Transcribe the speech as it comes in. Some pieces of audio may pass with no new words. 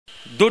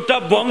দুটা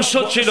বংশ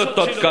ছিল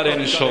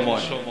তৎকালীন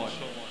সময়,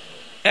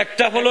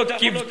 একটা হলো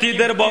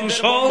কিবতীদের বংশ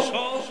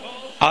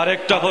আর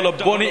একটা হলো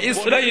বনি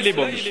ইসরাইলি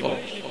বংশ।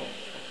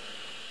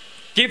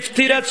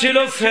 কিবতীরা ছিল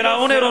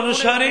ফেরাউনের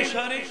অনুসারী,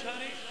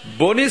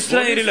 বনি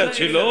ইসরাইলিরা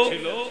ছিল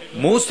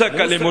মুসা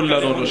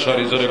কালিমুল্লাহর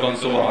অনুসারী। জোরে কোন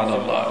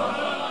সুবহানাল্লাহ।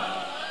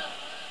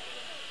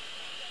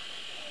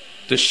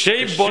 তো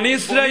সেই বনি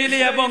ইসরাইলি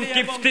এবং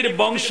কিবতীর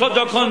বংশ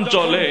যখন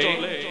চলে,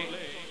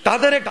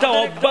 তাদের একটা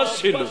অভ্যাস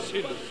ছিল,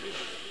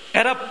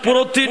 এরা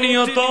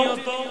প্রতিনিয়ত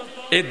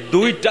এই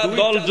দুইটা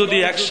দল যদি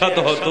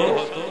একসাথে হতো,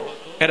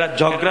 এরা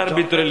ঝগড়ার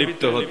ভিতরে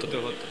লিপ্ত হতো,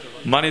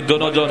 মানে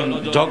দুজন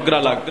ঝগড়া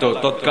লাগতো।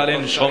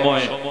 তৎকালীন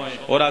সময়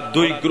ওরা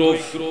দুই গ্রুপ,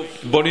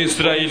 বনি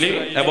ইসরাইলি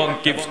এবং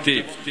কিবতী,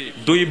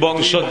 দুই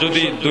বংশ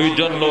যদি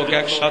দুইজন লোক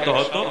একসাথে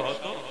হতো,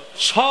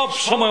 সব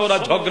সময় ওরা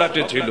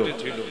ঝগড়াটে ছিল,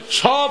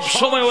 সব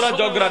সময় ওরা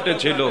ঝগড়াটে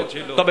ছিল।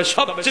 তবে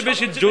সবচেয়ে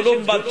বেশি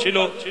জুলুমবাজ ছিল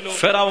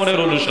ফেরাউনের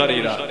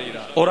অনুসারীরা।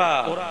 ওরা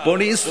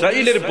বনি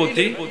ইসরাইলের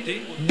প্রতি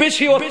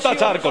বেশি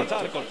অত্যাচার করত,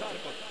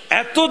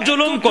 এত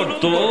জুলুম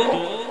করত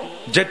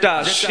যেটা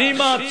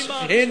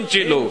সীমাহীন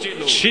ছিল,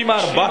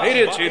 সীমার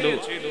বাহিরে ছিল।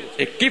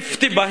 এই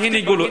কিবতী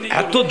বাহিনীগুলো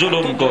এত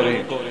জুলুম করে।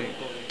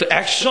 তো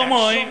এক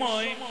সময়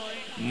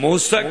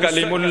মুসা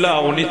কালিমুল্লাহ,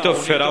 উনি তো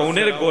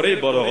ফেরাউনের গড়ে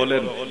বড়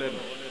হলেন,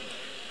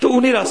 তো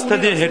উনি রাস্তা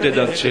দিয়ে হেঁটে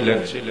যাচ্ছিলেন,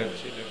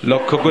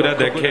 লক্ষ্য করে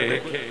দেখে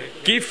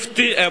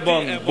কিবতী এবং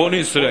বনি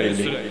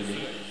ইসরাইলি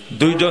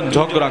দুইজন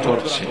ঝগড়া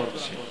করছে।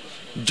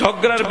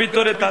 ঝগড়ার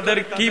ভিতরে তাদের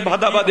কি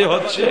বাদাবাদি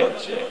হচ্ছে।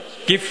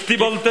 কিবতী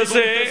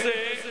বলতেছে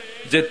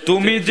যে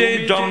তুমি যে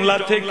জংলা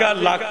থেকে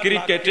লাকড়ি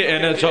কেটে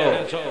এনেছ,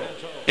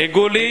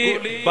 এগুলি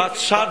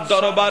বাদশার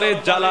দরবারে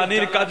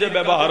জ্বালানির কাজে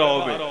ব্যবহার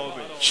হবে,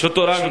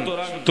 সুতরাং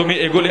তুমি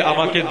এগুলি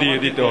আমাকে দিয়ে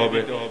দিতে হবে।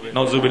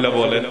 নাউজুবিল্লাহ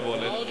বলেন,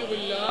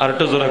 আর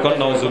একটু জোরে কর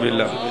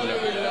নাউজুবিল্লাহ।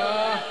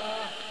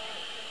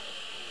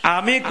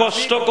 আমি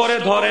কষ্ট করে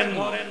ধরেন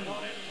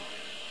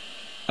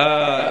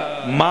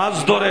মাছ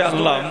ধরে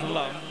আনলাম,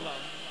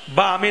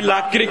 বা আমি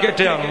লাকড়ি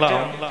কেটে আনলাম,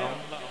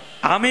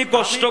 আমি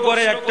কষ্ট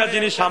করে একটা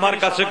জিনিস আমার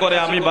কাছে করে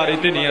আমি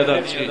বাড়িতে নিয়ে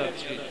যাচ্ছি।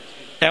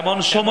 এমন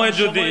সময়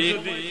যদি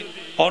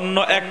অন্য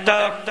একটা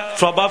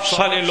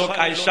প্রভাবশালী লোক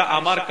আইসা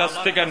আমার কাছ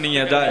থেকে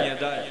নিয়ে যায়,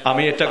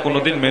 আমি এটা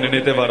কোনোদিন মেনে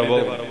নিতে পারবো?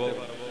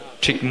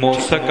 ঠিক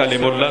মুসা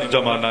কালিমুল্লাহর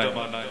জামানায়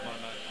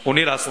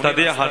উনি রাস্তা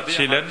দিয়ে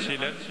হাঁটছিলেন,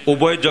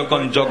 উভয়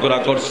যখন ঝগড়া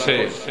করছে,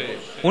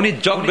 উনি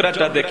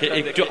ঝগড়াটা দেখে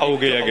একটু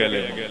আউগিয়ে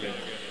গেলেন,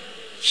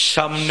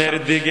 সামনের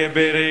দিকে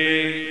বেড়ে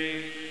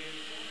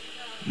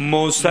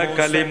মুসা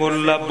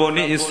কালিমুল্লাহ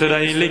বনি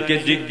ইসরাইলকে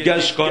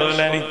জিজ্ঞাসা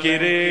করলেন, কি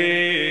রে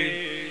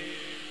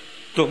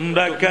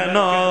তোমরা কেন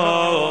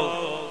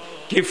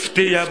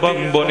কিবতী এবং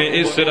বনি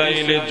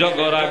ইসরাইলি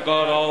ঝগড়া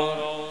করো?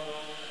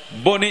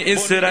 বনি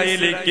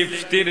ইসরাইলি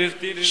কিবতীর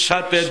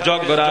সাথে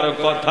ঝগড়ার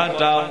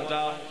কথাটা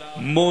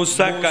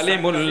মুসা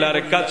কালিমুল্লাহর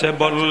কাছে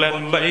বললেন,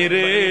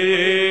 বাইরে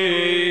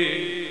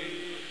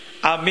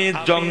আমি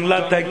জংলা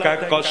থেকে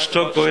কষ্ট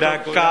করে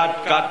কাঠ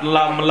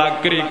কাটলাম,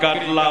 লাকড়ি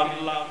কাটলাম,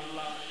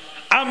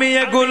 আমি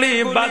এগুলি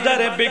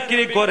বাজারে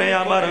বিক্রি করে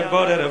আমার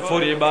ঘরের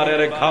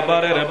পরিবারের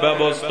খাবারের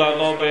ব্যবস্থা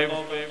হবে,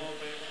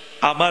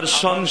 আমার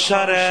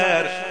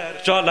সংসারের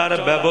চলার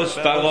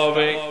ব্যবস্থা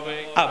হবে।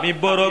 আমি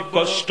বড়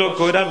কষ্ট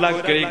করে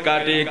লাকড়ি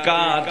কাটি,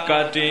 কাঠ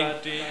কাটি,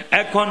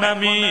 এখন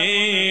আমি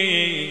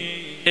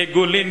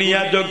এগুলি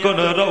নিয়ে যখন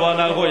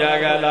রওনা হয়ে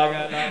গেলাম,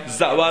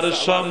 যাওয়ার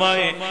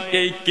সময়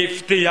এই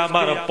কিবতী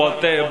আমার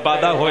পথে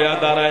বাধা হয়ে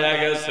দাঁড়ায়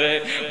গেছে।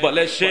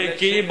 বলে সে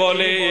কি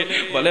বলে?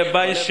 বলে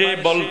ভাই সে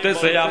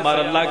বলতেছে আমার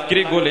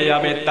লাকড়ি গুলি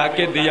আমি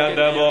তাকে দিয়া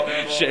দেব,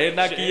 সে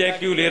নাকি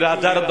এগুলি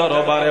রাজার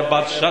দরবারে,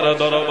 বাদশার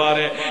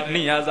দরবারে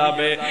নিয়ে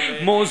যাবে।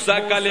 মুসা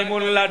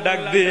কালিমুল্লাহ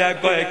ডাক দিয়া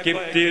কয়,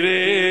 কিবতী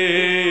রে,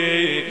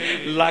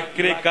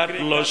 লাকড়ি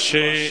কাটলো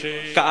সে,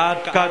 কাঠ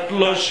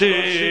কাটলো সে,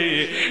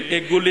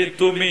 এগুলি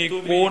তুমি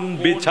কোন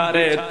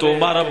বিচারে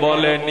তোমার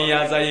বলে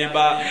নিয়ে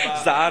যাইবা?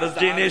 যার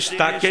জিনিস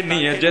তাকে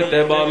নিয়ে যেতে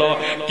বলো।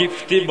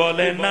 কিবতী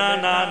বলে না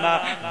না না,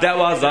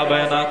 দেওয়া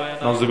যাবে না।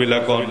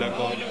 নাউজুবিল্লাহ কোন।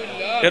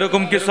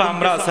 এরকম কিছু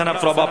আমরা আছে না,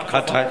 প্রভাব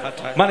খাটায়,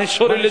 মানে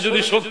শরীরে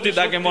যদি শক্তি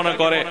থাকে মনে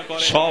করে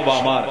সব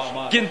আমার,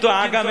 কিন্তু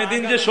আগামী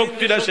দিন যে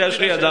শক্তিটা শেষ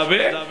হয়ে যাবে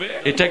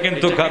এটা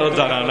কিন্তু কারো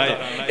জানা নাই।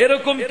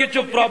 এরকম কিছু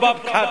প্রভাব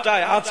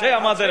খাটায় আছে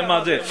আমাদের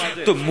মাঝে।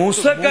 তো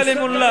মুসা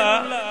কালিমুল্লাহ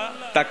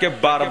তাকে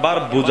বারবার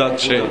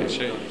বুঝাচ্ছে,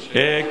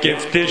 এ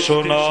কিবতী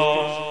শোনো,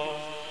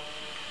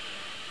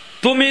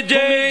 তুমি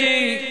যে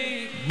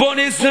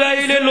বনি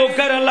ইসরাইলের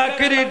লোকের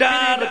লাকড়ি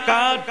ডার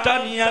কাঠটা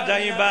নিয়ে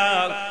যাইবা,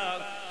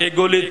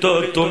 এগুলি তো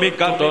তুমি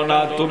কাটো না,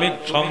 তুমি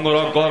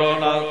সংগ্রহ করো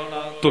না,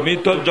 তুমি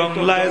তো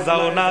জঙ্গলায়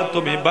যাও না,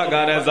 তুমি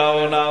বাগানে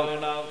যাও না,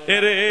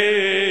 এরে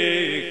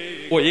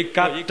ওই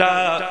কাঠটা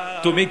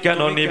তুমি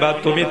কেন নিবা?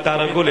 তুমি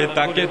তার গুলি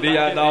তাকে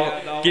দিয়া দাও,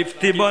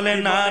 কিফতি বলে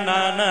না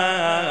না না,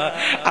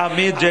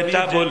 আমি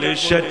যেটা বলি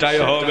সেটাই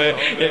হবে,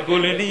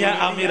 এগুলি নিয়ে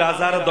আমি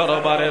রাজার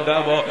দরবারে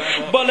দেব।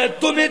 বলে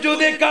তুমি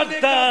যদি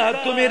কাটতা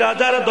তুমি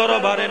রাজার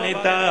দরবারে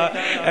নিতা,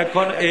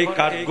 এখন এই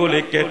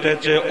কাঠগুলি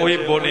কেটেছে ওই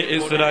বনি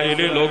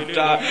ইসরায়েলি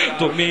লোকটা,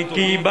 তুমি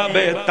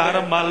কিভাবে তার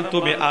মাল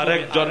তুমি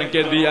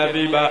আরেকজনকে দিয়া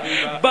দিবা?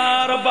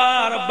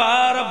 বারবার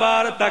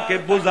বারবার তাকে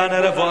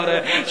বুঝানোর পরে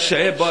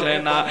সে বলে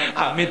না,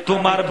 আমি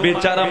তোমার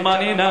বিচার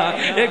মানি না,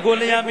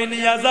 এগুলি আমি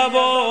নিয়ে যাব,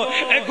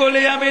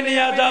 এগুলি আমি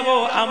নিয়ে যাব,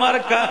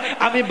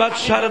 আমি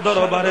বাদশার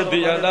দরবারে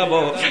দিয়ে যাব।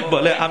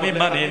 বলে আমি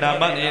মানি না,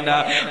 মানি না।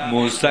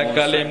 মুসা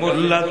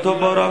কালিমুল্লাহ তো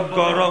বড়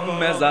গরম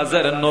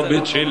মেজাজের নবী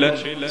ছিলেন।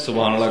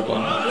 সুবহানাল্লাহ।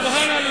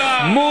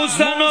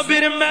 মুসা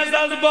নবীর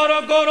মেজাজ বড়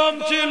গরম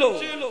ছিল,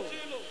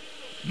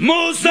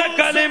 মুসা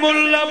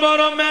কালিমুল্লাহ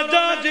বড়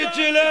মেজাজি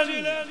ছিলেন।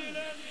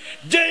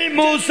 যেই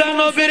মুসা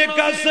নবীর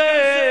কাছে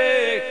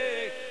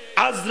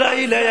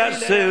আজরাইল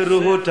আসছে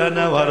রূহটা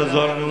নেওয়ার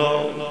জন্য,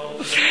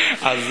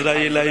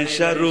 আজরাইল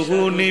আইসা রূহ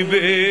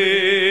নিবে,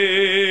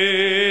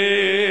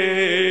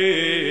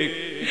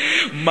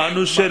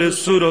 মানুষের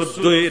সুরত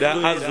দইরা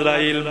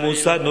আজরাইল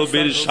মুসা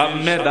নবীর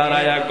সামনে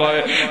দাঁড়ায়া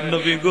কয়,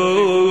 নবী গো,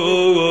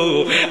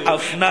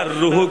 আপনার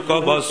রূহ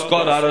কবজ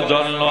করার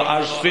জন্য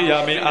আসছি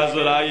আমি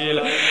আজরাইল।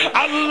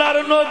 আল্লাহর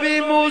নবী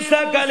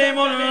মুসা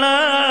কালিমুল্লাহ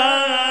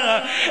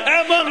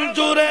এমন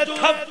জোরে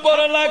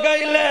থাপ্পড়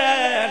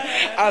লাগাইলেন,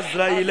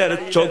 আজরাইলের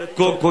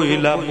চক্ষু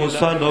কইলা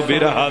মুসা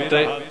নবীর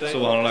হাতে।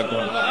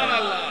 সুবহানাল্লাহ।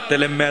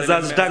 তাহলে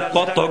মেজাজটা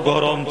কত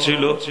গরম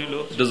ছিল,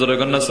 জোরে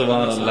কন্যা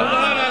সুবহানাল্লাহ।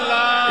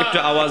 একটু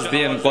আওয়াজ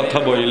দিয়েন, কথা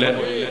বললেন।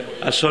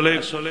 আসলে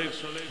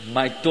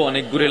মাইক তো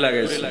অনেক ঘুরে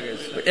লাগাইছে,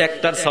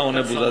 একটার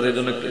সাউন্ডে বোঝা যায়,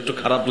 জন্য একটু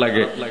খারাপ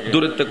লাগে,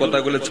 দূরের থেকে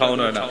কথাগুলো ছাউন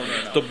হয় না।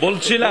 তো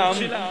বলছিলাম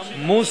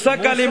মুসা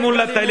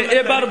কালিমুল্লাহ তাইলে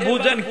এবার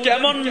বুঝেন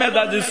কেমন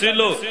মেজাজি ছিল,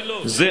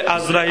 যে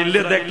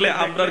আজরাইলে দেখলে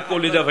আমরার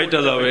কলিজা ফাইটা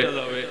যাবে,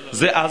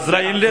 যে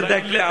আজরাইলে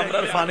দেখলে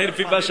আমরার পানির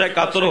পিপাসায়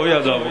কাতর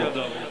হইয়া যাবে।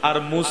 আর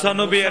মুসা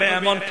নবী এর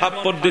এমন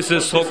থাপ্পড় দিছে,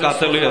 চোখ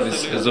কাতে লইয়া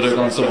দিছে।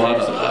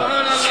 সুবহানাল্লাহ।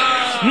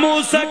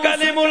 মুসা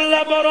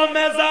কালিমুল্লাহ বড়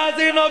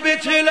মেজাজি নবী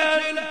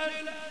ছিলেন।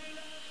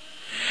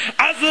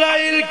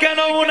 আজরাইল কেন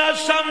উনার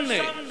সামনে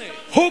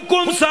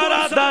হুকুম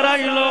ছাড়া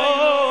দাঁড়াইল?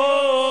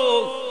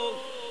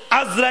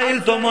 আজরাইল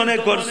তো মনে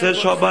করছে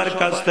সবার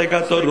কাছ থেকে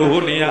তো রূহ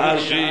নিয়ে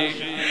আসি,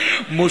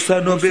 মুসা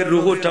নবীর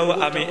রূহটাও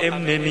আমি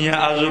এমনি নিয়ে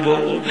আসব,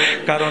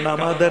 কারণ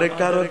আমাদের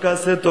কারো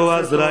কাছে তো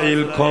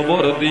আজরাইল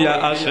খবর দিয়া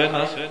আসে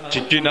না,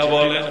 ঠিক না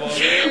বলেন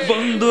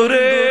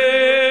বন্ধুরে?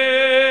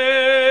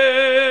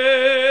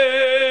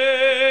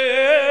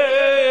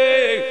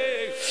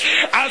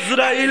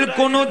 আজরাইল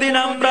কোনদিন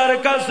আমরার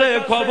কাছে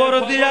খবর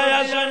দিয়া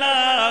আসে না,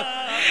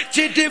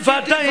 চিঠি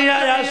ফাটাইয়া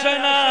আসে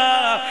না,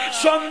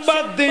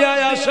 সংবাদ দিয়া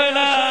আসে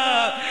না।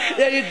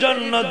 এই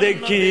জন্য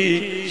দেখি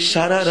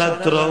সারা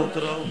রাত্র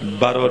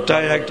 12টা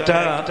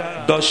 1টা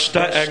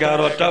 10টা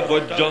 11টা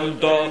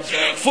পর্যন্ত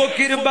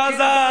ফকির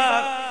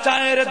বাজার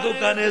চায়ের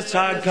দোকানে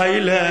চা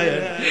খাইলেন,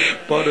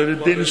 পরের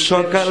দিন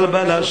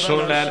সকালবেলা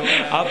শোনেন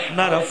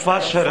আপনার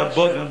ফাঁসের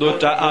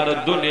বন্ধুটা আর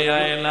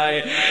দুনিয়ায় নাই।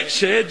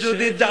 সে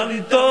যদি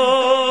জানতো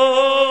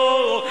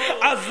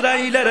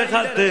আজরাইলের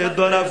হাতে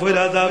ধরা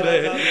পড়া যাবে,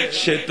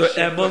 সে তো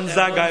এমন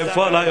জায়গায়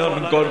পলায়ন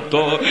করত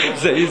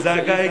যেই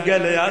জায়গায়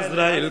গেলে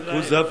আজরাইল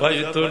খুঁজে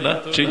পাইতো না,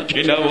 ঠিক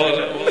কিনা বল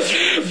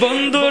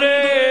বন্ধুরে?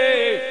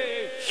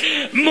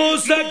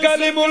 মুসা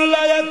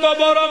কালিমুল্লাহ এত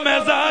বড়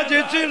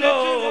মেজাজি ছিল,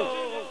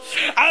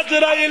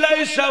 আজরাইল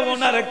আইসা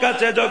ওনার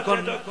কাছে যখন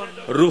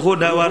রূহ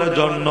নেওয়ার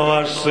জন্য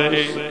আসছে,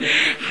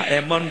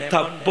 এমন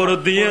থাপ্পড়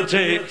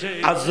দিয়েছে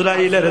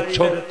আজরাইলের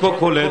চক্ষু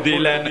খুলে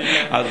দিলেন।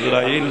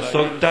 আজরাইল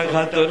চোখটা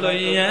ঘাত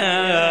লইয়া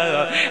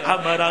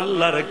আমার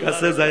আল্লাহর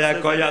কাছে যায়া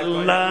কয়,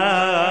 আল্লাহ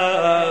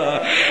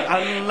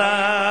আল্লাহ,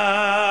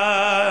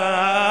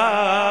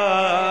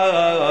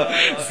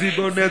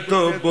 জীবনে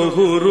তো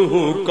বহু রূহ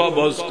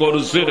কবজ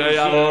করছি রে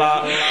আল্লাহ,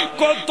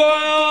 কত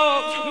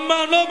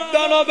মানব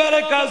দানবের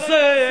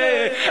কাছে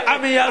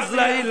আমি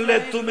আজরাইলে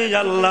তুমি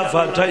আল্লাহ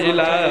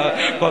পাঠাইলা,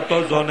 কত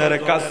জনের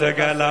কাছে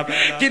গেলাম,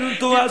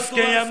 কিন্তু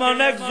আজকে এমন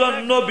একজন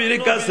নবীর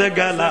কাছে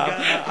গেলাম,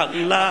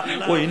 আল্লাহ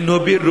ওই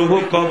নবীর রূহ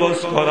কবজ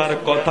করার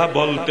কথা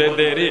বলতে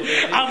দেরি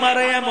আমার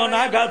এমন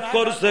আঘাত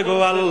করছে গো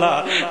আল্লাহ,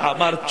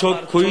 আমার চোখ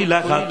খুইলা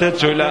হাতে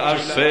চলে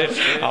আসছে।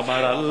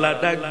 আমার আল্লাহ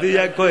ডাক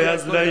দিয়া কয়,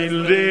 আজরাইল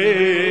রে,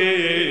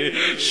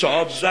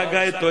 সব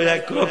জায়গায় তো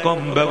একরকম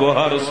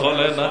ব্যবহার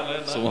চলে না।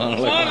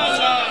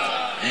 সুবহানাল্লাহ।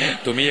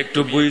 তুমি একটু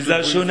বুঝা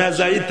শুনে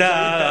যাইতা,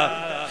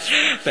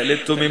 তাহলে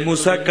তুমি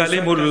মুসা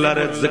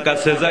কালিমুল্লাহর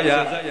কাছে যাইয়া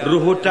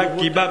রূহটা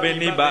কিভাবে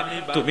নিবা?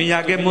 তুমি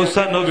আগে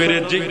মুসা নবীরে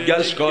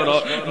জিজ্ঞাসা করো,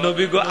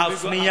 নবী গো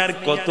আপনি আর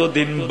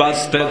কতদিন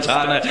বাঁচতে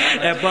চান,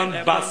 এবং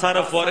বাঁচার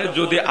পরে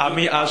যদি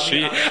আমি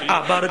আসি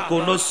আবার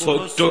কোন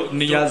চোখ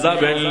নিয়ে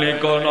যাবেন নি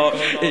কোন?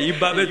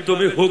 এইভাবে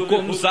তুমি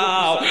হুকুম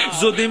চাও।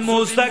 যদি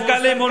মুসা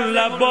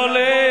কালিমুল্লাহ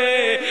বলে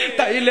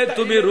তাইলে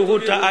তুমি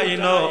রূহটা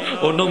আইনো,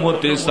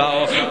 অনুমতি চাও।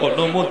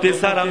 অনুমতি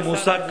ছাড়া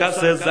মুসার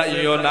কাছে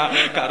যাইও না,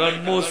 কারণ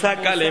মুসা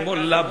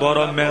কালিমুল্লাহ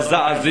বড়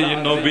মেজাজি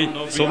নবী।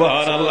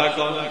 সুবহানাল্লাহ।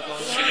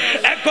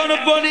 এখন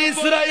বনি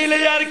ইসরাইল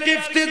আর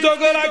কিফতি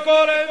ঝগড়া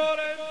করে।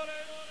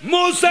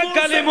 মুসা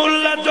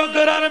কালিমুল্লাহ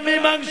ঝগড়ার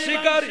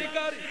মীমাংসিকারী,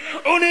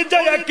 উনি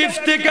যায়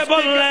কিফতিকে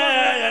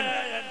বললেন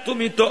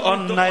তুমি তো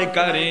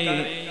অন্যায়কারী,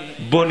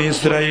 বনি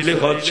ইসরাইল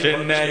হচ্ছে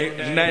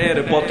ন্যায়ের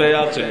পথে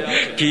আছে।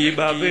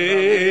 কিভাবে?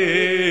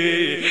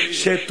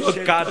 সে তো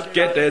কাঠ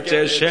কেটেছে,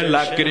 সে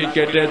লাকড়ি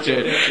কেটেছে,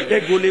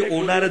 এগুলি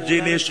উনার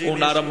জিনিস,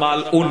 উনার মাল,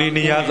 উনি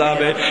নিয়ে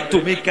যাবে,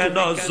 তুমি কেন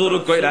জোর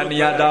কইরা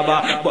নিয়ে যাবা?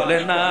 বলে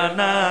না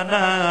না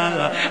না,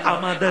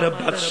 আমাদের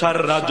বাদশার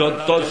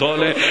রাজত্ব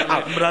চলে,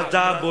 আমরা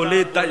যা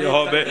বলি তাই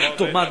হবে,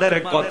 তোমাদের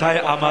কথায়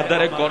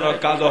আমাদের কোনো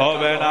কাজ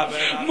হবে না।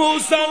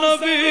 মুসা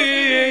নবী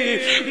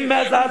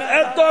মেজাজ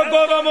এত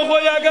গরম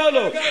হয়ে গেল,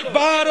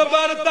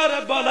 বারবার তার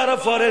বলার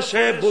পরে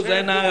সে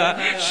বুঝে না,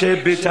 সে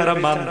বিচার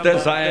মানতে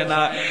চায়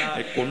না।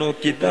 কোন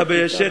কিতাবে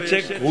এসেছে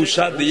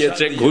ঘুষা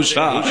দিয়েছে,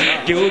 ঘুষা,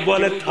 কেউ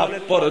বলে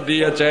থাপ্পড়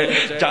দিয়েছে।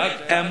 যাক,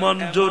 এমন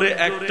জোরে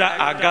একটা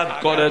আঘাত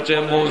করেছে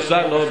মুসা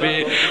নবী,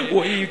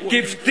 ওই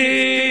কিফতি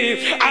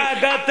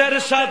আঘাতের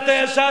সাথে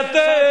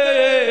সাথে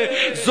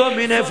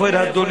জমিনে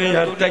ফেরা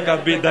দুনিয়ার থেকে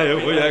বিদায়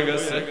হয়ে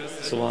গেছে।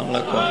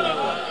 সুবহানাল্লাহ।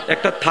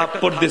 একটা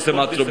থাপ্পড় দিছে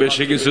মাত্র,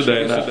 বেশি কিছু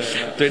দেয় না।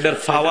 তো এটার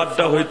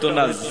পাওয়ারটা হইতো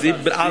না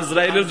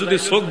আজরাইলের যদি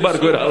চোখ বার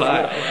করে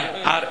হালায়,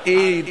 আর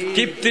এই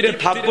কিপ্তিরে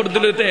থাপ্পড়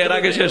দিলে তো এর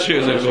আগে শেষ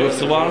হয়ে যাবে।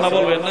 সুবহানাল্লাহ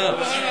বলবেন না?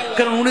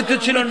 কারণ উনি তো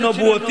ছিলেন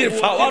নবুয়তির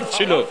পাওয়ার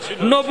ছিল,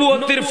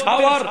 নবুয়তির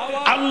পাওয়ার,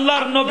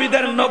 আল্লাহর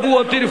নবীদের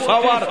নবুয়তির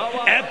পাওয়ার,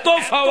 এত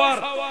পাওয়ার।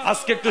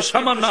 আজকে একটু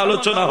সামান্য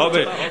আলোচনা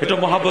হবে, একটু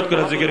মহব্বত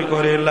করে জিকির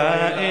করে লা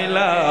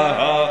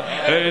ইলাহা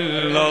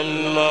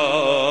ইল্লাল্লাহ,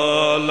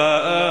 লা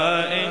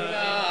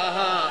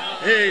ইলাহা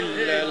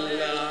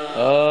ইল্লাল্লাহ,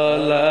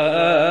 লা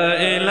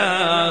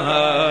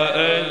ইলাহা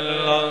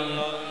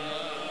ইল্লাল্লাহ,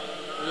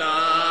 লা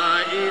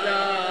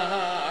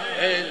ইলাহা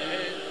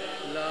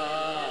ইল্লাল্লাহ।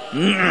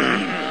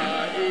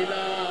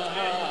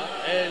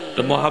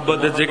 তো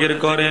মহব্বতে জিকির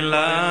করে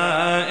লা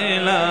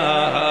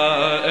ইলাহা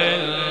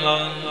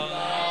ইল্লাল্লাহ,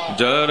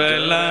 জোরে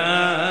লা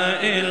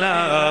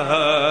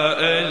ইলাহা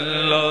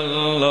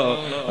ইল্লাল্লাহ,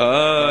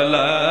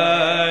 লা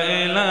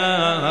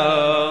ইলাহা,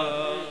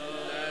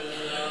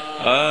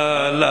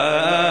 লা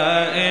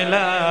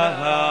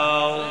ইলাহা।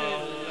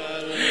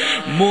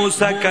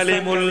 মুসা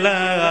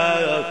কালিমুল্লাহ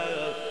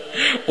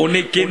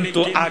উনি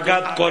কিন্তু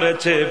আঘাত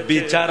করেছে,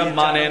 বিচার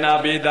মানে না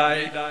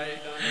বিদায়।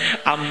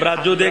 আমরা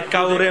যদি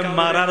কাউরে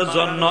মারার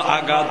জন্য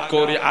আঘাত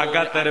করি,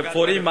 আঘাতের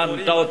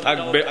পরিমাণটাও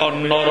থাকবে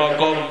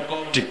অন্যরকম,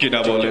 ঠিক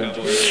কিনা বলেন?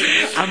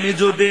 আমি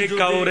যদি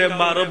কাউরে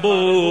মারবো,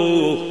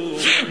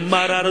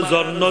 মারার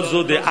জন্য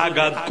যদি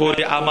আঘাত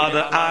করি, আমার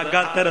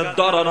আঘাতের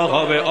ধরন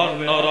হবে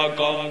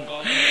অন্যরকম।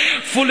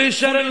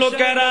 পুলিশের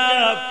লোকেরা,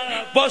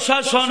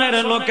 প্রশাসনের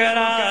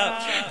লোকেরা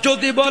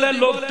যদি বলে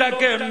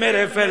লোকটাকে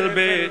মেরে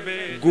ফেলবে,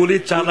 গুলি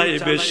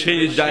চালাইবে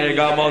সেই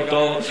জায়গা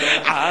মতো,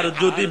 আর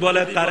যদি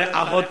বলে তারে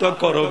আহত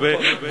করবে,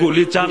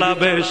 গুলি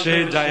চালাবে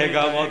সেই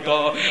জায়গা মতো।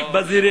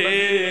 বাজিরে,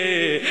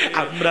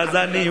 আমরা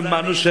জানি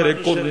মানুষের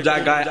কোন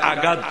জায়গায়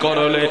আঘাত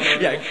করলে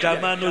একটা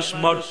মানুষ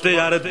মরতে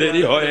আর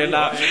দেরি হয়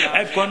না।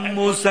 এখন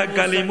মুসা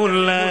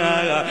কালিমুল্লাহ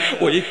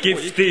ওই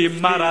কিফতি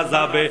মারা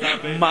যাবে,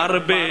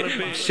 মারবে,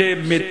 সে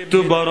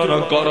মৃত্যুবরণ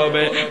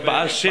করবে বা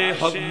সে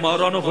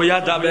মরণ হইয়া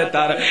যাবে,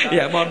 তার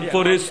এমন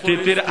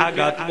পরিস্থিতির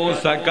আঘাত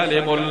মুসা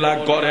কালিমুল্লাহ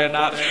করে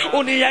না।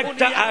 উনি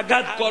একটা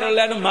আঘাত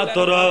করলেন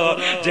মাত্র,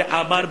 যে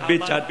আমার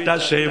বিচারটা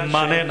সে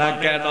মানে না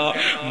কেন,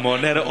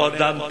 মনের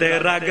অজান্তে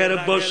রাগের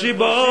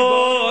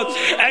বশীভূত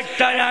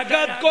একটা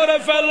আঘাত করে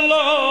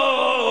ফেললো।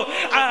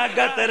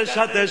 আঘাতের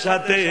সাথে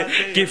সাথে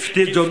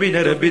কিফতি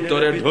জমিনের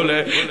ভিতরে ঢলে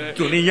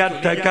দুনিয়ার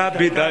থেকে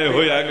বিদায়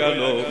হয়ে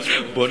গেল।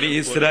 বনি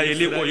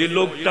ইসরাইলি ওই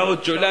লোকটাও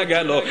চলে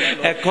গেল।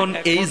 এখন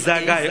এই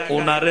জায়গায়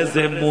ওনারে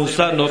যে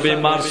মুসা নবী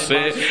মারছে,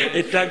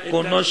 এটা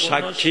কোনো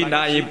সাক্ষী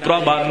নাই,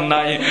 প্রমাণ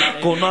নাই,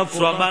 কোন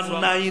প্রমাণ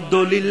নাই,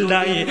 দলিল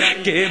নাই।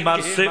 কে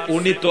মারছে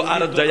উনি তো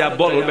আর যাইয়া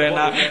বলবে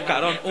না,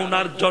 কারণ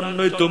ওনার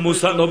জন্যই তো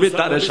মুসা নবী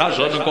তারে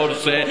শাসন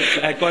করছে।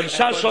 এখন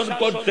শাসন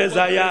করতে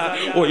যাইয়া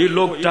ওই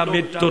লোকটা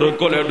মৃত্যুর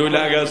কোলে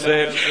ডুলে গেছে।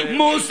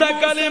 মুসা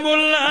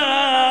কালিমুল্লাহ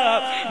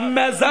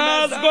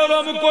মেজাজ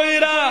গরম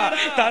কইরা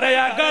তারে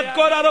আঘাত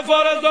করার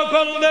পরে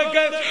যখন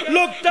দেখে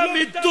লোকটা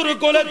মৃত্যুর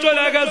কোলে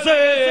চলে গেছে,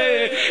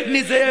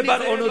 নিজে এবার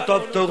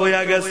অনুতপ্ত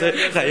হইয়া গেছে।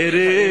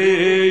 রে,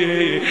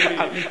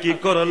 আমি কি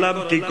করলাম,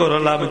 কি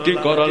করলাম, কি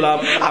করলাম?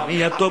 আমি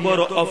এত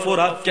বড়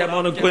অপরাধ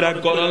কেমন কইরা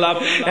করলাম?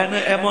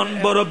 এমন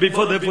বড়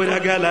বিপদে পড়ে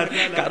গেলাম,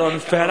 কারণ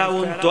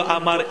ফেরাউন তো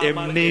আমার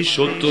এমনি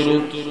শত্রু,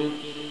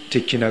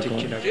 ঠিক কিনা?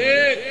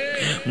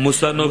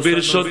 মুসা নবীর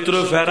শত্রু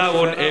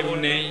ফেরাউন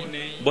এমনি।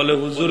 বলে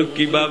হুজুর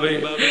কিভাবে?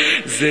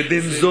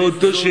 যেদিন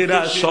যৌতুষীরা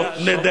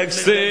স্বপ্নে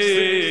দেখছে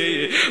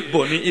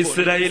বনি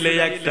ইসরাইলে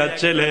একটা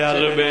ছেলে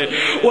আসবে,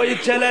 ওই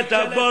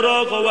ছেলেটা বড়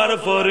হওয়ার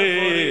পরে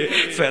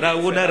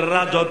ফেরাউনের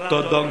রাজত্ব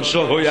ধ্বংস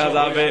হইয়া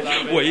যাবে।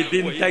 ওই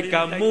দিন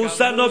থেকে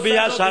মুসা নবী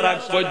আসার আগ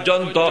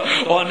পর্যন্ত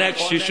অনেক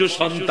শিশু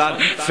সন্তান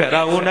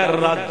ফেরাউনের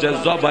রাজ্যে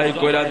জবাই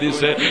কইরা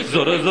দিছে।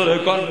 জোরে জোরে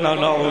কন্যা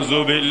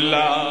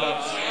নাউজুবিল্লাহ।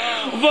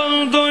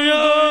 বন্ধু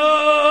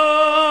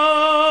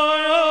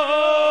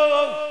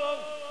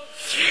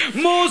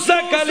মুসা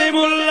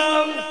কালিমুল্লাহ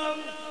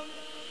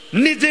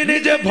নিজে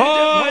নিজে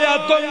ভয়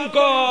আতঙ্ক,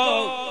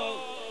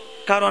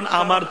 কারণ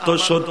আমার তো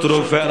শত্রু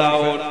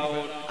ফেরাউন,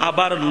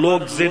 আবার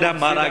লোক যেটা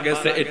মারা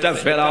গেছে এটা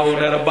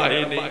ফেরাউনের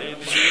বাহিনী।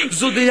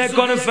 যদি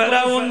এখন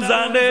ফেরাউন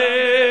জানে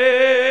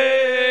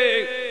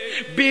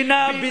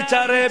বিনা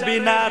বিচারে,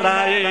 বিনা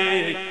রায়ে,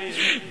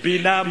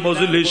 বিনা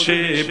মজলিসে,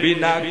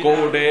 বিনা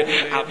কোর্টে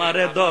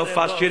আমারে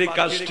ফাঁসির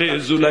কাষ্টে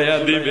ঝুলাইয়া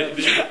দিবে,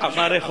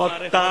 আমারে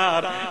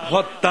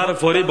হত্যার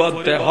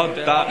পরিবর্তে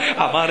হত্যা,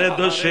 আমারে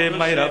সে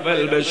মাইরা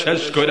ফেলবে,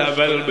 শেষ করে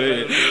ফেলবে।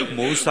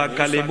 মুসা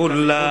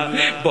কালিমুল্লাহ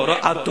বড়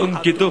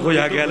আতঙ্কিত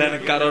হইয়া গেলেন,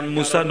 কারণ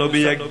মুসা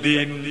নবী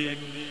একদিন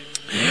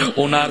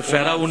ওনার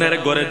ফেরাউনের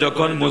ঘরে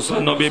যখন মুসা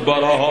নবী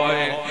বড়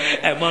হয়,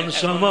 এমন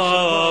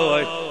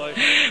সময়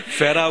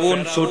ফেরাউন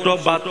ছোট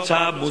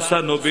বাচ্চা মুসা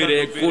নবীরে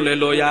কোলে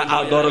লইয়া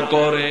আদর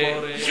করে।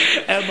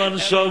 এমন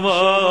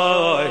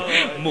সময়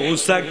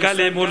মুসা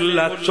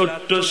কালিমুল্লাহ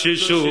ছোট্ট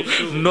শিশু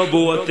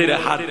নবুয়তের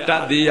হাতটা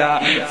দিয়া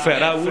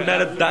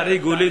ফেরাউনের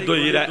দাড়িগুলি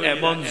দইরা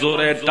এমন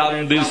জোরে টান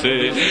দিছে,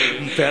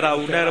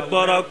 ফেরাউনের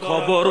বড়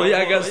খবর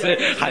হইয়া গেছে,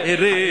 হায়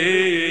রে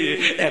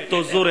এত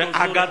জোরে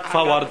আঘাত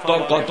পাওয়ার তো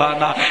কথা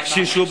না,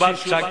 শিশু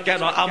বাচ্চা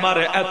কেন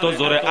আমারে এত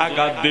জোরে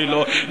আঘাত দিল,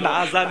 না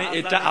জানি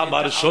এটা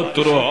আমার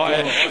শত্রু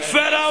হয়।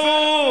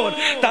 ফেরাউন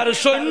তার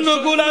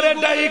সৈন্যগুলারে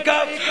ডাইকা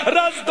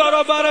রাজ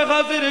দরবারে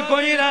হাজির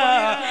কইরা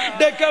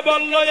ডেকে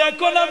বলল,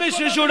 এখন আমি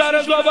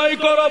শিশুটারে জবাই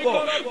করব।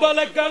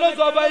 বলে কেন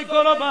জবাই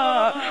করবা?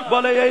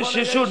 বলে এই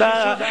শিশুটা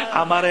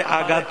আমারে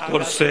আঘাত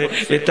করছে,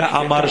 এটা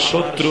আমার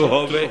শত্রু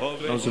হবে।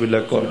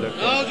 নাউজুবিল্লাহ কর।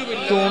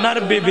 তো ওনার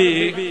বিবি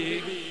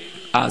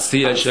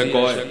আসিয়া এসে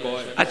কয়,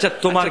 আচ্ছা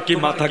তোমার কি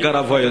মাথা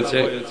খারাপ হয়েছে?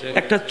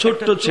 একটা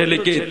ছোট্ট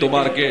ছেলেকে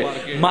তোমাকে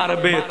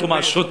মারবে,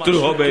 তোমার শত্রু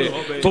হবে,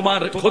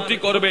 তোমার ক্ষতি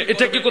করবে,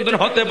 এটা কি কোনদিন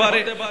হতে পারে?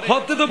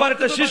 হতে তো পারে,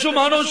 এটা শিশু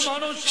মানুষ,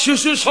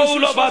 শিশু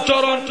সৌলভ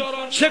আচরণ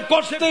সে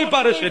করতেই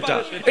পারে, সেটা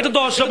এটা তো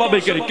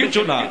অস্বাভাবিকের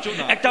কিছু না।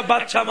 একটা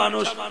বাচ্চা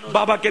মানুষ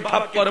বাবাকে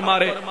থাপ্পড়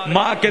মারে,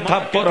 মাকে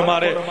থাপ্পড়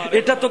মারে,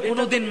 এটা তো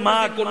কোনোদিন মা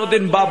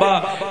কোনোদিন বাবা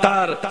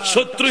তার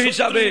শত্রু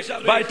হিসাবে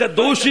বা এটা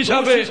দোষ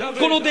হিসাবে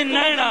কোনোদিন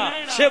নেয় না।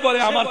 সে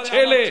বলে আমার ছেলে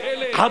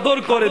আদর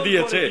করে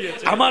দিয়েছে,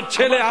 আমার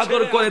ছেলে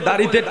আদর করে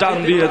দাড়িতে টান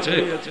দিয়েছে,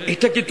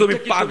 এটা কি তুমি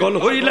পাগল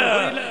হইলা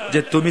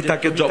যে তুমি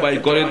তাকে জবাই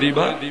করে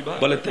দিবা?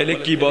 বলে তাহলে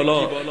কি বলো,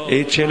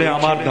 এই ছেলে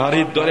আমার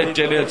দাড়ির ধরে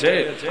টেনেছে,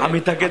 আমি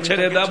তাকে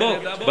ছেড়ে দেব?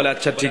 বলে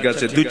আচ্ছা ঠিক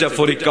আছে, দুইটা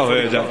পরীক্ষা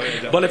হয়ে যাও।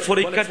 বলে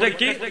পরীক্ষাটা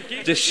কি?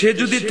 যে সে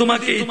যদি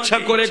তোমাকে ইচ্ছা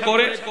করে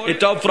করে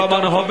এটাও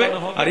প্রমাণ হবে,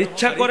 আর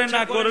ইচ্ছা করে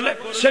না করলে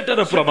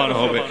সেটারও প্রমাণ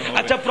হবে।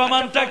 আচ্ছা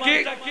প্রমাণটা কি?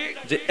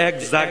 যে এক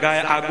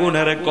জায়গায়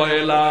আগুনের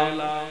কয়লা,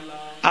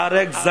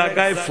 আরেক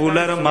জায়গায়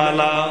ফুলের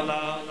মালা।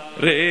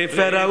 রে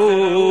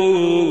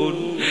ফেরাউন,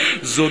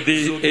 যদি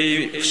এই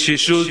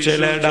শিশু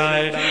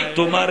ছেলেটায়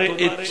তোমার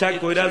ইচ্ছা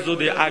কইরা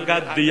যদি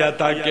আঘাত দিয়া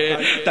থাকে,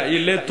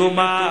 তাইলে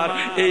তোমার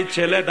এই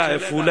ছেলেটায়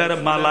ফুলের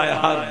মালায়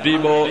হাত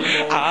দিব,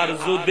 আর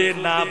যদি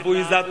না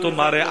বুঝা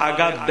তোমারে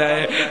আঘাত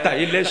দেয়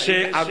তাইলে সে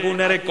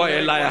আগুনের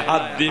কয়লায়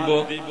হাত দিব।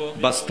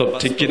 বাস্তব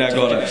ঠিক কিনা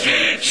করে?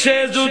 সে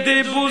যদি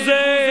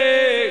বুঝে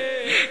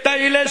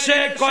তাইলে সে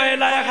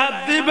কয়লায় হাত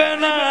দিবে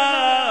না,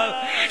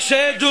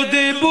 সে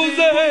যদি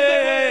বুঝে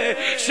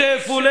সে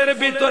ফুলের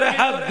ভিতরে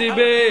হাত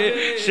দিবে,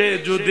 সে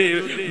যদি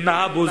না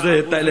বুঝে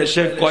তাইলে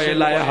সে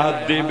কয়লায় হাত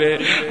দিবে।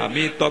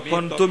 আমি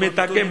তখন তুমি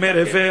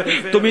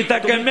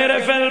তাকে মেরে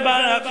ফেলবা,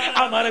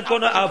 আমার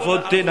কোনো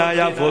আপত্তি নাই,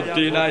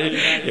 আপত্তি নাই।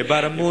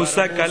 এবার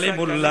মুসা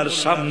কালিমুল্লাহর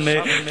সামনে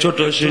ছোট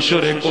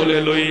শিশুরে কোলে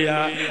লইয়া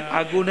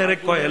আগুনের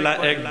কয়লা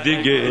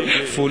একদিকে,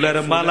 ফুলের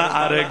মালা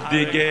আরেক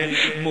দিকে।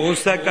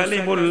 মুসা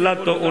কালিমুল্লাহ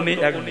তো উনি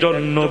একজন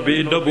নবী,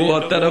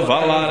 নবুয়তের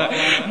পাওয়ার।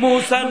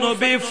 মুসা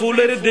নবী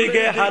ফুলের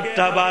দিকে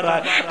হাতটা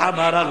বাড়ায়,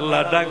 আমার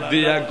আল্লাহ ডাক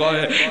দিয়া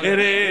কয়,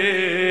 রে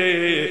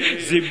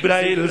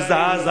জিব্রাইল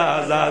যা যা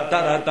যা,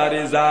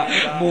 তাড়াতাড়ি যা।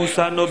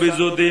 মুসা নবী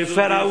যদি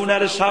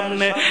ফেরাউনের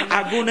সামনে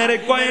আগুনের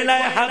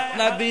কয়লায় হাত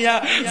না দিয়া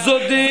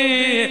যদি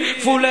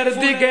ফুলের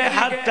দিকে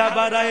হাতটা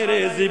বাড়ায়, রে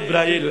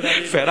জিব্রাইল,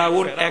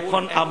 ফেরাউন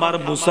এখন আমার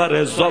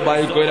মুসারে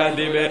জবাই কইরা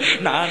দিবে।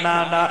 না না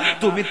না,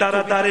 তুমি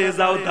তাড়াতাড়ি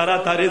যাও,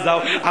 তাড়াতাড়ি যাও।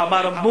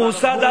 আমার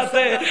মুসা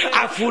যাতে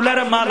ফুলের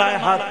মালায়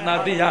হাত না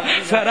দিয়া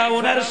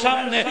ফেরাউনের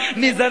সামনে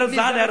নিজের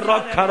জানের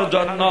রক্ষার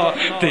জন্য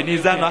তিনি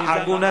যেন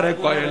আগুনের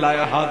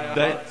কয়লায় হাত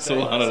দেয়।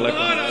 সুবহানাল্লাহ।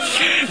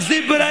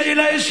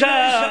 জিবরাইল আইসা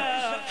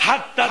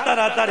হাতটা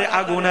তাড়াতাড়ি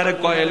আগুনের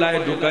কয়লায়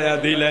ঢুকাইয়া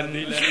দিলেন।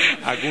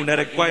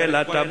 আগুনের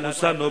কয়লাটা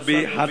মুসা নবী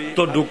হাত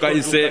তো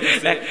ঢুকাইছে,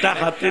 একটা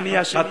হাতে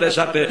নিয়ে সাথে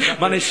সাথে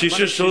মানে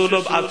শিশু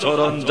সুলভ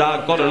আচরণ যা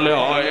করলে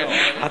হয়,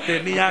 হাতে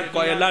নিয়ে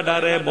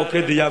কয়লাটারে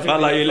মুখে দিয়া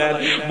ফেলাইলেন।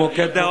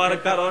 মুখে দেওয়ার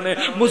কারণে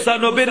মুসা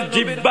নবীর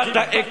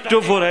জিহ্বাটা একটু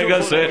পড়ে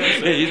গেছে।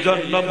 এই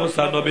জন্য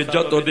মুসা নবী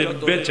যতদিন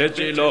বেঁচে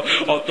ছিল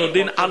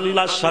অতদিন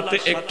আল্লাহর সাথে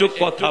একটু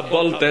কথা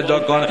বলতে,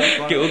 যখন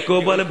কেউ কেউ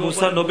বলে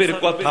মুসা নবীর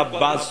কথা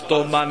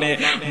বাস্তব মানে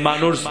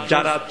মানুষ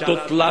যারা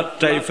তোতলা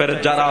টাইপের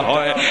যারা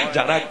হয়,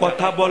 যারা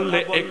কথা বললে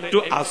একটু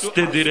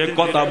আস্তে ধীরে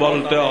কথা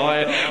বলতে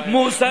হয়,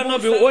 মুসা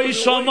নবী ওই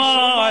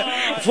সময়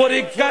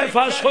পরীক্ষায়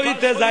ফাঁস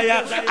হইতে যাইয়া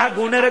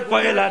আগুনের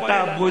কয়লাটা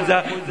বুঝা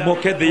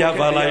মুখে দিয়া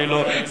ফালাইলো,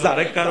 যার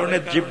কারণে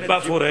জিহ্বা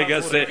পড়ে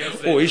গেছে।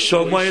 ওই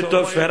সময় তো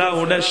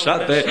ফেরাউনের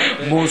সাথে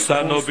মুসা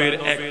নবীর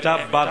একটা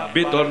বাদ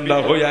বিতণ্ডা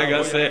হইয়া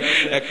গেছে।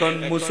 এখন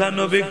মুসা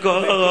নবী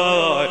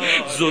কয়,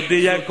 যদি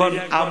এখন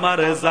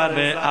আমারে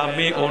জানে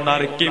আমি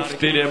ওনার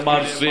কিফতিরে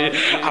মারছি,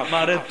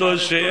 আমারে তো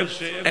সে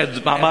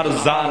আমার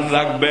জান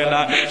রাখবে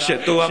না, সে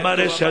তো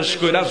আমারে শেষ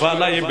কইরা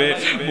ফালাইবে।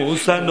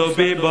 মুসা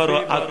নবী বড়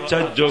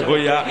আশ্চর্য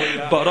হইয়া,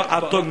 বড়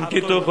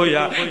আতঙ্কিত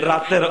হইয়া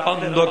রাতের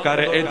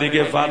অন্ধকারে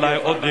এদিকে ফালায়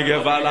ওদিকে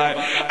ফালায়,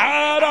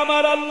 আর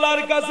আমার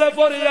আল্লাহর কাছে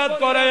ফরিয়াদ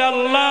করে,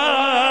 আল্লাহ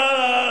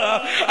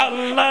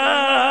আল্লাহ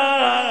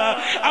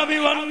আমি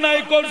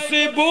অন্যায় করছি,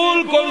 ভুল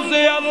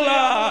করছি,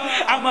 আল্লাহ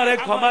আমারে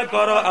ক্ষমা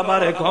করো,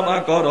 আমারে ক্ষমা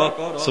করো।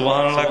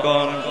 সুবহানাল্লাহ।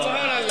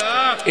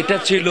 এটা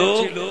ছিল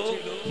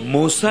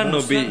মুসা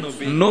নবী।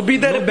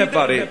 নবীদের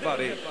ব্যাপারে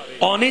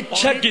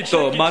অনিচ্ছাকৃত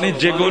মানে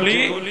যেগুলি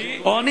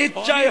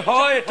অনিচ্ছায়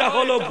হয় এটা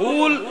হলো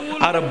ভুল,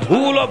 আর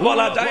ভুলও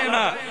বলা যায়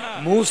না।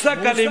 মুসা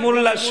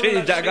কালিমুল্লাহ সেই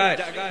জায়গায়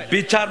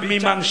বিচার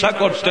মীমাংসা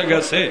করতে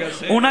গেছে,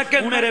 ওনাকে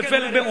মেরে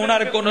ফেলবে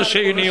ওনার কোন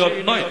সেই নিয়ত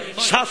নয়,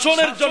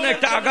 শাসনের জন্য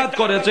একটা আঘাত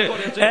করেছে,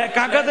 এক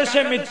আঘাতে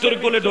সে মৃত্যুর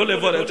কোলে ঢলে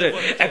পড়েছে।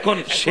 এখন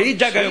সেই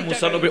জায়গায়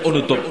মুসা নবী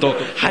অনুতপ্ত,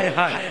 হায়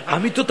হায়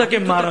আমি তো তাকে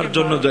মারার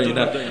জন্য যাই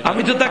না,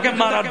 আমি তো তাকে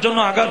মারার জন্য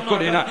আঘাত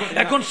করি না,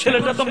 এখন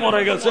ছেলেটা তো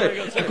মরে গেছে,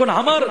 এখন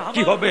আমার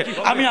কি হবে,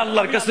 আমি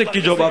আল্লাহর কাছে কি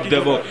জবাব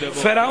দেব?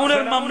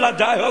 ফেরাউনের মামলা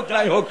যাই হোক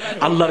নাই হোক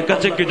আল্লাহর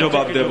কাছে কি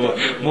জবাব দেব?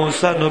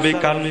 মুসা নবী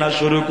কান্না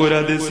শুরু করে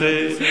দিছে,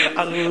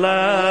 আল্লাহ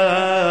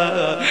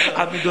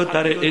আমি তো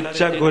তারে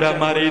ইচ্ছা করে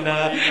মারি না,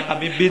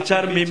 আমি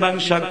বিচার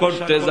মীমাংসা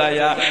করতে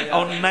যাইয়া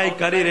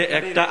অন্যায়কারীর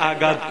একটা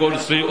আঘাত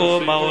করছি, ও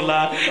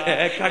মাওলা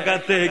এক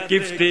আঘাতে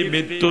কিফতি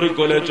মৃত্যুর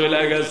কোলে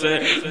চলে গেছে,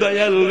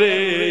 দয়াল রে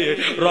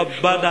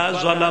রব্বানা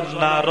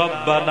যালামনা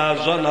রব্বানা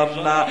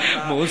যালামনা।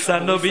 মুসা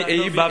নবী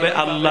এইভাবে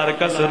আল্লাহর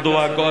কাছে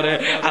দোয়া করে,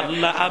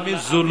 আল্লাহ আমি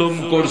জুলুম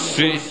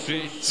করছি।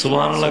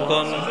 সুবহানাল্লাহ।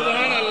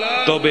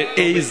 তবে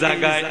এই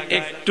জায়গায়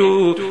একটু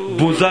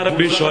বুঝার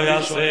বিষয়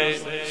আছে,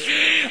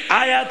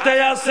 আয়াতে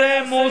আছে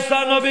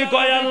মুসা নবী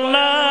কয়,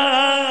 আল্লাহ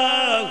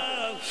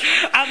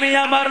আমি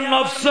আমার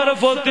নফসের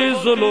প্রতি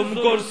জুলুম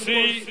করছি,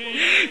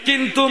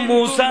 কিন্তু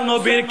মুসা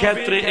নবীর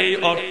ক্ষেত্রে এই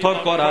অর্থ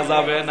করা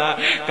যাবে না,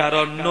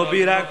 কারণ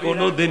নবীরা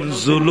কোনোদিন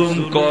জুলুম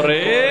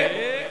করে,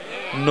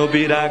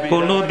 নবীরা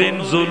কোনোদিন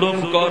জুলুম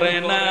করে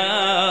না,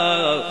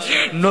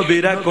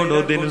 নবীরা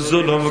কোনোদিন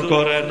জুলুম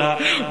করে না।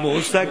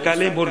 মুসা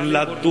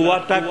কালিমুল্লাহ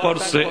দোয়াটা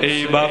করছে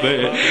এইভাবে,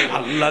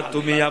 আল্লাহ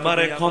তুমি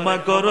আমারে ক্ষমা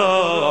করো,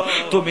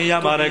 তুমি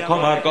আমারে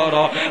ক্ষমা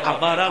করো।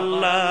 আমার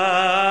আল্লাহ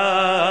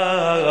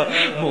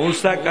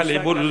মুসা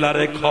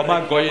কালিমুল্লাহরে ক্ষমা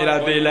কইরা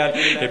দিলেন।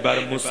 এবার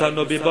মুসা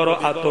নবী বড়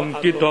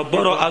আতঙ্কিত,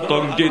 বড়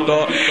আতঙ্কিত।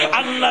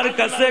 আল্লাহর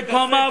কাছে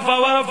ক্ষমা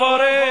পাওয়ার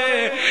পরে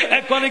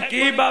এখন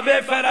কিভাবে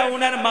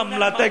ফেরাউনের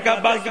মামলা থেকে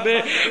বাঁচবে?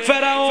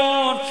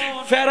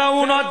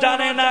 ফেরাউন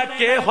জানে না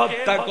কে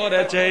হত্যা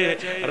করেছে।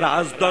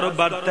 রাজ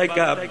দরবার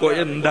থেকে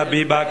গোয়েন্দা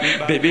বিভাগ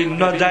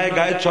বিভিন্ন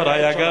জায়গায়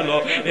ছড়াইয়া গেল,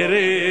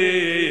 রে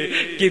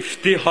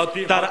কিফতি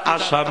হত্যার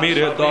আসামির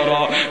ধর,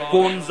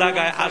 কোন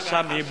জায়গায়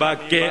আসামি বা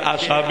কে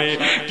আসামি।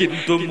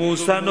 কিন্তু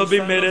মুসা নবী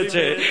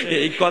মেরেছে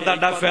এই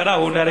কথাটা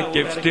ফেরাউনের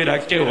কিফতিরা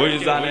কেউই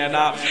জানে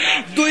না।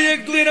 দুই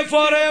একদিন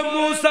পরে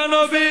মুসা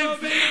নবী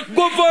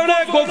গোপনে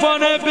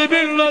গোপনে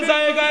বিভিন্ন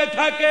জায়গায়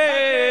থাকে,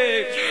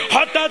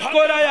 হঠাৎ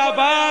করে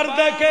আবার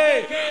দেখে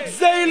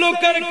যেই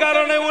লোকের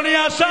কারণে উনি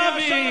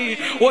আসামি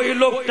ওই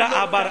লোকটা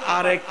আবার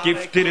আরেক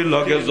কিফতির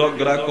লগে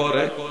ঝগড়া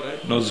করে।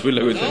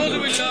 নজবিল্লাহ।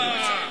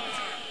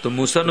 তো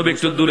মুসা নবী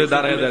একটু দূরে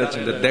দাঁড়ায়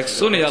দাঁড়াচ্ছেন,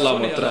 দেখছো নি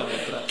আলামতরা,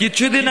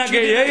 কিছুদিন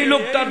আগে এই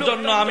লোকটার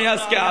জন্য আমি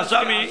আজকে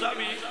আসামি,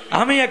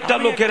 আমি একটা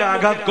লোকের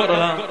আঘাত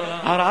করলাম,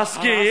 আর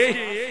আজকে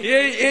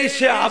এই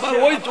সে আবার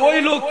ওই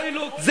লোক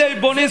যে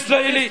বনি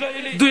ইসরাইলি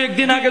দুই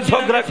একদিন আগে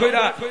ঝগড়া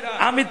কইরা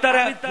আমি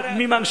তারা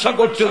মীমাংসা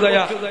করতে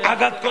যাইয়া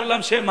আঘাত করলাম,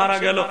 সে মারা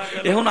গেল,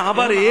 এখন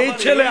আবার এই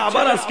ছেলে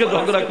আবার আজকে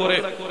ঝগড়া করে।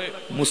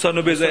 মুসা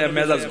নবী যাইয়া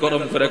মেজাজ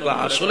গরম করে,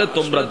 আসলে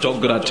তোমরা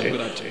ঝগড়াটে,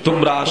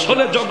 তোমরা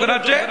আসলে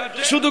ঝগড়াটে,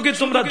 শুধু কি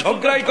তোমরা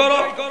ঝগড়াই করো?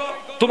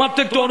 তোমার তো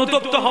একটু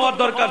অনুতপ্ত হওয়ার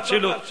দরকার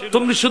ছিল,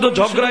 তুমি শুধু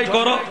ঝগড়াই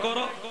করো।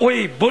 ওই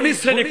বনি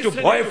ইসরাইল একটু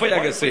ভয় পেয়ে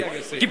গেছে,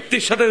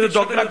 কিপ্তির সাথে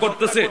ঝগড়া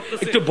করতেছে,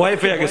 একটু ভয়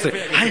পেয়ে গেছে।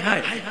 হায়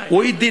হায়,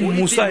 ওই দিন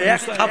মুসা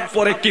এক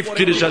থাপ্পড়ে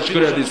কিপ্তির শেষ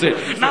করে দিছে,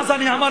 না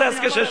জানি আমার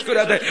আজকে শেষ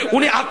করে দেয়।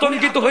 উনি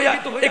আতঙ্কিত হইয়া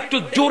একটু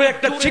জোরে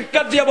একটা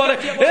চিৎকার দিয়ে বলে,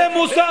 এ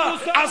মুসা,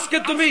 আজকে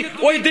তুমি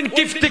ওই দিন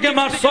কিপ্তিকে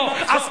মারছো,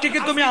 আজকে কি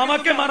তুমি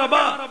আমাকে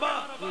মারাবা?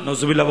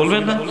 নজবিল্লাহ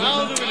বলবেন না?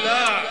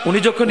 উনি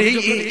যখন এই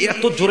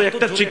এত জোরে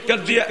একটা চিৎকার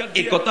দিয়ে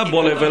এই কথা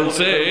বলে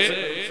ফেলছে,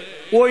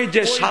 ওই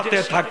যে সাথে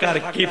থাকার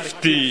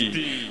কিফতি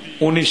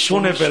উনি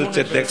শুনে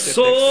ফেলছে।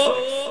 দেখছো,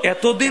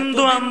 এতদিন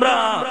তো আমরা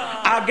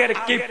আগের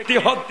কিফতি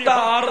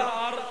হত্যার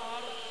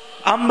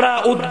আমরা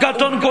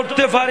উদ্ঘাটন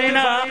করতে পারি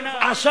না,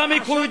 আসামি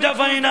খুঁজে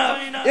পাই না,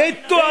 এই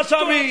তো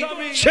আসামি,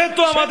 সে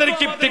তো আমাদের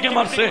কিপ্তিকে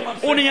মারছে।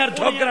 উনি আর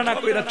ঝগড়া না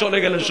কইরা চলে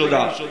গেলেন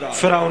সোজা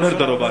ফেরাউনের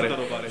দরবারে।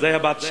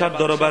 যাইয়া বাদশার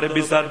দরবারে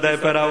বিচার দেয়,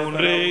 ফেরাউন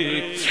রে,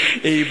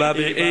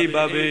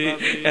 এইভাবে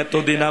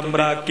এতদিন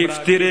আমরা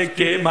কিপ্তিরে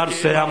কে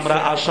মারছে আমরা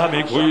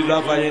আসামি খুঁজা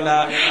পাই না,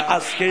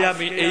 আজকে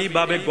আমি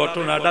এইভাবে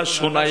ঘটনাটা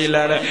শোনাইলাম।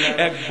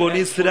 এক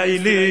বনি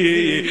ইসরাইলি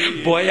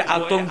ভয়ে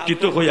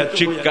আতঙ্কিত হইয়া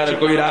চিৎকার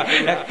কইরা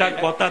একটা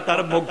কথা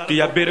তার মুখ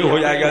দিয়া বের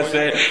হইয়া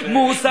গেছে,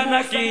 মুসা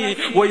নাকি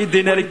ওই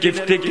দিনের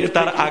কিপ্তিকে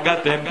তার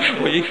আঘাতে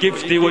ওই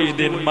কিপ্তি ওই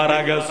দিন মারা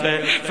গেছে।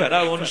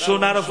 ফেরাউন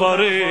শোনার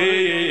পরে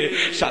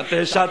সাথে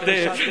সাথে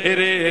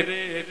এরে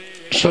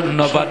সৈন্য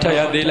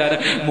পাঠাইয়া দিলেন,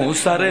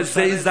 মুসারে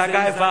সেই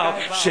জায়গায় পাও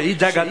সেই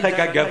জায়গা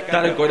থেকে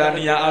গ্রেফতার করে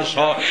নিয়ে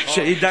আসো,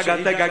 সেই জায়গা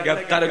থেকে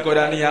গ্রেফতার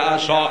করে নিয়ে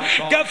আসো।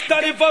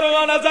 গ্রেফতারি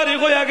পরোয়ানা জারি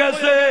হয়ে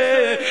গেছে।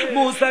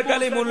 মুসা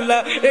কালিমুল্লাহ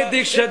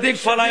এদিক সেদিক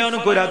পলায়ন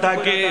করে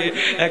থাকে।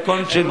 এখন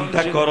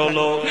চিন্তা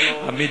করলো,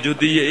 আমি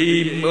যদি এই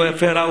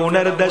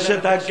ফেরাউনের দেশে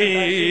থাকি,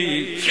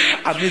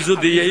 আমি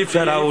যদি এই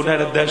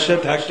ফেরাউনের দেশে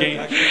থাকি,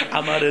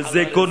 আমার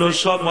যে কোনো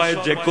সময়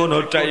যে কোনো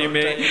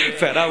টাইমে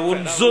ফেরাউন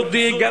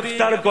যদি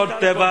গ্রেফতার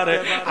করতে পারে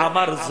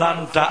আমার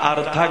জানটা আর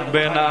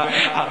থাকবে না,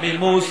 আমি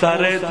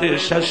মুসারে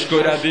শেষ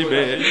করে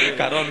দিবে।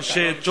 কারণ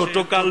সে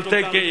ছোটকাল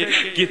থেকে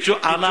কিছু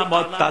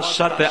আলামত তার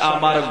সাথে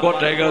আমার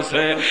ঘটে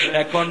গেছে।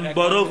 এখন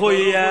বড়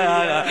হইয়া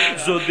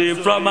যদি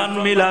প্রমাণ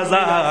মিলা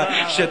যায়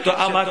সে তো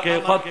আমাকে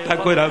হত্যা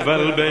করে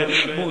ফেলবে।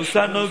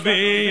 মুসা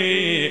নবী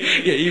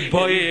এই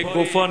ভয়ে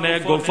গোপনে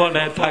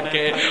গোপনে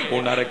থাকে।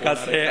 ওনার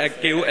কাছে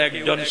কেউ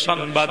একজন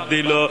সংবাদ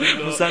দিল,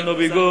 মুসা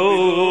নবী গো,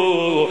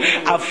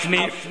 আপনি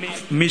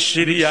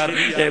মিশরিয়ার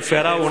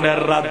ফেরাউনের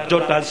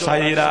রাজ্যটা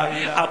ছাইরা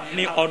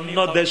আপনি অন্য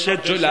দেশে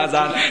চলে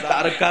যান,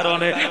 তার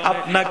কারণে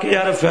আপনাকে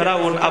আর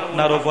ফেরাউন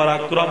আপনার উপর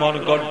আক্রমণ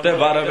করতে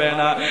পারবে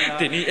না।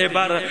 তিনি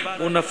এবার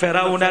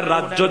ফেরাউনের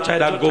রাজ্য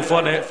ছাইরা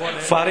গোপনে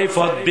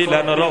ফারিফত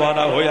দিলেন,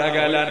 রওনা হয়ে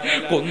গেলেন।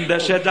 কোন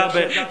দেশে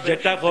যাবে?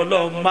 যেটা হলো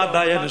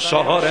মাদায়েন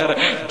শহরের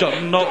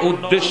জন্য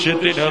উদ্দেশ্যে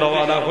তিনি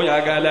রওনা হয়ে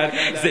গেলেন।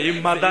 যেই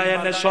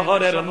মাদায়েন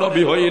শহরের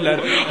নবী হইলেন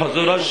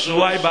হযরত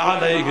শুআয়ব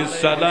আলাইহিস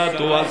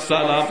সালাতু ওয়াস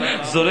সালাম।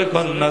 জোরে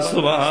কন্না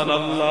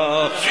সুবহানাল্লাহ।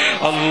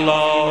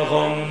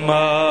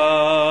 আল্লাহুম্মা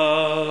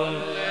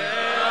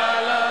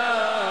আলা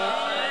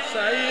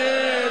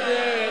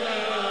সাইয়্যিদিনা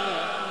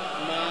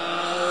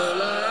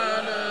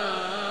মাওলানা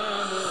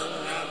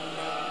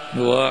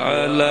ওয়া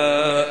আলা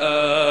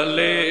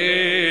আলি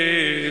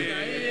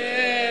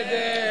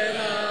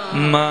সাইয়্যিদিনা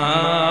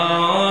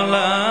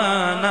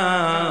মাওলানা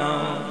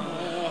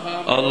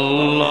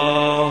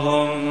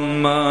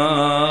আল্লাহুম্মা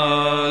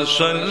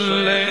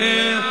সাল্লি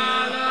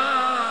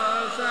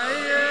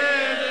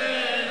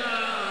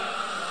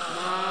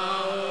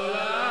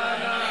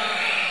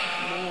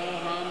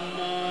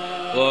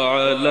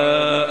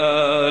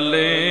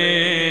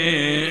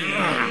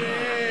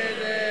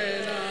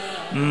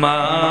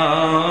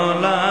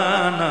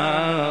মাওলানা।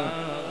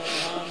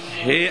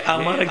 হে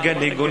আমার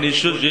জ্ঞানী গুণী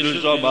সুশীল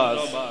সমাজ,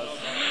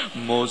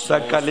 মুসা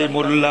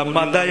কালিমুল্লাহ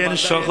মাদায়েন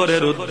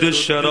শহরের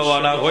উদ্দেশ্যে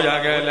রওনা হয়ে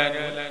গেলেন।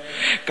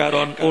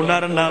 কারণ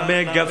ওনার নামে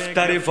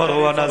গ্রেফতারি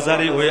পরোয়ানা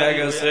জারি হয়ে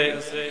গেছে।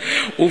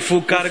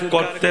 উপকার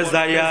করতে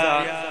যাইয়া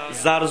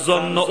যার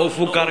জন্য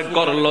উপকার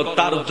করলো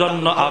তার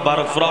জন্য আবার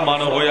প্রমাণ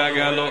হয়ে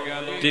গেল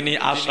তিনি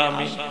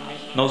আসামি।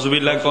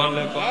 নজবিল্লাহ কোন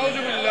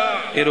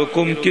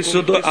এরকম কিছু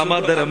তো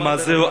আমাদের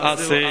মাঝেও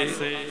আছে।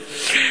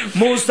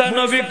 মুসা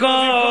নবী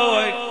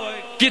কয়,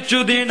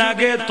 কিছুদিন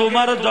আগে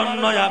তোমার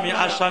জন্য আমি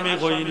আসামি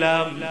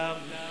হইলাম,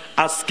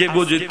 আজকে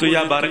বুঝি তুই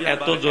আবার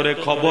এত জোরে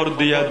খবর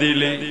দিয়া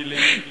দিলি।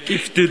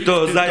 কিফতি তো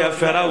যায়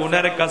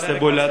ফেরাউনের কাছে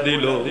বলে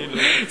দিল,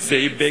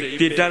 সেই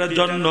ব্যক্তিটার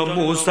জন্য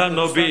মুসা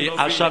নবী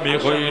আসামি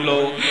হইল,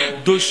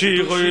 দোষী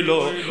হইল।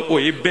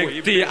 ওই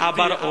ব্যক্তি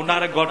আবার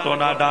ওনার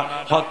ঘটনাটা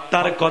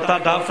হত্যার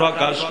কথাটা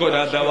প্রকাশ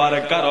করে দেওয়ার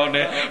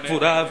কারণে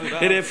পুরা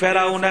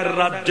ফেরাউনের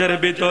রাজ্যের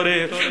ভিতরে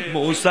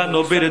মুসা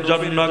নবীর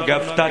জন্য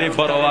গ্রেফতারি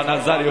পরোয়ানা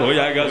জারি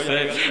হইয়া গেছে।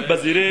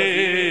 বাজিরে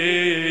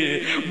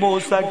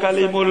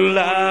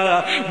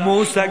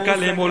মুসা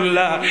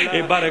কালিমুল্লাহ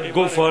এবার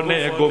গোপনে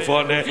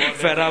গোপনে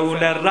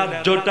ফেরাউনের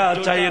রাজ্যটা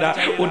চাইরা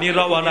উনি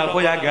রওনা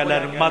হইয়া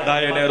গেলেন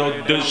মাদায়েনের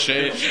উদ্দেশ্যে।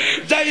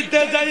 যাইতে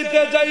যাইতে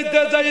যাইতে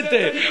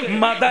যাইতে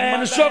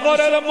মাদায়েন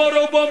শহরের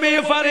মরুভূমি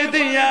পাড়ি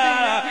দিয়া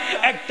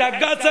একটা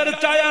গাছের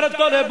ছায়ার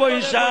তলে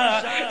বইসা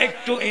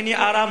একটু ইনি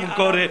আরাম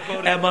করে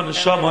এমন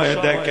সময়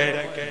দেখে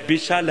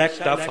বিশাল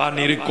একটা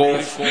পানির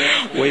কূপ।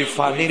 ওই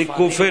পানির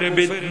কূপের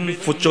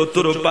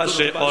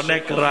চতুর্পাশে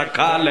অনেক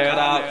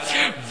রাখালেরা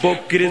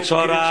বকরি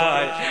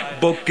চড়ায়,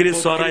 বকরি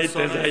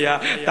চড়াইতে যাইয়া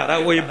তারা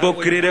ওই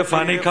বকরিরে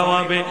পানি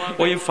খাওয়াবে।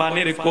 ওই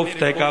পানির কূপ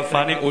থেকে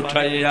পানি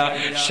উঠাইয়া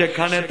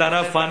সেখানে তারা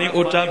পানি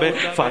উঠাবে,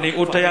 পানি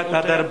উঠাইয়া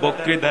তাদের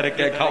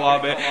বকরিদেরকে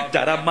খাওয়াবে।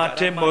 যারা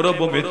মাঠে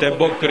মরুভূমিতে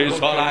বকরি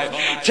চড়ায়,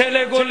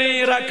 ছেলেগুলি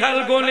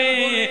রাখালগুলি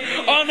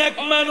অনেক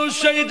মানুষ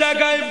সেই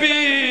জায়গায়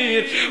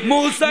বীর।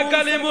 মুসা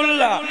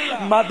কালিমুল্লাহ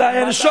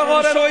মাদায়েন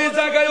শহরের ওই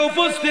জায়গায়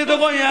উপস্থিত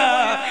হইয়া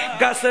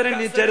গাছের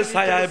নিচের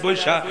ছায়ায়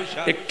বসা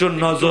একটু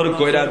নজর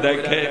কইরা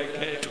দেখে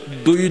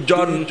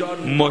দুইজন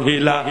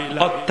মহিলা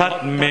অর্থাৎ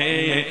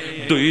মেয়ে,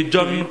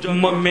 দুইজন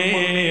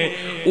মেয়ে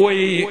ওই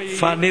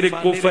ফানির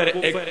কূপের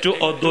একটু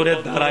অদূরে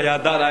দাঁড়াইয়া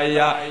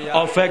দাঁড়াইয়া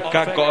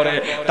অপেক্ষা করে।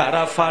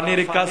 তারা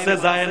ফানির কাছে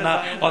যায় না,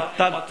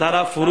 অর্থাৎ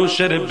তারা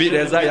পুরুষের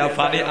বীরে যায়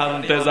পানি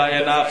আনতে যায়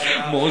না।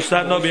 মূসা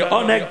নবী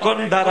অনেকক্ষণ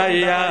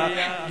দাঁড়াইয়া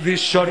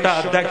দৃশ্যটা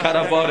দেখার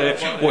পরে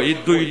ওই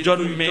দুইজন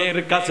মেয়ের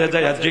কাছে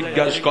যাইয়া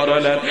জিজ্ঞাসা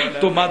করলেন,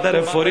 তোমাদের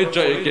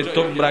পরিচয় কি?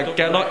 তোমরা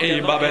কেন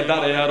এইভাবে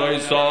দাঁড়াইয়া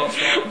রইছ?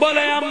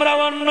 বলে, আমরা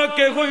অন্য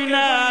কেউ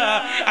না,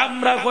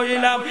 আমরা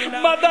হইলাম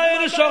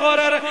মাদায়েন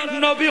শহরের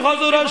নবী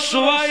হযরত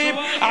শুআইব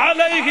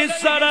আলাইহিস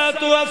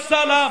সালাতু ওয়াস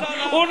সালাম।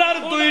 ওনার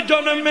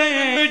দুইজন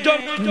মেয়ে, দুইজন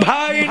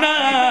ভাই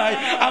নাই।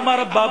 আমার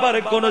বাবার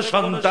কোন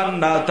সন্তান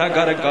না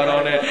থাকার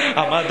কারণে,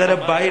 আমাদের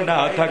ভাই না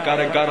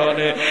থাকার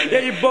কারণে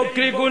এই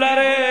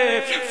বকরিগুলারে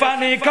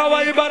পানি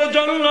খাওয়াইবার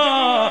জন্য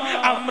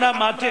আমরা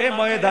মাঠে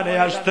ময়দানে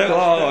আসতে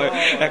হয়।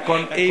 এখন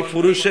এই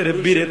পুরুষের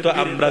বীরে তো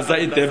আমরা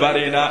যাইতে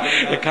পারি না,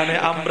 এখানে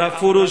আমরা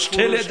পুরুষ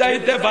ঠেলে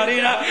যাইতে পারি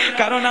না,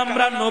 কারণ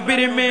আমরা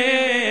নবীর মেয়ে।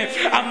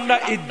 আমরা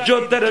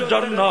ইজ্জতের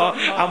জন্য,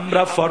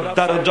 আমরা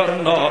পর্দার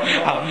জন্য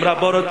আমরা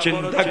বড়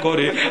চিন্তা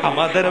করি,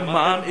 আমাদের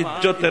মান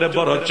ইজ্জতের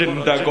বড়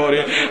চিন্তা করি।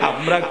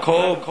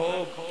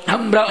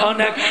 আমরা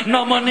অনেক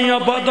নমনীয়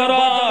ভদ্র,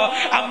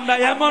 আমরা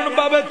এমন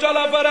ভাবে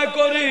চলাফেরা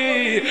করি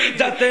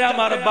যাতে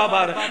আমার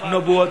বাবার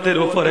নবুয়তের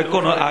উপরে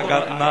কোনো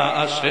আঘাত না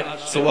আসে।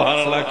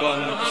 সুবহানাল্লাহ।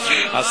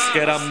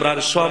 আজকের আমরার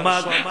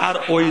সমাজ আর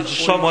ওই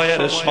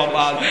সময়ের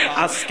সমাজ,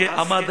 আজকে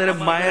আমাদের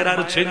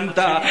মায়েরার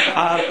চিন্তা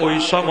আর ওই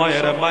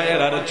সময়ের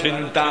মায়েরার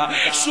চিন্তা।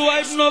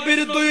 শুআইব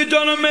নবীর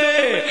দুইজন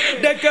মেয়ে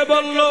ডেকে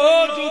বলল, ও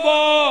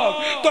যুবক,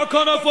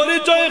 তখনও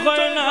পরিচয়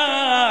হয় না।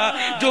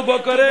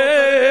 যুবক রে,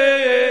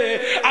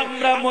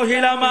 আমরা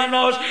মহিলা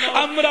মানুষ,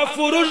 আমরা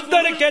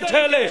পুরুষদেরকে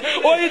ঠেলে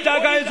ওই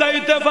জায়গায়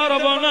যাইতে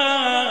পারবো না।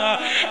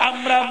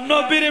 আমরা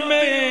নবীর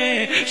মেয়ে,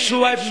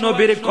 শুআইব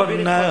নবীর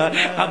কন্যা,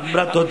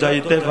 আমরা তো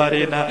যাইতে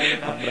পারি না।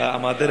 আমরা,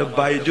 আমাদের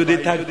ভাই যদি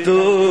থাকতো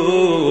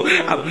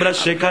আমরা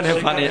সেখানে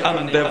পানি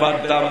আনতে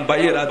পারতাম,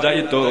 ভাইয়েরা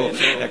যাইতো।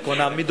 এখন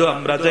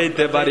আমরা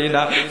যাইতে পারি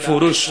না।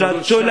 পুরুষরা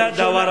চলে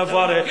যাওয়ার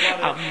পরে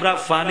আমরা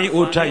পানি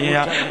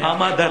উঠাইয়া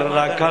আমাদের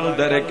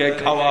রাখালদেরকে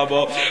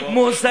খাওয়াবো।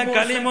 মূসা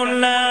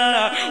কালিমুল্লাহ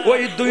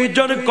ওই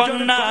দুইজন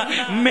কন্যা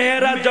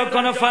মেয়েরা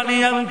যখন পানি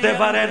আনতে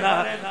পারে না,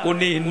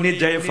 উনি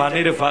নিজে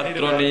পানির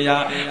পাত্র নিয়া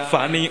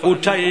পানি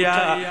উঠাইয়া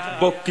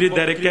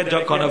বকরিদেরকে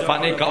যখন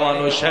পানি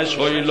খাওয়ানো শেষ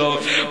হইল,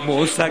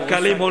 মূসা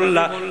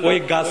কালিমুল্লাহ ওই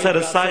গাছের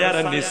ছায়ার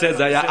নিচে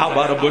যায়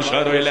আবার বসে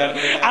রইলেন।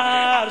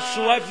 আর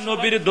শুআইব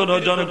নবীর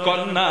দুজন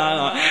কন্যা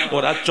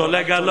ওরা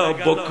চলে গেল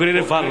বকরির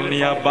পাল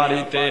নিয়া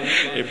বাড়িতে।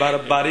 এবার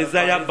বাড়ি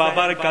যায়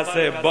বাবার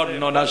কাছে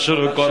বর্ণনা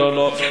শুরু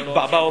করলো।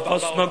 বাবাও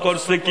প্রশ্ন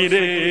করছে, কি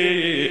রে,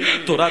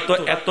 তোরা তো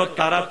এত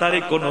তাড়াতাড়ি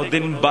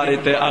কোনদিন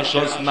বাড়িতে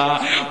আসস না,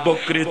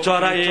 বকরি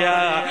চড়াইয়া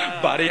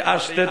বাড়ি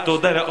আসতে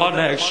তোদের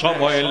অনেক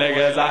সময়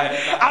লেগে যায়,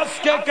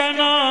 আজকে কেন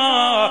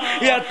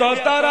এত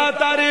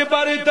তাড়াতাড়ি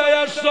বাড়িতে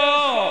আসছো?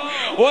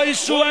 ওই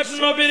শুআইব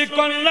নবীর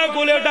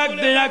কন্যাগুলো ডাক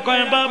দিয়া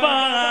কয়, বাবা,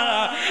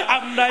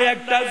 আমরা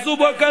একটা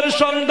যুবকের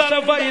সন্ধান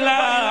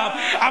পাইলাম,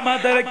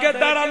 আমাদেরকে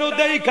দাঁড়ানো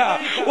দেখা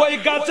ওই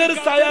গাছের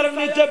ছায়ার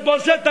নিচে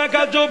বসে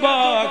থাকা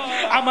যুবক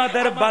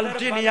আমাদের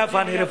বালতি নিয়া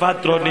পানির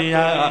পাত্র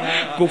নিয়া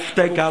কূপ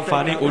থেকে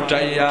পানি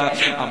উঠাইয়া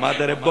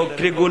আমাদের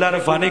বকরি গুলার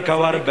পানি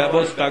খাওয়ার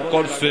ব্যবস্থা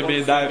করছে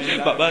বিদায়।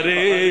 বাবা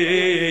রে,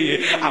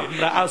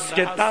 আমরা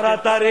আজকে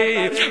তাড়াতাড়ি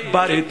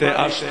বাড়িতে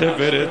আসতে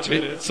পেরেছি।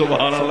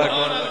 সুবহানাল্লাহ।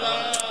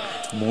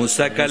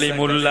 মূসা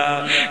কালিমুল্লাহ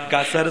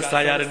গাছের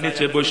ছায়ার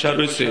নিচে বসে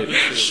রয়েছে।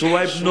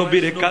 শুআইব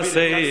নবীর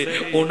কাছে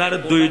ওনার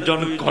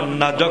দুইজন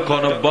কন্যা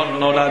যখন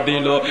বর্ণনা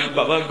দিল,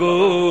 বাবা গো,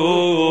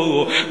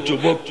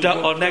 যুবকটা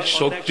অনেক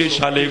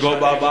শক্তিশালী গো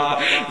বাবা।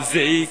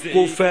 যেই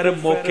কূপের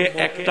মুখে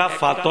একটা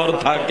পাথর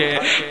থাকে,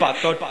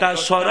 পাথরটা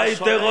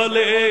সরাইতে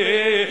হলে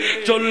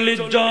 40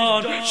 জন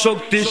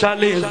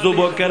শক্তিশালী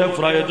যুবকের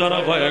প্রয়োজন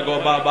হয় গো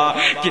বাবা।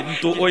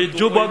 কিন্তু ওই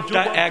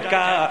যুবকটা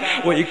একা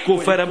ওই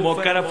কূপের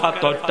মুখের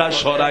পাথরটা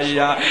সরাইয়া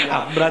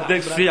আমরা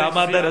দেখছি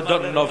আমাদের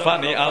জন্য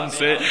পানি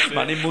আনছে।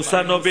 মানে মূসা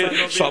নবীর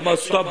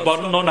সমস্ত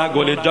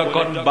বর্ণনাগুলি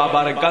যখন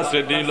বাবার কাছে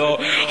দিল,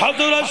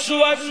 হযরত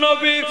শুআইব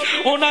নবী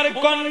ওনার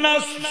কন্যা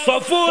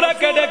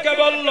সফুরাকে ডেকে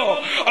বলল,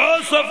 ও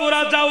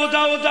সফুরা, যাও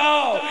যাও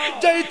যাও,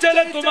 যেই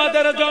ছেলে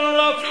তোমাদের জন্য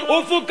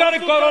উপকার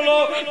করলো,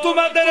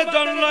 তোমাদের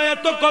জন্য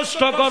এত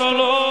কষ্ট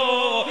করলো,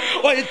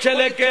 ওই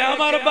ছেলেকে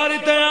আমার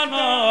বাড়িতে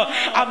আনো।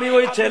 আমি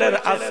ওই ছেলের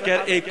আজকের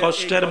এই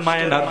কষ্টের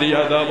মায়না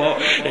দিয়া দেব,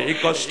 এই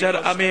কষ্টের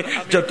আমি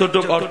যতটুকু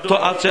অর্থ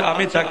আছে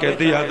আমি তাকে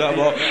দিয়া দেব,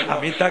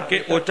 আমি তাকে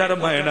ওটার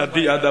মায়না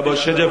দিয়া দেব,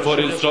 সে যে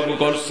পরিশ্রম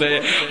করছে।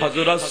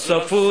 হযরত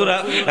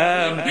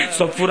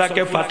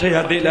সফুরাকে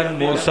পাঠিয়ে দিলেন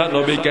মূসা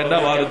নবীকে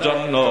নেওয়ার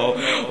জন্য।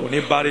 উনি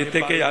বাড়ি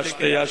থেকে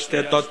আসতে আসতে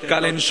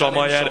তৎকালীন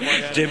সময়ের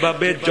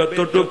যেভাবে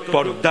যতটুক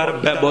পর্দার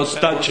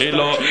ব্যবস্থা ছিল,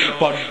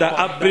 পর্দা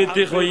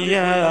আবৃত্তি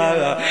হইয়া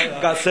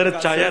গাছের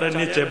ছায়ার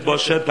নিচে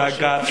বসে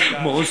থাকা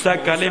মূসা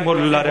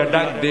কালিমুল্লাহরে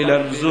ডাক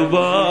দিলেন,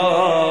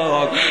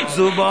 যুবক,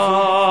 যুবক,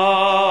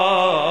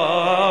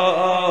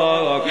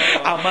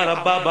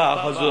 আমার বাবা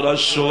হযরত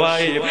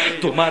শুআইব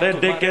তোমারে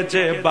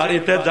ডেকেছে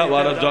বাড়িতে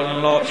যাওয়ার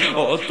জন্য,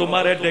 ও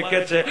তোমারে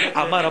ডেকেছে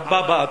আমার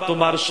বাবা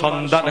তোমার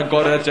সন্ধান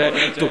করেছে,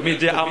 তুমি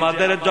যে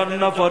আমাদের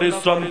জন্য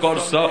পরিশ্রম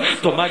করছো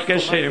তোমাকে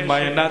সে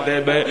মাইনা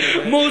দেবে।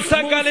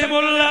 মুসা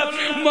কালিমুল্লাহ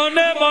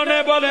মনে মনে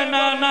বলে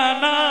না না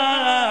না,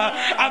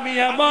 আমি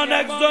এমন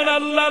একজন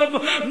আল্লাহর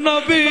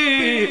নবী,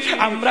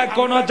 আমরা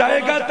কোন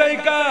জায়গা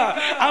থেকে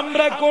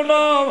আমরা কোন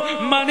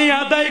মানি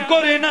আদায়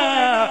করি না,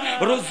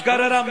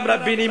 রোজগারের আমরা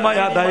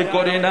বিনিময় আদায়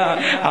করি না,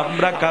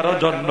 আমরা কারো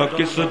জন্য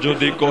কিছু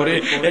যদি করি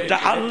এটা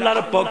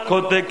আল্লাহর পক্ষ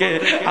থেকে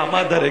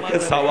আমাদেরকে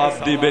সওয়াব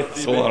দিবে।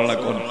 সুবহানাল্লাহ।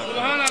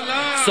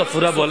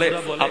 সফুরা বলে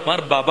আমার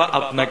বাবা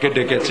আপনাকে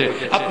ডেকেছে,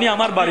 আপনি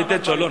আমার বাড়িতে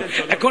চলুন।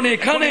 এখন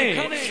এখানে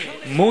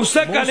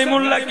মুসা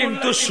কালিমুল্লাহ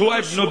কিন্তু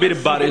শুআইব নবীর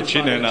বাড়ি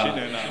চিনে না,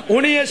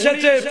 উনি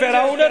এসেছে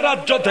ফেরাউনের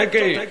রাজ্য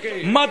থেকে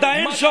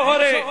মাদায়েন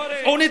শহরে,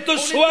 উনি তো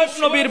শুআইব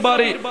নবীর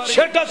বাড়ি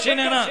সেটা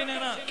চিনে না।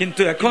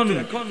 কিন্তু এখন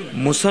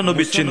মুসা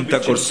নবী চিন্তা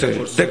করছে,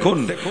 দেখুন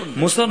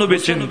মুসা নবী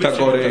চিন্তা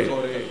করে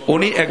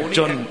উনি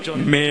একজন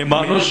মেয়ে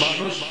মানুষ,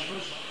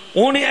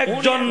 উনি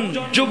একজন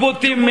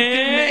যুবতী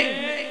মেয়ে,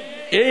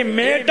 এই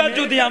মেয়েটা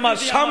যদি আমার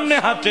সামনে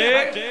হাঁটে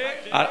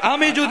আর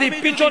আমি যদি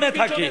পিছনে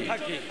থাকি,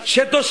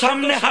 সে তো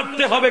সামনে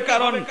হাঁটতে হবে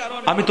কারণ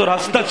আমি তো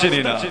রাস্তা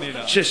চিনি না,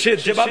 সে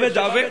যেভাবে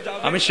যাবে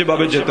আমি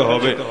সেভাবে যেতে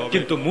হবে।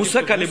 কিন্তু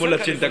মুসা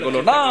কালিমুল্লাহ চিন্তা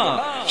করলো না,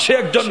 সে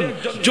একজন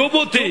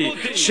যুবতী,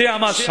 সে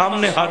আমার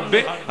সামনে হাঁটবে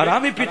আর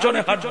আমি পিছনে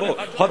হাঁটবো,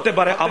 হতে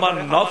পারে আমার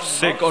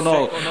নফসে কোনো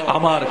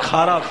আমার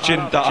খারাপ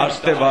চিন্তা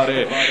আসতে পারে।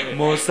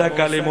 মুসা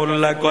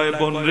কালিমুল্লাহ কয়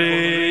বোন রে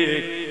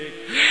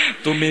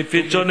তুমি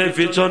পিছনে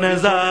পিছনে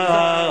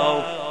যাও,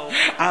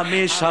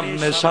 আমি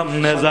সামনে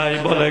সামনে যাই।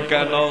 বলে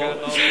কেন?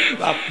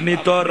 আপনি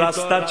তো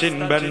রাস্তা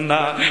চিনবেন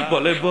না।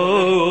 বলে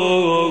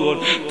বোন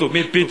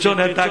তুমি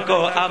পিছনে থাকো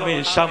আমি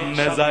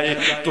সামনে যাই,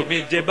 তুমি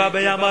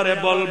যেভাবে আমারে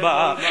বলবা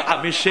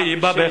আমি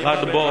সেইভাবে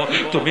হাঁটবো,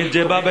 তুমি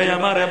যেভাবে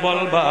আমারে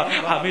বলবা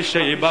আমি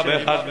সেইভাবে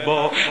হাঁটবো।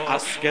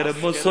 আজকের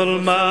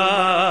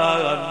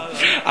মুসলমান,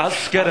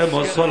 আজকের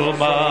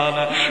মুসলমান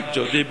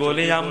যদি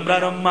বলি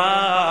আমরার মা,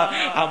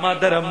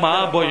 আমাদের মা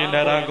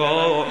বইনেরা গো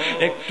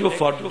একটু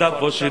পর্দা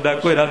পশিদা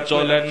কইরা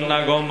চলেন না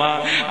গো মা।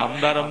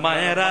 আমরার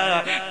মায়েরা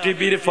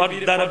টিভির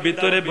পর্দার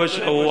ভিতরে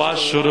বসে ওয়াজ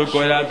শুরু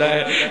করে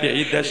দেয়,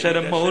 এই দেশের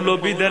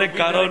মৌলবীদের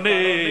কারণে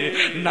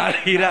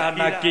নারীরা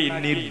নাকি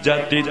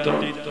নির্যাতিত।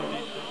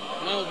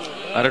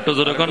 আর একটু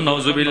জোরে কোন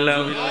নাউজুবিল্লাহ।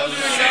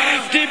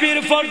 টিভির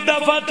পর্দা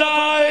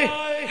ফাটায়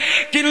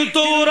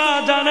কিন্তু ওরা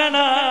জানে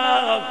না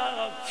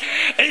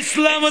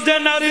ইসলাম যে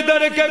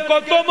নারীদেরকে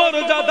কত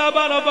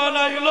মর্যাদাবান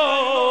বানাইলো।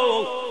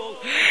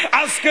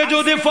 আজকে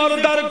যদি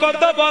পর্দার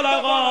কথা বলা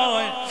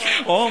হয়,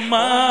 ও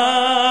মা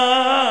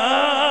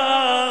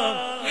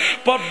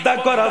পর্দা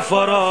করা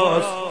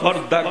ফরজ,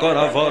 পর্দা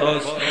করা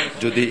ফরজ,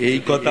 যদি এই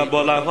কথা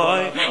বলা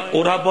হয়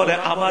ওরা বলে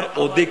আমার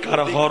অধিকার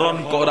হরণ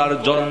করার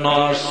জন্য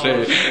আসছে।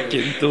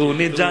 কিন্তু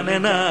উনি জানে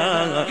না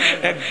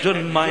একজন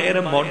মায়ের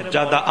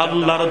মর্যাদা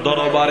আল্লাহর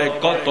দরবারে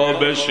কত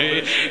বেশি।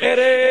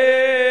 এরে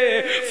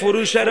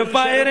পুরুষের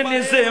পায়ের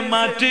নিচে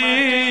মাটি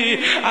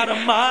আর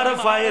মার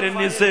পায়ের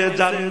নিচে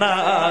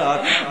জান্নাত,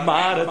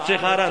 মার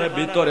চেহারার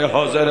ভিতরে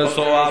হজের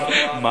সওয়াব।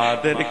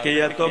 মাদেরকে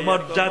এত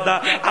মর্যাদা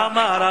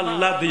আমার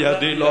আল্লাহ দিয়া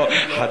দিল।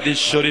 হাদিস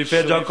শরীফে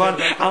যখন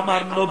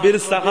আমার নবীর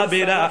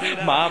সাহাবীরা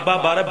মা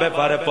বাবার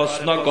ব্যাপারে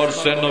প্রশ্ন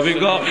করছে, নবী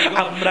গো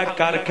আমরা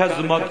কার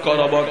খিদমত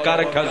করব,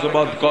 কার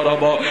খিদমত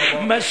করব?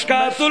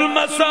 মিশকাতুল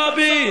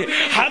মাসাবি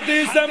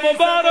হাদিসে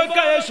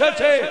মুবারকা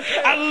এসেছে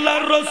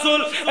আল্লাহর রাসূল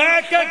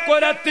এক এক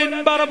করে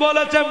তিনবার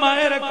বলেছে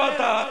মায়ের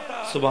কথা।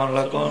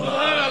 সুবহানাল্লাহ।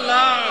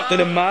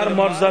 তাহলে মার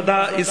মর্যাদা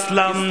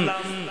ইসলাম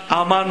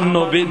আমার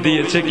নবী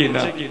দিয়েছে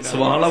কিনা?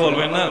 সুবহানাল্লাহ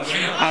বলবেন না?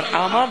 আর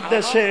আমার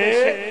দেশে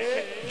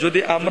যদি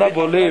আমরা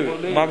বলি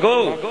মাগো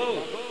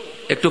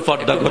একটু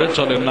পর্দা করে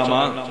চলেন না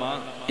মা,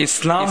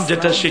 ইসলাম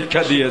যেটা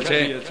শিক্ষা দিয়েছে,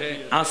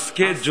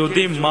 আজকে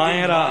যদি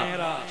মায়েরা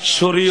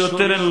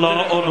শরীয়তের ল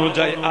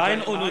অনুযায়ী, আইন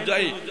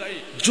অনুযায়ী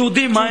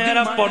যদি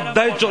মায়েরা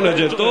পর্দায় চলে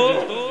যেত,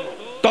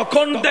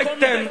 তখন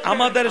দেখতেন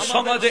আমাদের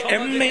সমাজে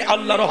এমনি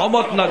আল্লাহর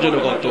রহমত নাযিল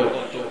হতো।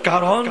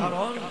 কারণ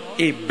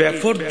এই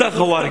বেপরদা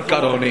হওয়ার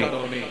কারণে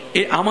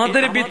এই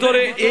আমাদের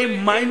ভিতরে এই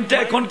মাইন্ডটা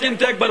এখন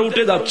কিন্তু একবার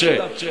উঠে যাচ্ছে।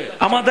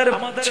 আমাদের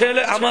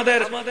ছেলে, আমাদের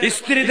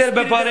স্ত্রীদের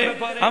ব্যাপারে,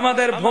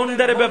 আমাদের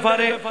বোনদের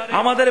ব্যাপারে,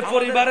 আমাদের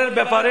পরিবারের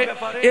ব্যাপারে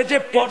এই যে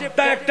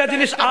পর্দা একটা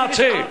জিনিস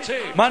আছে,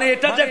 মানে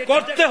এটা যে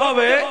করতে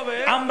হবে,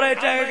 আমরা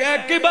এটা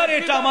একেবারে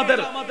এটা আমাদের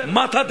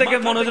মাথা থেকে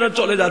মনে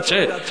চলে যাচ্ছে।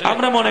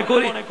 আমরা মনে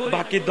করি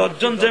বাকি 10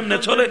 জন যেমনে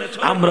চলে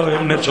আমরাও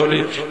এমনে চলি,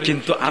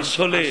 কিন্তু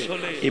আসলে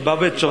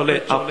এভাবে চলে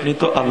আপনি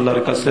তো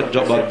আল্লাহর কাছে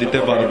জবাব দিতে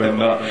পারবেন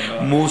না।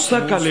 মুসা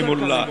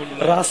কালিমুল্লাহ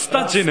রাস্তা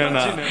চিনে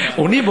না,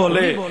 উনি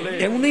বলে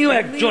উনিও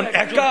একজন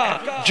একা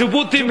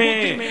যুবতী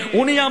মেয়ে,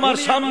 উনি আমার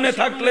সামনে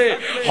থাকলে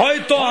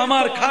হয়তো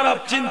আমার খারাপ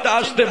চিন্তা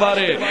আসতে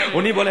পারে।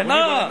 উনি বলে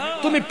না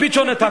তুমি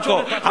পিছনে থাকো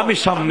আমি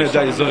সামনে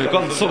যাই। জোরে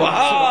কোন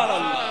সুবহানাল্লাহ।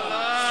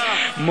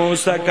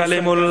 মুসা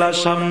কালিমুল্লাহ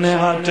সামনে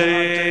হাঁটে,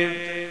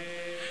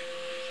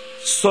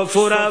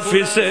 সফুরা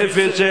ফিসে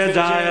ফিসে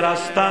যায়,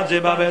 রাস্তা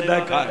যেভাবে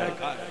দেখায়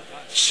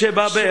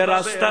সেভাবে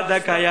রাস্তা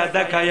দেখায়া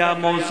দেখায়া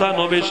মূসা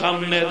নবী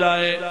সামনে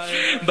যায়।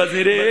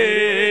 বাজিরে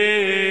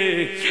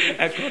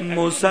এখন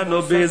মূসা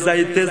নবী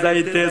যাইতে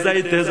যাইতে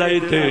যাইতে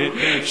যাইতে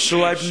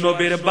শুআয়ব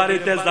নবীর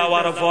বাড়িতে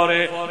যাওয়ার পরে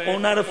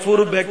ওনার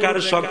পূর্বেকার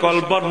সকল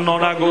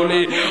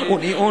বর্ণনাগুলি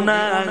উনি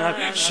ওনার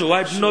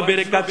শুআয়ব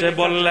নবীর কাছে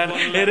বললেন,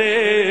 এরে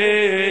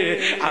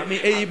আমি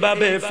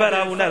এইভাবে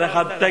ফেরাউনের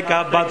হাত থেকে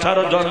বাঁচার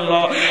জন্য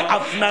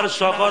আপনার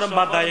শহর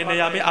মাদাইনে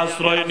আমি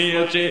আশ্রয়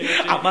নিয়েছি,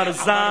 আমার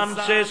জান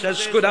সে শেষ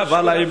করে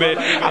ফেলাইবে,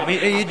 আমি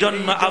এই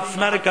জন্য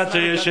আপনার কাছে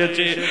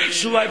এসেছি।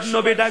 শুআয়ব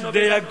নবী ডাক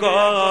দিয়ে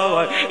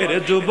কয়, এরে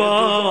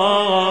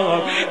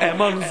যুবক,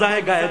 এমন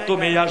জায়গায়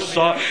তুমি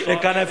আসছো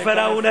এখানে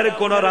ফেরাউনের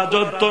কোন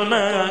রাজত্ব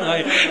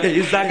নাই, এই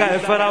জায়গায়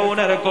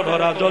ফেরাউনের কোন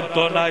রাজত্ব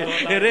নাই,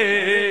 এরে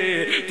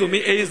তুমি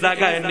এই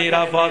জায়গায়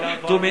নিরাপদ,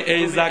 তুমি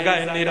এই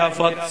জায়গায়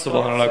নিরাপদ।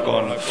 সুবহানাল্লাহ।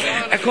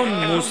 এখন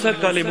মূসা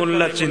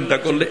কালিমুল্লাহ চিন্তা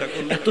করলে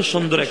এত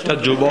সুন্দর একটা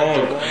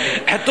যুবক,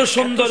 এত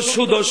সুন্দর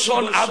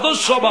সুদর্শন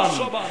আদর্শবান,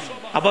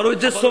 আবার ওই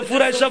যে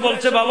সফুর আয়েশা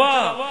বলছে, বাবা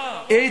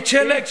এই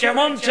ছেলে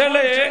কেমন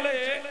ছেলে,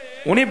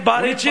 উনি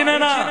বাড়ি চিনে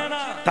না,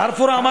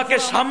 তারপর আমাকে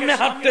সামনে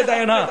হাঁটতে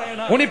দেয় না,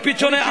 উনি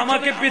পিছনে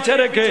আমাকে পিছে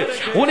রেখে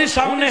উনি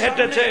সামনে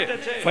হেঁটেছে।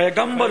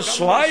 পয়গম্বর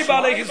শুআয়ব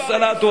আলাইহিস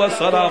সালাতু ওয়াস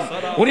সালাম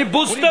উনি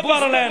বুঝতে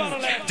পারলেন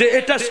যে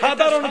এটা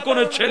সাধারণ কোন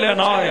ছেলে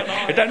নয়,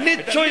 এটা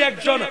নিশ্চয়ই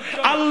একজন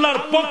আল্লাহর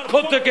পক্ষ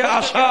থেকে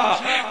আসা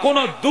কোন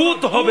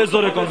দূত হবে।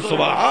 জোরে কোন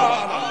সুবহানাল্লাহ।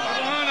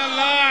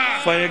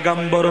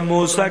 পয়গম্বর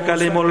মূসা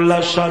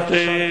কালিমুল্লাহর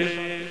সাথে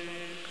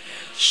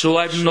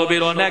শুআয়ব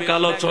নবীর অনেক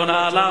আলোচনা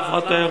আলাপ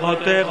হতে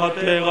হতে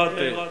হতে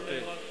হতে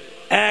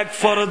এক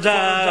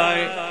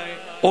পর্যায়ে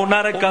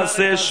ওনার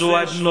কাছে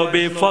শুআয়ব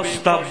নবী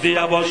প্রস্তাব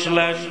দিয়া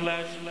বসলেন,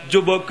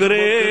 যুবক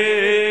রে,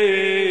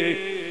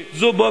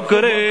 যুবক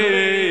রে,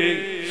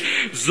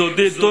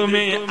 যদি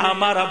তুমি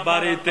আমার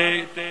বাড়িতে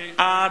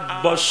 8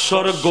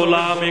 বছর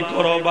গোলামি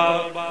করবা,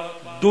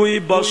 2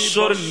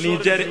 বছর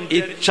নিজের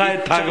ইচ্ছায়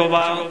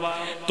থাকবা,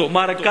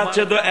 তোমার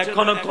কাছে তো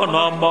এখনো কোন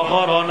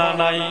মহারণা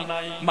নাই,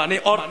 মানে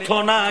অর্থ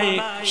নাই,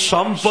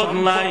 সম্পদ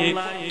নাই,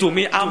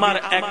 তুমি আমার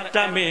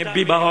একটা মেয়ে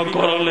বিবাহ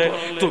করলে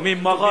তুমি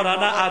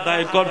মহারণা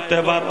আদায় করতে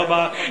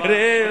পারবা।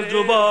 রে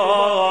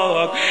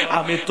যুবক,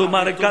 আমি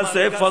তোমার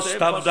কাছে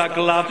প্রস্তাব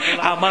রাখলাম,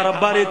 আমার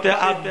বাড়িতে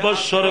 8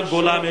 বছর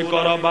গোলামি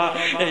করবা,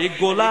 এই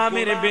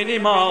গোলামির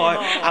বিনিময়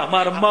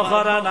আমার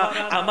মহারণা,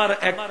 আমার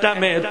একটা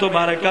মেয়ে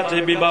তোমার কাছে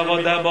বিবাহ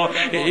দেব,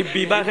 এই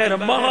বিবাহের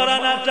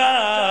মহারণাটা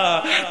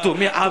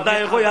তুমি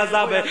আদায় হইয়া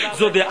যাবে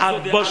যদি 8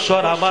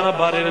 বছর আমার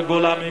বাড়ির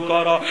গোলামি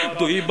করো,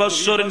 2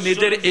 বছর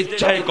নিজের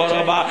ইচ্ছায়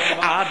করবা,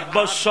 8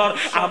 বছর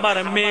আমার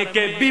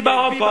মেয়েকে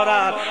বিবাহ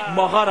করার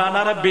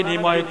মহারণার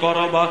বিনিময়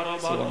করবা।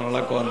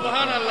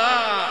 সুবহানাল্লাহ।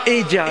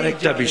 এই যে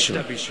আরেকটা বিষয়,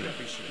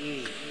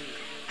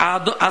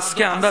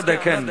 আজকে আমরা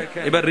দেখেন,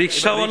 এবার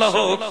রিকশাওয়ালা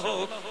হোক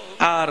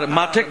আর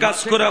মাঠে কাজ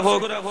করে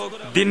হোক,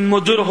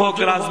 দিনমজুর হোক,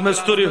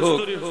 রাজমিস্ত্রি হোক,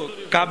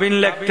 কাবিন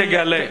লিখতে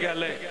গেলে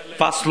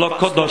 5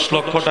 লক্ষ 10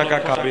 লক্ষ টাকা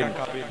কাবিন।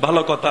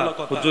 ভালো কথা,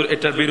 হুজুর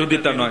এটার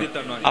বিরোধিতা নয়,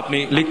 আপনি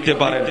লিখতে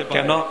পারেন।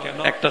 কেন?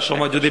 একটা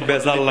সময় যদি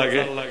বেজাল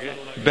লাগে,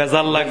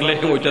 বেজাল লাগলে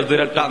ওইটা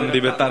ধরে টান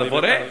দিবে,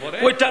 তারপরে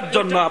ওইটার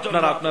জন্য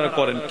আপনারা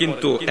করেন।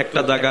 কিন্তু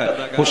একটা জায়গায়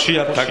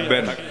হুঁশিয়ার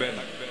থাকবেন,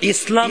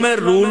 ইসলামের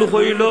রুল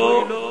হইল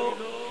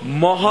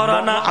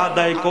মহারণা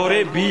আদায় করে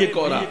বিয়ে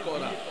করা,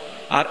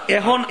 আর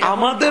এখন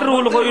আমাদের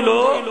রুল হইল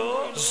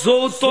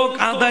যৌতুক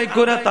আদায়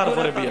করে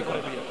তারপরে বিয়ে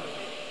করা।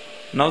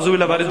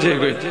 নাউজুবিল্লাহ। বাড়ি যে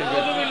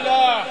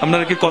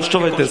আপনারা কি কষ্ট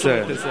হইতেছে?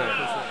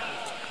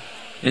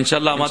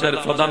 ইনশাআল্লাহ আমাদের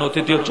প্রধান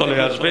অতিথিও চলে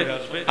আসবে,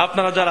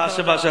 আপনারা যারা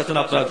আশেপাশে আছেন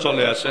আপনারা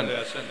চলে আসেন।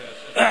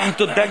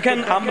 তো দেখেন,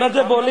 আমরা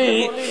যে বলি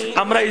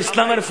আমরা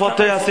ইসলামের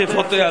ফতে আছি,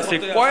 ফতে আছি,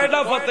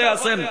 কয়টা ফতে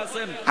আছেন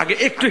আগে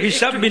একটু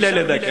হিসাব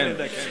মিলাইলে দেখেন।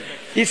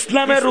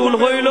 ইসলামের রুল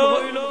হইল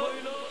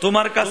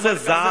তোমার কাছে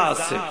যা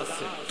আছে,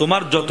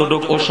 তোমার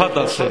যতটুক ঔষধ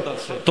আছে,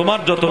 তোমার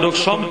যতটুক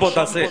সম্পদ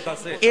আছে,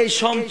 এই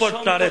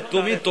সম্পদটারে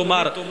তুমি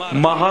তোমার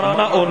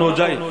মহারণা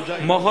অনুযায়ী,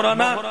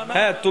 মহারণা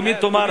তুমি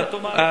তোমার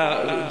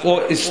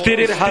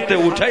স্ত্রীর হাতে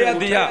উঠাইয়া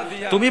দিয়া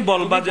তুমি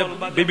বলবা যে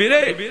বিবি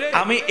রে,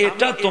 আমি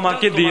এটা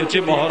তোমাকে দিয়েছি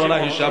মহারণা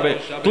হিসাবে,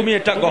 তুমি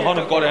এটা গ্রহণ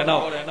করে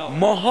নাও।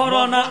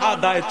 মহারণা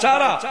আদায়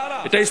ছাড়া,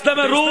 এটা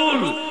ইসলামের রুল,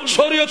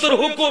 শরীয়তের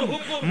হুকুম,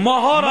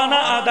 মহারণা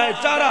আদায়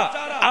ছাড়া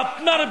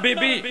আপনার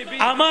বিবি,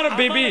 আমার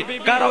বিবি,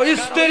 কারো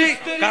স্ত্রী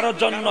কারো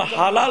জন্য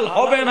হালাল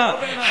হবে না।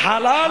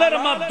 হালালের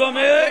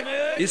মাধ্যমে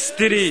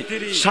স্ত্রী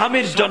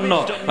স্বামীর জন্য,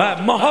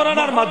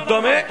 মহারণার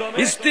মাধ্যমে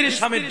স্ত্রী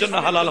স্বামীর জন্য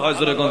হালাল হয়।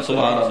 জোরে কোন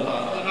সুবহানাল্লাহ।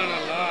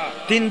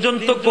 3 জন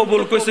তো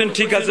কবুল কইছেন,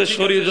 ঠিক আছে,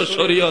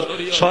 শরীয়ত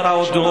শরা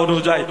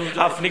অনুযায়ী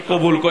আপনি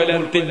কবুল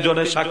কইলেন, 3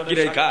 জনের সাক্ষী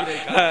রেখা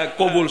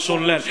কবুল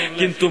শুনলেন,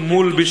 কিন্তু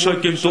মূল বিষয়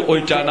কিন্তু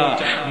ওইটা না।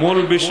 মূল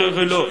বিষয়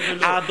হইল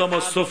আদম ও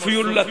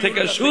সফিউল্লাহ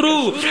থেকে শুরু।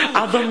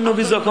 আদম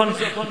নবী যখন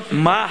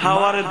মা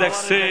হাওয়ারে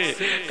দেখছে,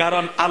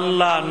 কারণ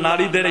আল্লাহ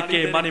নারীদেরকে,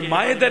 মানে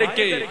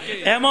মায়েদেরকে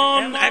এমন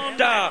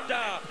একটা,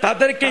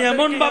 তাদেরকে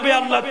এমন ভাবে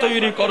আল্লাহ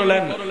তৈরি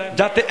করলেন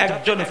যাতে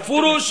একজন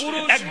পুরুষ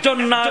একজন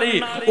নারী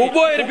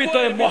উভয়ের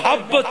ভিতরে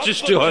মহাব্বত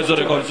সৃষ্টি হয়।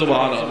 জোরে কোন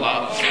সুবহানাল্লাহ।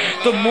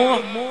 তো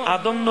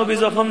আদম নবী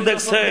যখন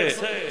দেখছে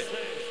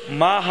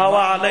মা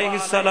হাওয়া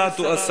আলাইহিস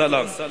সালাতু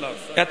ওয়াসসালাম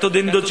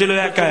এতদিন তো ছিল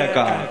একা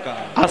একা,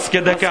 আজকে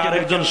দেখে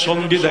আরেকজন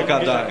সঙ্গী দেখা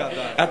যায়,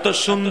 এত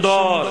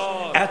সুন্দর,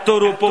 এত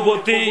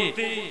রূপবতী।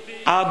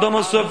 আদম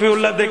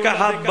সফিউল্লাহ দেখে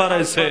হাত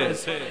বাড়াইছে,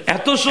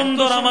 এত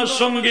সুন্দর আমার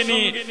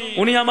সঙ্গিনী,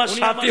 উনি আমার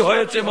সাথী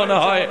হয়েছে মনে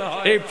হয়।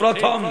 এই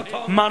প্রথম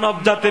মানব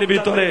জাতির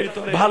ভিতরে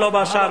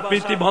ভালোবাসার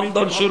প্রীতি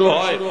বন্ধন শুরু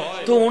হয়।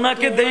 তো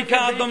ওনাকে দেখে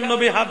আদম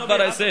নবী হাত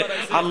বাড়াইছে।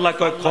 আল্লাহ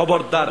কয়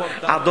খবরদার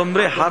আদম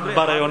রে হাত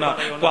বাড়াইও না।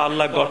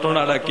 আল্লাহ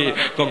ঘটনাটা কি?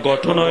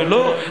 ঘটনা হইলো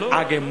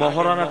আগে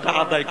মহারানাটা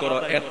আদায় করো,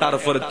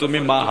 তারপরে তুমি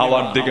মা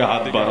হাওয়ার দিকে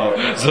হাত বাড়াও।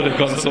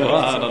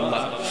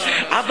 সুবহানাল্লাহ।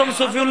 আদম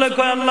সফিউল্লাহ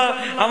কয় আল্লাহ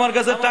আমার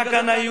কাছে টাকা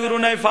নাই, ইউরো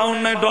নাই, পাউন্ড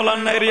নাই, ডলার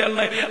নাই, রিয়াল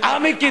নাই,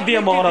 আমি কি দিয়ে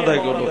মোহর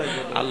আদায় করবো?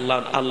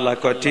 আল্লাহ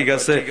কয় ঠিক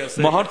আছে,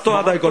 মোহর তো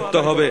আদায় করতে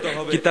হবে।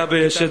 কিতাবে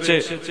এসেছে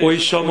ওই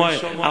সময়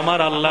আমার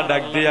আল্লাহ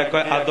ডাক দিয়া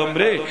কয় আদম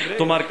রে,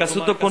 তোমার কাছে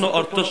তো কোনো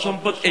অর্থ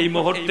সম্পদ এই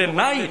মুহূর্তে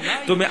নাই,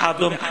 তুমি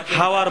আদম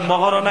হাওয়ার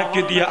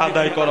মহারণাকে দিয়ে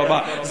আদায় করবা।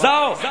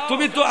 যাও,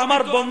 তুমি তো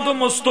আমার বন্ধু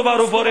মুস্তফার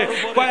উপরে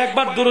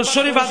কয়েকবার দুরূদ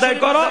শরীফ আদায়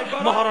করো,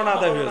 মহারণা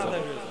আদায় হয়ে যাবে।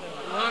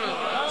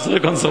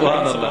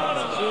 সুবহানাল্লাহ।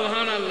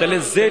 তাহলে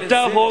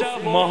যেটা হোক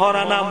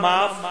মহারানা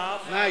মাফ,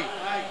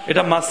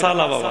 এটা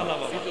মাসালা বাবা,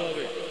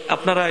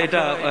 আপনারা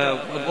এটা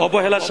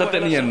অবহেলার সাথে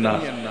নিয়েন না,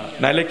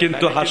 নাইলে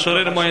কিন্তু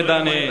হাসরের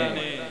ময়দানে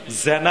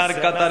জেনার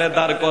কাতারে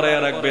দাঁড় করায়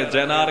রাখবে।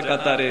 জেনার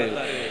কাতারে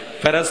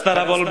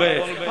ফেরেশতারা বলবে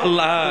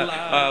আল্লাহ,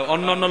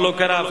 অন্যান্য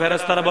লোকেরা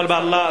ফেরেশতারা বলবে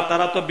আল্লাহ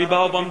তারা তো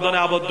বিবাহ বন্ধনে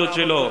আবদ্ধ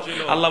ছিল।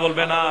 আল্লাহ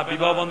বলবে না,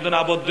 বিবাহ বন্ধনে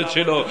আবদ্ধ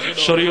ছিল,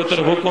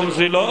 শরীয়তের হুকুম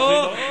ছিল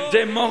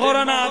যে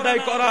মহারানা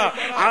আদায় করা,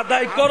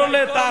 আদায়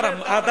করলে তার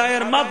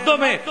আদায়ের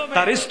মাধ্যমে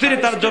তার স্ত্রী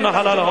তার জন্য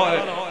হালাল হয়।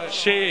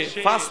 সে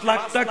 5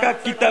 লাখ টাকা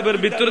কিতাবের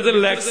ভিতরে যে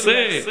লেখছে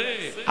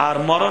আর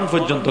মরণ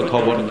পর্যন্ত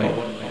খবর নেই।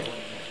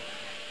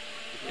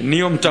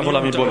 নিয়মটা হলো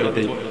আমি বলে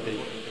দেই।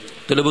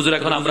 তাহলে বুঝুন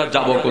এখন আমরা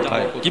যাব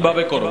কোথায়,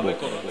 কিভাবে করব?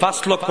 5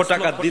 লক্ষ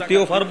টাকা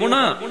দিতেও পারবো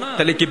না,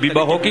 তাহলে কি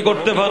বিবাহ কি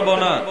করতে পারবো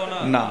না?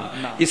 না,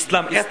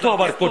 ইসলাম এত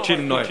আবার কঠিন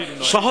নয়।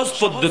 সহজ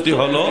পদ্ধতি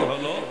হলো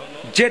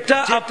যেটা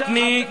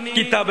আপনি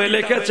কিতাবে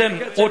লিখেছেন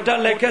ওটা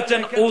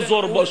লিখেছেন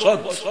ওজর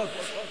বসত।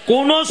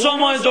 কোন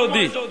সময়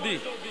যদি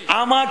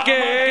আমাকে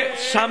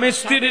স্বামী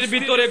স্ত্রীর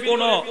ভিতরে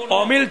কোনো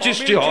অমিল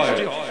সৃষ্টি হয়,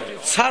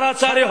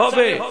 ছাড়াছাড়ি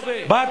হবে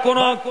বা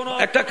কোনো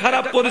একটা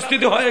খারাপ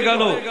পরিস্থিতি হয়ে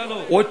গেল,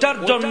 ওইটার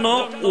জন্য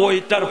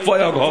ওইটার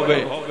প্রয়োগ হবে।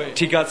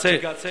 ঠিক আছে,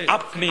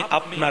 আপনি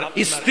আপনার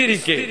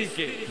স্ত্রীকে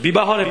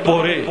বিবাহের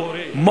পরে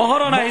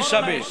মহারণা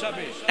হিসাবে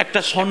একটা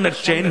স্বর্ণের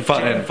চেইন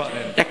পারেন,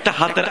 একটা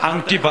হাতের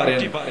আংটি পারেন,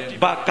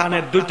 বা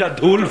কানের 2টা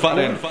ঢুল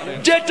পারেন,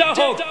 যেটা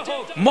হোক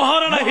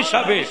মহারণা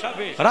হিসাবে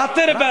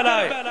রাতের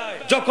বেলায়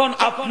যখন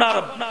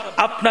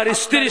আপনার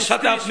স্ত্রীর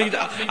সাথে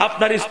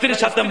আপনার স্ত্রীর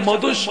সাথে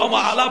মধুর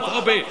সময় আলাপ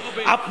হবে,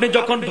 আপনি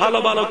যখন ভালো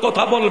ভালো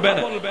কথা বলবেন,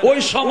 ওই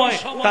সময়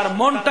তার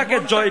মনটাকে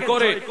জয়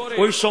করে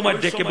ওই সময়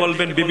ডেকে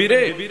বলবেন বিবি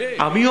রে,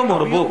 আমিও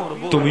মরবো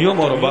তুমিও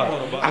মরবা,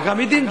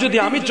 আগামী দিন যদি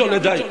আমি চলে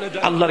যাই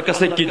আল্লাহর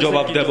কাছে কি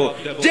জবাব দেব?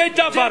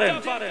 যেটা পারেন,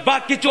 বা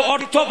কিছু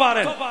অর্থ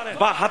পারেন,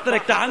 বা হাতের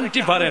একটা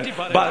আংটি পারেন,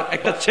 বা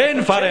একটা চেইন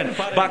পারেন,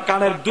 বা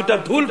কানের 2টা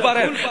ঢুল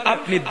পারেন,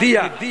 আপনি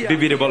দিয়া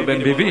বিবিরে বলবেন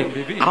বিবি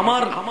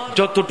আমার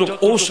যতটুকু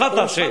ঔষধ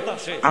আছে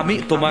আমি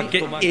তোমাকে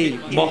এই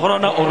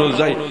মহারণা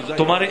অনুযায়ী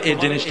তোমার এই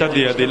জিনিসটা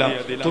দিয়ে দিলাম,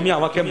 তুমি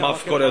আমাকে মাফ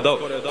করে দাও।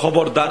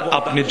 খবরদার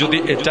আপনি যদি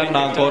এটা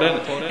না করেন,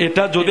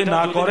 এটা যদি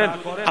না করেন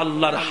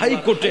আল্লাহর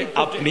হাইকোর্টে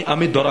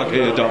আমি ধরা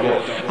খেয়ে যাব।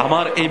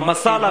 আমার এই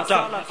মাসালাটা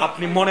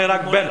আপনি মনে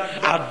রাখবেন।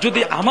 আর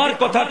যদি আমার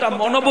কথাটা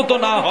মনোভূত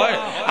না হয়,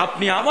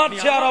 আপনি আমার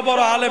চেয়ে আরো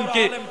বড়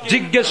আলেমকে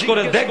জিজ্ঞেস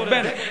করে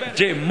দেখবেন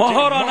যে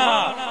মহারণা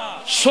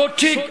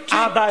সঠিক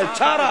আদায়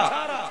ছাড়া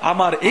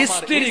আমার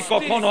স্ত্রী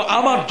কখনো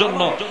আমার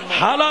জন্য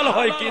হালাল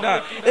হয় কিনা।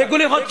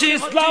 এগুলি হচ্ছে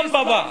ইসলাম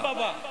বাবা,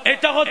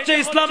 এটা হচ্ছে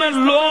ইসলামের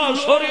ল,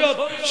 শরীয়ত,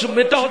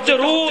 এটা হচ্ছে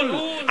রুল।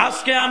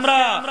 আজকে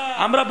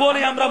আমরা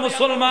বলি আমরা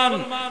মুসলমান,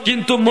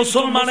 কিন্তু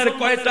মুসলমানের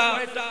কয়টা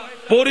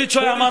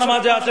পরিচয় আমার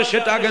মাঝে আছে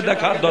সেটা আগে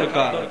দেখার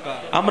দরকার।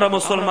 আমরা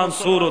মুসলমান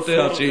সুরতে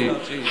আছি,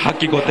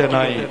 হাকিকতে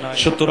নাই।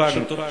 সুতরাং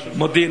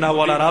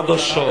মদিনাওয়ালার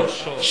আদর্শ,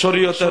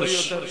 শরীয়তের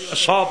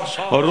সব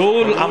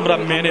রুল আমরা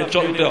মেনে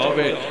চলতে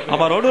হবে।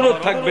 আমার অনুরোধ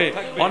থাকবে,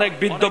 অনেক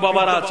বৃদ্ধ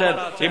বাবারা আছেন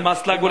এই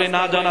মাসলাগুলি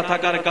না জানা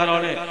থাকার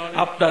কারণে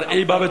আপনার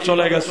এইভাবে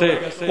চলে গেছে,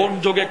 কোন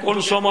যুগে কোন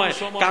সময়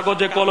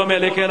কাগজে কলমে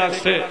লিখে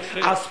রাখছে,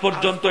 আজ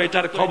পর্যন্ত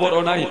এটার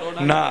খবরও নাই।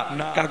 না,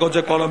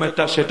 কাগজে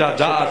কলমেরটা সেটা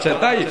যা আছে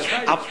তাই।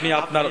 আপনি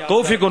আপনার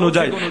তৌফিক অনুযায়ী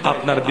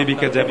আপনার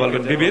বিবিকে যে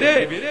বলবেন বিবি রে,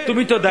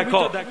 তুমি তো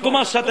দেখো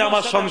তোমার সাথে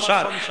আমার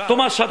সংসার,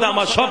 তোমার সাথে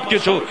আমার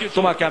সবকিছু,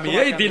 তোমাকে আমি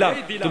এই দিলাম,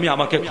 তুমি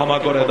আমাকে ক্ষমা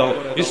করে দাও।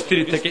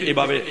 স্ত্রী থেকে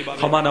এভাবে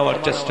ক্ষমা নেওয়ার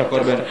চেষ্টা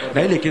করবেন,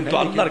 নাইলে কিন্তু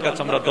আল্লাহর কাছে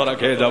আমরা ধরা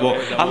খেয়ে যাব।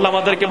 আল্লাহ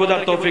আমাদেরকে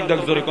বোঝার তৌফিক দাও,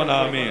 জোরে কোন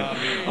আমিন।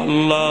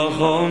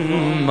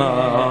 আল্লাহুম্মা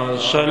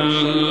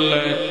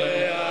সাল্লি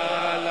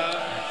আলা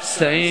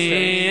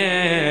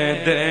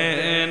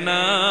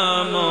সাইয়্যিদিনা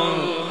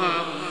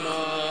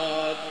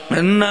মুহাম্মদ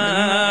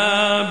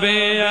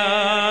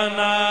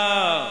নাবিয়ানা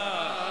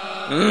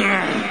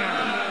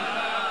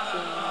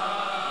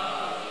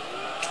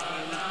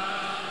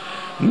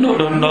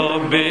নূর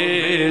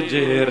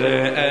নবীজির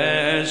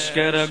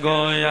এশকের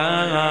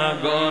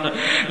গোয়াগন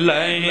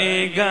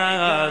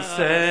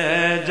লাইগাছে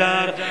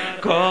যার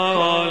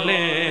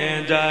কলে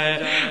যায়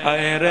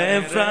আরে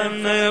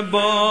প্রাণ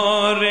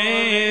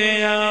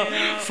বরিয়া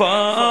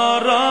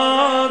ফরদর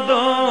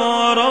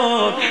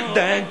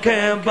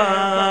দেখে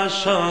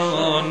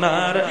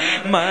বাসনার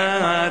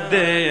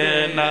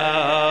মদিনা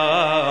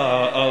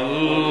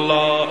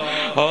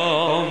আল্লাহুম্মা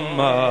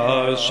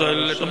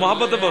সাল্লি তো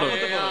মোহাব্বতে পড়ো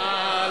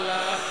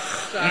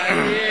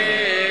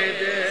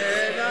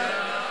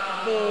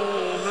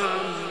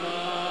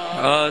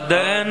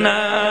আদনা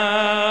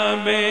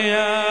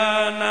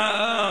বিয়ানা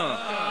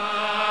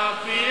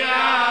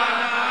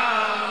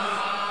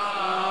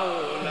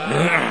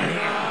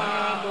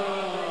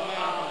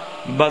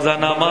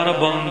বাজান আমার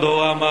বন্ধু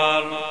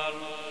আমার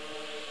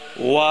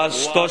ওয়াজ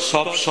তো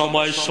সব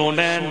সময়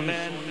শোনেন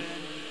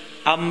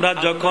আমরা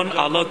যখন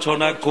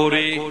আলোচনা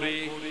করি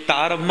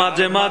তার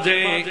মাঝে মাঝে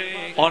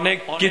অনেক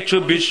কিছু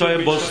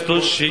বিষয়বস্তু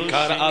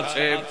শিখার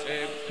আছে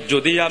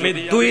যদি আমি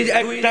দুই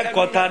একটা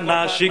কথা না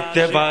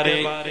শিখতে পারি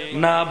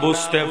না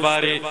বুঝতে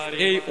পারি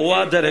এই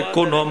ওয়াজের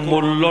কোনো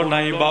মূল্য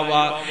নাই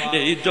বাবা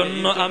এই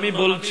জন্য আমি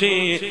বলছি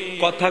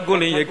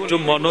কথাগুলি একটু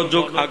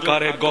মনোযোগ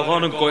আকারে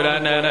গ্রহণ করে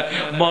নেন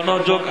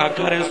মনোযোগ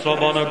আকারে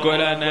শ্রবণ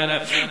করে নেন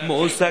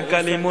মুসা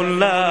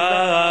কালিমুল্লাহ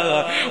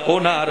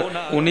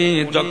উনি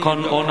যখন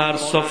ওনার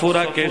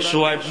সফুরাকে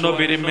শুআইব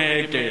নবীর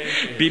মেয়েকে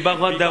বিবাহ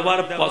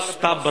দেওয়ার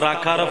প্রস্তাব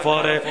রাখার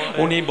পরে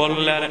উনি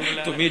বললেন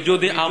তুমি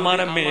যদি আমার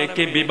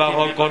মেয়েকে বিবাহ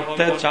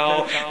করতে চাও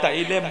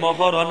তাইলে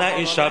মহরনা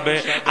হিসাবে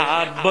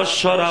 8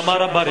 বছর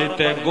আমার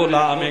বাড়িতে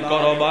গোলামি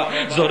করবা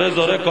জোরে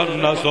জোরে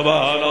কন্যা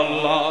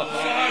সুবহানাল্লাহ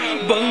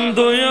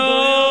বন্ধু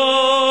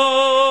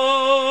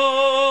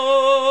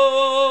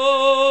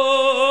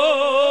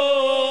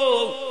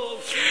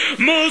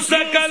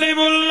মুসা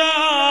কালিমুল্লাহ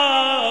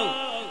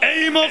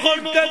এই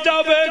মুহূর্তে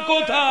যাবে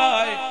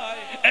কোথায়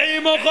এই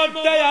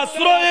মুহূর্তে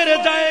আশ্রয়ের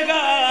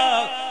জায়গা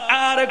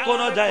আর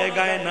কোন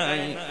জায়গায়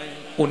নাই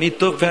উনি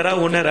তো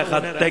ফেরাউনের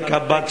হাত থেকে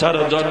বাঁচার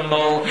জন্য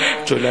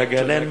চলে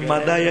গেলেন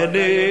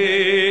মাদায়েনে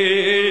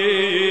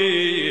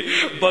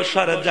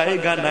বসার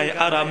জায়গা নাই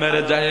আরামের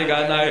জায়গা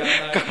নাই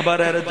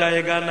খাবারের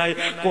জায়গা নাই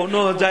কোন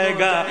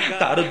জায়গা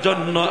তার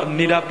জন্য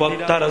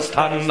নিরাপত্তার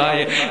স্থান নাই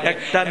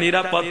একটা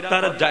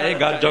নিরাপত্তার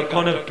জায়গা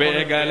যখন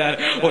পেয়ে গেলেন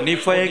উনি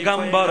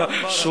পয়গম্বর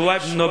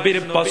শুআইব নবীর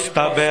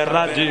প্রস্তাবে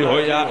রাজি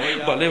হইয়া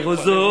বলে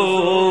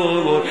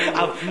হুজুর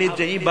আপনি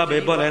যেইভাবে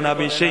বলেন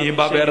আমি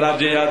সেইভাবে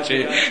রাজি আছি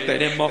তাই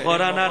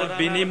মহরানার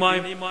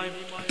বিনিময়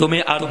তুমি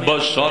 8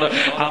 বছর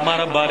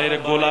আমার বাড়ির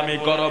গোলামি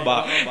করবা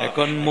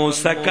এখন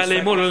মুসা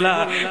কালিমুল্লাহ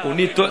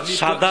উনি তো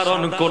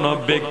সাধারণ কোন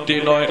ব্যক্তি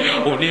নয়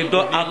উনি তো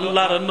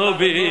আল্লাহর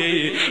নবী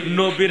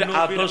নবীর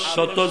আদর্শ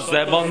তো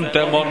যেমন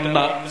তেমন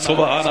না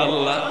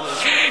সুবহানাল্লাহ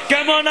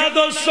কেমন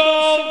আদর্শ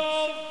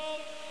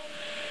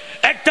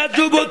একটা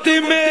যুবতী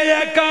মেয়ে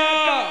একা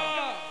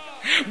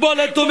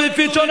বলে তুমি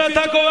পিছনে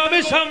থাকো আমি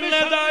সামনে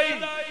যাই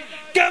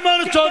কেমন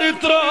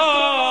চরিত্র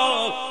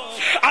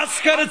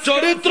আজকের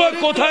চরিত্র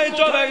কোথায়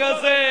চলে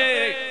গেছে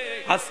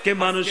আজকে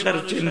মানুষের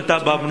চিন্তা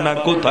ভাবনা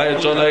কোথায়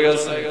চলে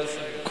গেছে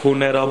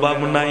খুনের অভাব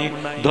নাই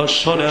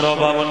ধর্ষণের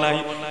অভাব নাই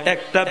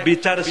একটা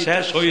বিচার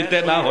শেষ হইতে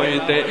না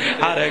হইতে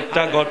আর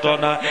একটা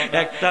ঘটনা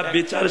একটা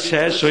বিচার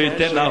শেষ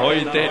হইতে না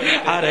হইতে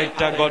আর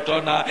একটা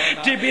ঘটনা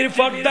টিভির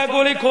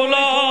পর্দাগুলি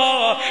খোলা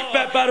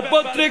পেপার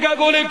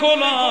পত্রিকাগুলি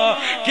খোলা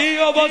কি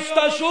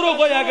অবস্থা শুরু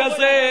হয়ে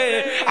গেছে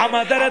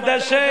আমাদের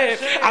দেশে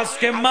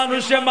আজকে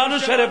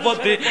মানুষের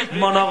প্রতি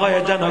মনে হয়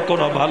যেন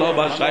কোনো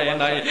ভালোবাসায়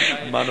নাই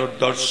মানুষ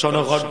দর্শন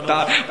হত্যা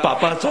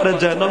পাপাচার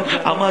যেন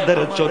আমাদের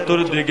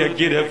চতুর্দিকে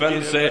ঘিরে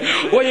ফেলছে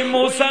ওই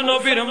মুসা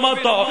নবীর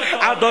মতো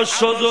আদর্শ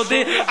যদি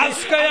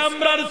আজকে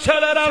আমরার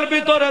ছেলেরার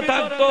ভিতরে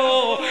থাকতো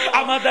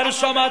আমাদের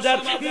সমাজের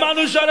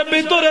মানুষের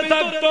ভিতরে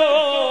থাকতো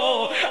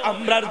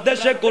আমরার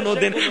দেশে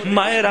কোনোদিন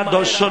মায়েরা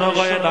দর্শন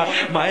হয় না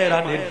মায়েরা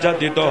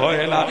নির্যাতিত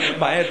হয় না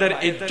মায়েদের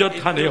ইজ্জত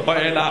হানি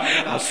হয় না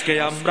আজকে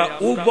আমরা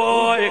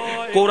উভয়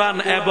কোরআন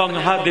এবং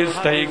হাদিস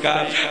থেকে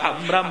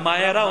আমরা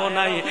মায়েরাও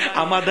নাই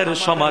আমাদের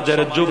সমাজের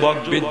যুবক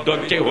বৃদ্ধ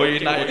কেউই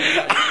নাই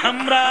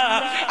আমরা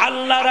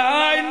আল্লাহর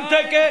আইন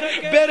থেকে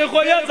বের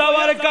হয়ে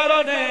যাওয়ার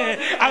কারণে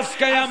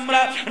আজকে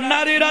আমরা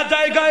নারীরা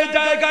জায়গায়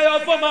জায়গায়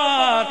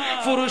অপমান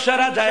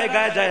পুরুষেরা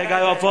জায়গায়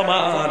জায়গায়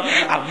অপমান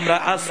আমরা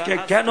আজকে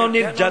কেন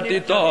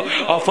নির্যাতিত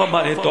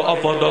অপমানিত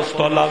অপদস্থ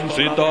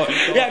লাঞ্ছিত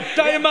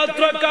একটাই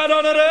মাত্র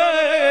কারণ রে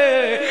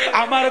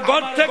আমার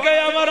ঘর থেকে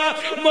আমরা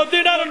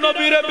মদিনার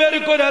নবীরে বের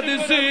করে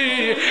দিছি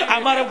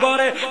আমার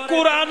ঘরে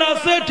কোরআন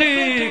আছে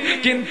ঠিক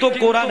কিন্তু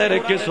কোরআনের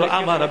কিছু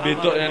আমার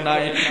ভিতরে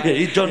নাই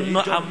এই জন্য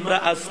আমরা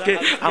আজকে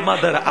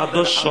আমাদের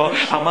আদর্শ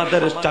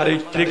আমাদের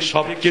চারিত্রিক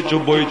সবকিছু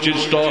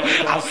বৈশিষ্ট্য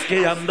আজকে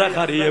আমরা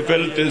হারিয়ে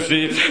ফেলতেছি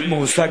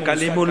মুসা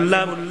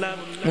কালিমুল্লাহ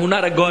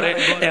উনার ঘরে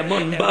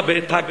এমন ভাবে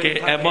থাকে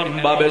এমন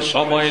ভাবে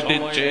সময়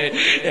দিচ্ছে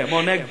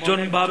এমন একজন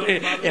ভাবে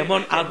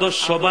এমন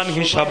আদর্শবান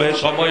হিসাবে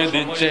সময়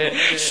দিচ্ছে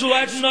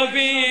শুআইব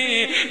নবী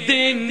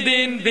দিন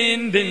দিন দিন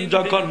দিন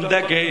যখন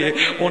দেখে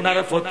ওনার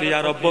প্রতি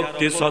আরো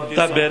ভক্তি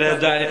শ্রদ্ধা বেড়ে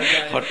যায়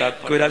হঠাৎ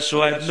করে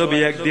শুআইব নবী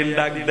একদিন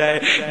ডাক দেয়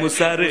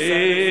মুসা রে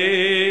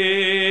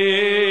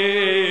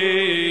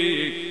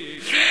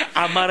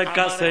আমার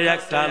কাছে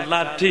একটা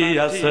লাঠি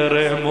আছে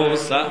রে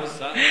মূসা।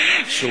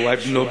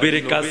 শুআয়ব নবীর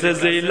কাছে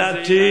যেই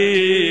লাঠি,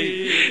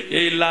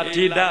 এই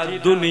লাঠিটা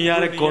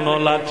দুনিয়ার কোন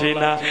লাঠি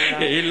না।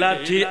 এই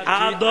লাঠি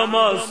আদম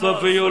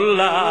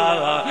সফিউল্লাহ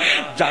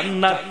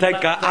জান্নাত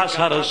থেকে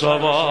আসার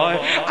সময়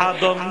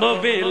আদম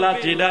নবী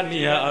লাঠিটা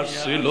নিয়ে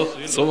আসছিল।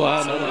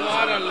 সুবহানাল্লাহ,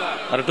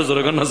 আর একটু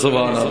জোরে কর না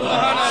সুবহানাল্লাহ।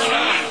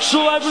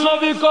 শুআয়ব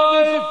নবী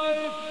কয়,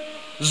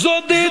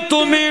 যদি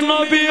তুমি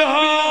নবী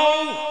হও,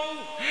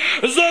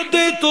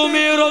 যদি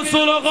তুমি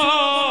রাসূল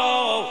হও,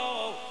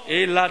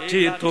 এই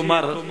লাঠি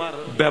তোমার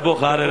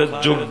ব্যবহারের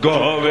যোগ্য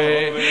হবে।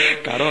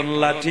 কারণ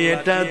লাঠি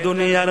এটা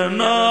দুনিয়ার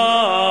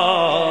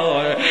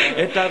নয়,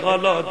 এটা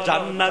হলো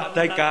জান্নাত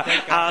থেকে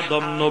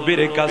আদম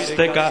নবীর কাছ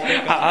থেকে।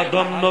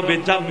 আদম নবী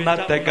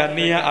জান্নাত থেকে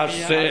নিয়ে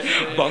আসছে।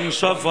 বংশ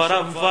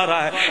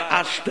পরম্পরায়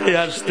আস্তে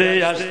আস্তে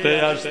আস্তে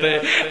আস্তে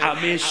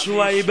আমি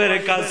শুআয়বের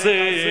কাছে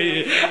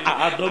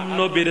আদম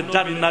নবীর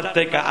জান্নাত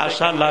থেকে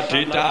আসা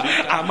লাঠিটা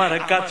আমার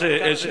কাছে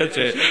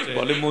এসেছে।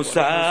 বলে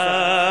মূসা,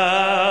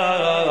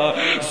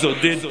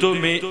 যদি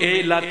তুমি এই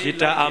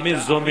লাঠিটা আমি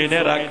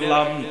জমিনে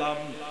রাখলাম,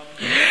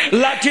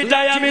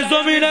 লাঠিটাই আমি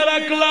জমিনে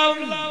রাখলাম,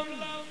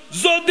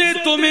 যদি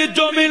তুমি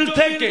জমিন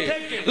থেকে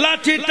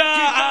লাঠিটা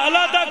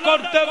আলাদা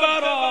করতে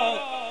পারো,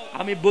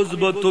 আমি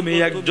বুঝবো তুমি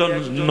একজন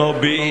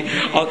নবী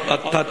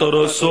অর্থাৎ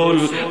রাসূল,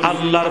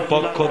 আল্লাহর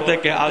পক্ষ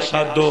থেকে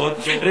আসা দূত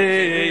রে।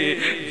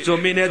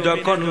 জমিনে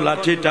যখন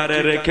লাঠিটারে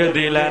রেখে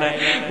দিলেন,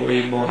 ওই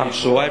মুহাম্মদ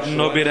শুআয়ব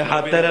নবীর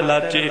হাতের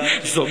লাঠি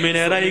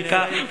জমিনে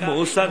রাইখা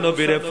মূসা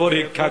নবীর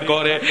পরীক্ষা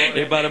করে।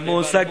 এবার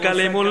মূসা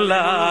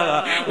কালিমুল্লাহ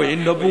ওই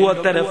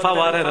নবুয়তের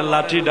পাওয়ারের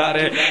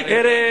লাঠিটারে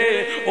এরে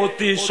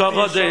অতি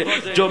সহজে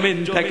জমিন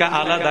থেকে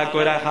আলাদা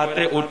করে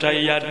হাতে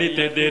উঠাইয়া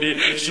নিতে দেরি।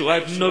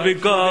 শুআয়ব নবী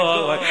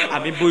কয়,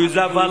 আমি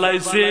বুঝা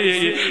ফেলাইছি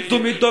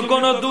তুমি তো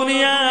কোন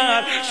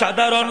দুনিয়ার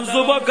সাধারণ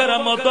যুবকের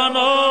মতো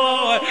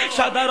নয়,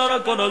 সাধারণ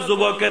কোন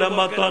যুবকের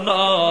মতো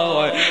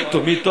নয়,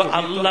 তুমি তো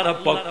আল্লাহর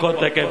পক্ষ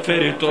থেকে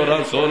প্রেরিত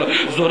রাসূল।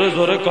 জোরে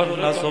জোরে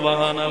কন্যা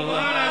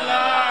সুবহানাল্লাহ।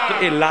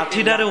 এই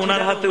লাঠিটারে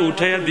ওনার হাতে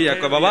উঠাইয়া দিয়া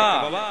কয়, বাবা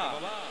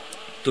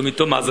তুমি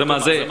তো মাঝে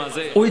মাঝে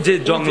ওই যে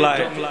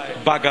জঙ্গলায়,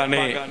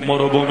 বাগানে,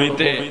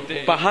 মরুভূমিতে,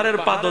 পাহাড়ের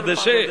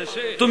পাদদেশে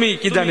তুমি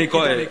কি জানি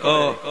কয়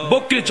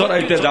বকরি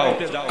চড়াইতে যাও,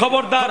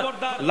 খবরদার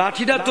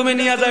লাঠিটা তুমি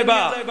নিয়ে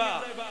যাইবা।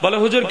 বলে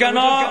হুজুর কেন?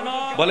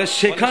 বলে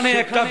সেখানে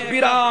একটা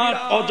বিরাট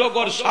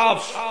অজগর সাপ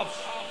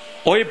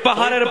ওই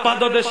পাহাড়ের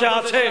পাদদেশে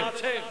আছে,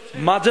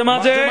 মাঝে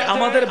মাঝে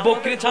আমাদের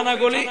বকরি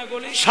ছানাগুলি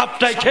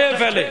সাপটাই খেয়ে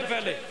ফেলে,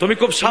 তুমি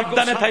খুব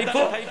সাবধানে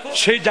থাইকো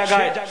সেই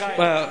জায়গায়,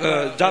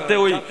 যাতে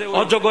ওই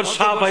অজগর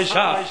সাপ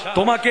আইসা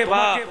তোমাকে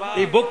বা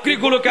এই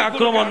বকরিগুলোকে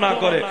আক্রমণ না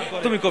করে,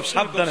 তুমি খুব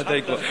সাবধানে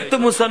থাইকো। তো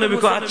মূসা নবী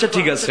কয়, আচ্ছা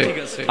ঠিক আছে,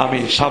 আমি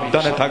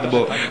সাবধানে থাকবো।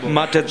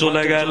 মাঠে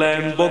চলে গেলেন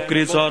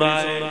বকরি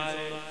চড়ায়।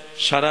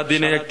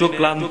 সারাদিনে একটু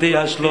ক্লান্তি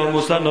আসলো।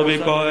 মূসা নবী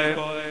কয়,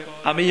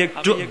 আমি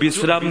একটু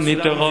বিশ্রাম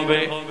নিতে হবে।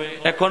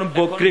 এখন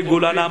বকরি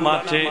গুলানা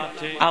মাঠে,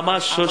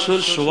 আমার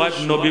শ্বশুর শুআয়ব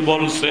নবী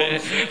বলছে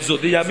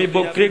যদি আমি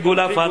বকরি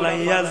গুলা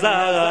ফালাইয়া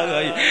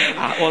যাই,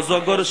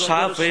 অজগর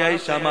সাপ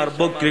আইসা আমার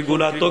বকরি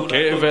গুলা তো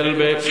খেয়ে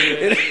ফেলবে।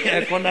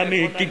 এখন আমি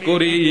কি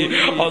করি?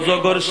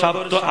 অজগর সাপ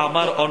তো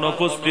আমার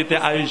অনুপস্থিতিতে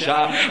আইসা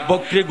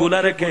বকরি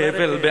গুলারে খেয়ে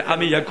ফেলবে,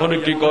 আমি এখন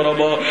কি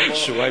করব?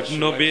 শুআয়ব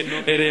নবী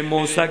এরে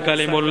মূসা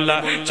কালিমুল্লাহ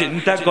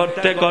চিন্তা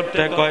করতে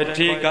করতে কয়,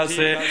 ঠিক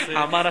আছে,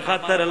 আমার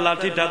হাতের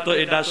লাঠিটা তো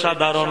এটা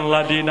সাধারণ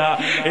লাঠি না,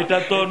 এটা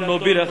তো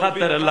নবীর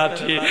হাতের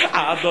লাঠি,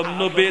 আদম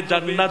নবী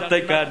জান্নাত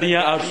থেকে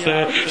নিয়ে আসছে,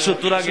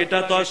 সুতরাং এটা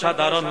তো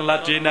সাধারণ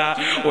লাঠি না।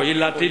 ওই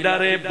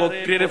লাঠিটারে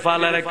বকরির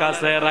ফালের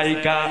কাছে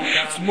রাইকা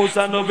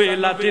মূসা নবী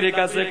লাঠির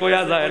কাছে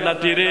কইয়া যায়,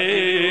 লাঠি রে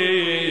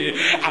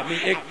আমি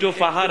একটু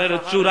পাহাড়ের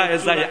চূড়ায়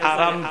যাই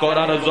আরাম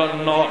করার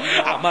জন্য,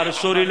 আমার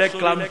শরীরে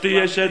ক্লান্তি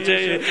এসেছে,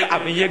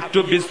 আমি একটু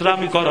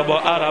বিশ্রাম করব,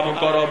 আরাম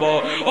করব।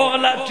 ও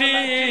লাঠি,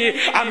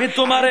 আমি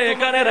তোমার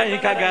এখানে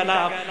রাইকা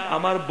গেলাম,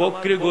 আমার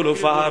বকরি গুলো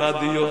পাহারা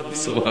দিও।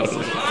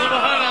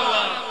 সুবহানাল্লাহ,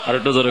 আর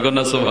একটু জোরে কর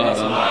না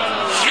সুবহানাল্লাহ।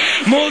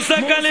 মূসা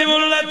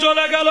কালিমুল্লাহ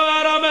চলে গেল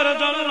আরামের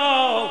জন্য,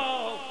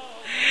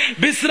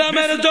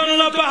 বিশ্রামের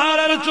জন্য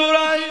পাহাড়ের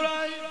চূড়ায়।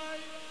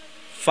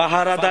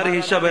 পাহারাদার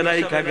হিসাবে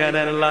রাইখা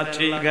গেলেন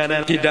লাঠি।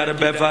 লাঠিটার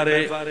ব্যাপারে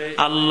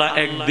আল্লাহ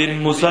একদিন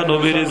মূসা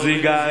নবীর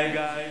জিগায়,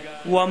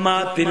 ওয়ামা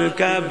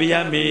তিলকা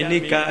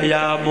বিয়ামিনিকা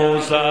ইয়া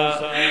মূসা,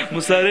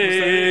 মূসা রে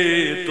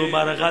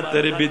তোমার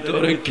হাতের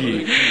ভিতরে কি?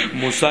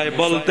 মূসাই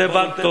বলতে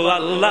পারতো,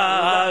 আল্লাহ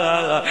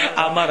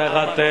আমার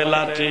হাতে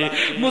লাঠি।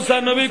 মূসা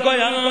নবী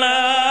কয়, আল্লাহ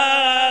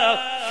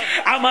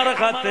আমার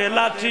হাতে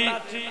লাঠি,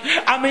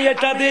 আমি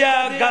এটা দিয়া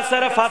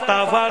গাছের পাতা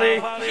ফাড়ি,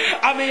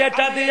 আমি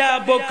এটা দিয়া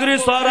বকরি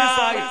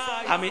চড়াই,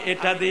 আমি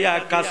এটা দিয়া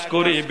কাজ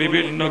করি,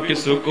 বিভিন্ন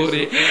কিছু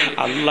করি।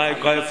 আল্লাহ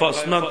কয়,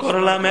 প্রশ্ন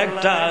করলাম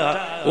একটা,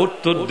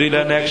 উত্তর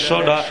দিলেন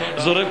 100টা।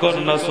 জোরে কর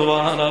না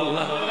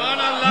সুবহানাল্লাহ।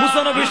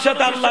 মূসা নবীর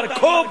সাথে আল্লাহর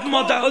খুব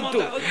মজা হতো।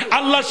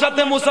 আল্লাহর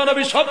সাথে মূসা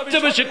নবী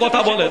সবচেয়ে বেশি কথা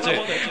বলেছে।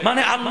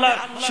 মানে আল্লাহ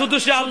শুধু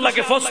সে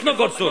আল্লাহকে প্রশ্ন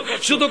করতো,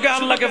 শুধু কে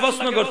আল্লাহকে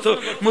প্রশ্ন করতো।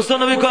 মূসা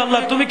নবী কয়,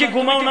 আল্লাহ তুমি কি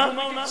ঘুমাও না?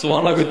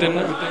 সুবহানাল্লাহ কইতেন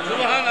না?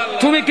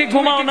 তুমি কি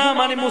ঘুমাও না?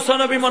 মানে মুসা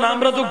নবী মনে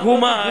আমরা তো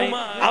ঘুমাই,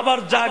 আবার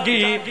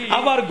জাগি,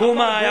 আবার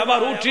ঘুমাই,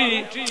 আবার উঠি।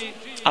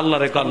 আল্লাহ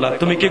রে আল্লাহ,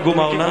 তুমি কি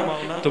ঘুমাও না?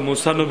 তো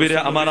মুসা নবীরে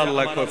আমার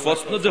আল্লাহ কয়,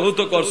 প্রশ্ন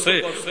যেহেতু করছে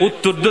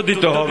উত্তর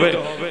দিতে হবে।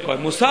 কয়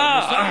মুসা,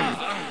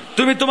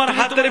 তুমি তোমার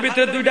হাতের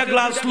ভিতরে দুইটা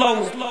গ্লাস লও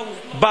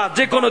বা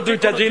যে কোনো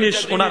দুইটা জিনিস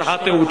ওনার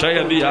হাতে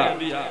উঠাইয়া দিয়া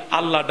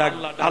আল্লাহ ডাক,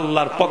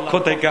 আল্লাহর পক্ষ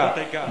থেকে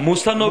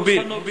মুসা নবী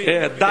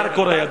দাঁড়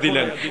করাইয়া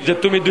দিলেন যে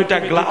তুমি দুইটা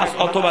গ্লাস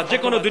অথবা যে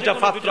কোনো দুইটা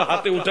পাত্র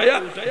হাতে উঠাইয়া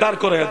দাঁড়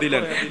করাইয়া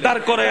দিলেন।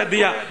 দাঁড় করাইয়া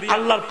দিয়া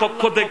আল্লাহর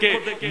পক্ষ থেকে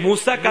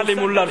মুসা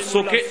কালিমুল্লাহর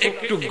চোখে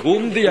একটু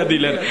ঘুম দিয়া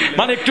দিলেন,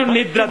 মানে একটু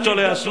নিদ্রা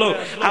চলে আসলো।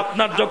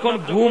 আপনার যখন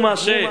ঘুম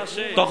আসে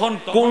তখন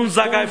কোন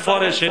জায়গায়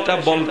পড়ে সেটা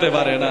বলতে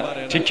পারে না,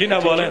 ঠিক কিনা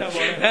বলেন?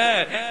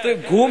 হ্যাঁ, তো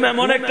ঘুম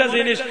এমন একটা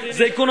জিনিস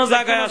যে কোনো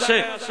জায়গায় আসে।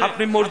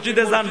 আপনি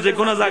মসজিদে যান, যে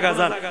কোনো জায়গায়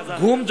যান,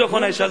 ঘুম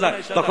যখন এসে যায়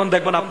তখন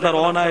দেখবেন আপনার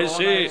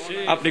অনায়াসে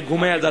আপনি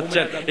ঘুমিয়ে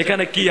যাচ্ছেন,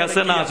 এখানে কি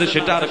আছে না আছে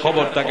সেটা আর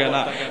খবর থাকে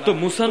না। তো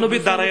মুসা নবী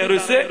দাঁড়াইয়া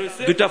রয়েছে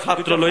দুইটা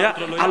পাত্র লইয়া,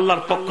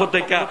 আল্লাহর পক্ষ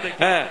থেকে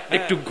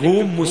একটু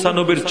ঘুম মুসা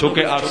নবীর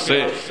চোখে আসছে।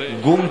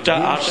 ঘুমটা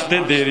আসতে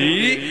দেরি,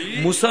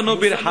 মুসা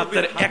নবীর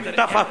হাতের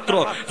একটা পাত্র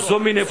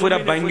জমিনে পুরা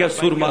ভাঙ্গা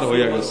চুরমার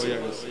হয়ে গেছে।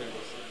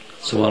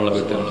 সুবহানাল্লাহ,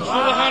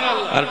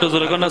 আর একটু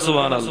জোরে কর না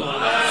সুবহানাল্লাহ।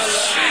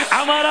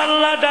 আমার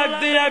আল্লাহ ডাক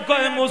দিয়া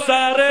কয়,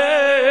 মুসা রে,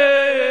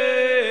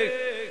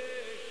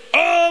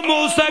 ও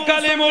মুসা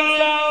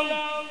কালিমুল্লাহ,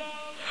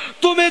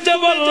 তুমি যে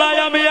বললা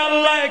আমি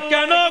আল্লাহ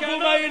কেন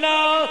ঘুমাই না?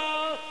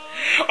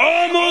 ও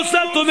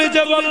মুসা, তুমি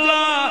যে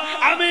বললা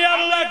আমি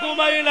আল্লাহ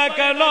ঘুমাই না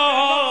কেন,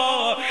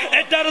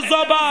 এটার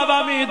জবাব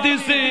আমি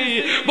দিছি।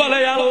 বলে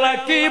আল্লাহ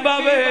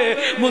কিভাবে?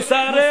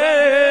 মুসা রে,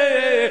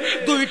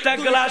 দুইটা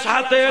গ্লাস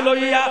হাতে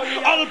লইয়া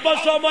অল্প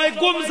সময়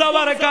ঘুম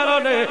যাওয়ার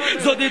কারণে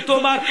যদি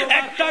তোমার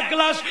একটা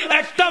গ্লাস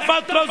একটা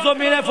পাত্র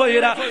জমিনে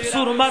পইরা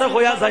চুরমার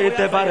হইয়া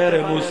যাইতে পারে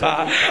রে মুসা,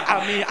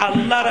 আমি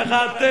আল্লাহর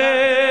হাতে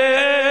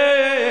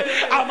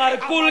আমার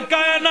কুল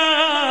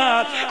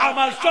কায়নাত,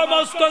 আমার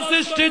সমস্ত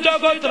সৃষ্টি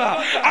জগৎরা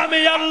আমি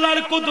আল্লাহর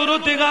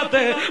কুদরতি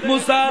হাতে।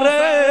 মুসা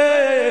রে,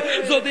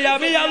 যদি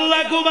আমি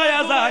আল্লাহ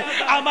ঘুমাইয়া যাই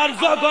আমার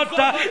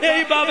জগৎটা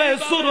এইভাবে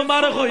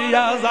চুরমার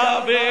হইয়া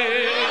যাবে।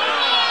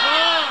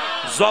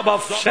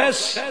 জবাব শেষ।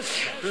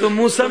 তো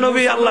মুসা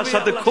নবী আল্লাহর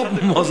সাথে খুব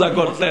মজা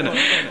করতেন।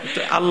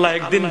 আল্লাহ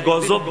একদিন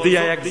গজব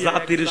দিয়া এক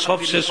জাতির সব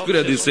শেষ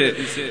করে দিছে।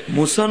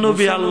 মুসা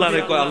নবী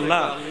আল্লাহরে কয়,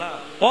 আল্লাহ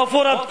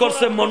অপরাধ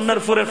করছে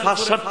মন্নার পরে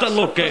 5-7টা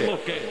লোকে,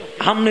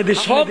 আপনি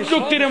দিয়ে সব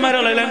যুক্তিরে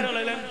মারা লাইলেন,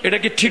 এটা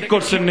কি ঠিক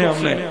করছেন নি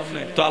আপনি?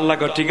 তো আল্লাহ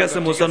কয় ঠিক আছে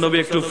মুসা নবী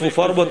একটু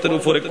পর্বতের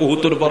উপরে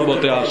কুহুতুর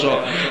পর্বতে আসো।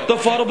 তো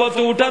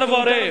পর্বতে উঠার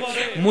পরে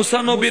মুসা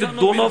নবীর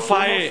দোনো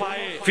পায়ে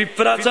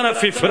ফিফরা আছে না,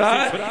 ফিফরা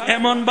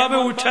এমন ভাবে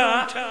উঠা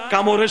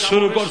কামড়ে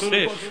শুরু করছে,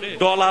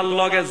 ডলার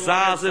লগে যা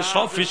আছে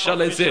সব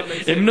ফিসালাইছে।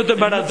 এমনিতে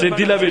বেড়া যে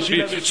দিলা বেশি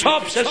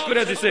সব শেষ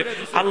করে দিছে।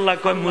 আল্লাহ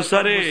কয়, মুসা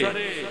রে,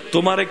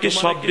 তোমারে কি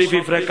সব দিয়ে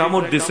ফিফরা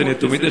কামড় দিছে নি?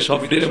 তুমি তো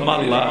সব দিয়ে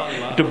মারলা,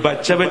 একটু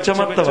বাচ্চা বাচ্চা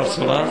মারতে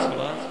পারছো না?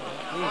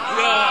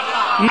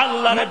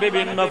 আল্লাহরে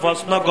বিভিন্ন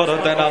প্রশ্ন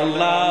করতেন,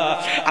 আল্লাহ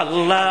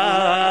আল্লাহ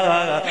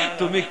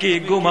তুমি কি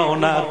ঘুমাও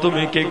না?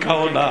 তুমি কি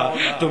খাও না?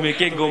 তুমি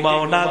কি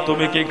ঘুমাও না?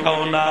 তুমি কি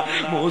খাও না?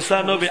 মুসা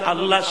নবী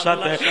আল্লাহর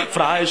সাথে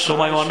প্রায়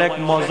সময় অনেক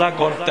মজা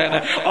করতেন,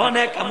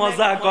 অনেক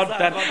মজা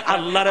করতেন,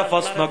 আল্লাহরে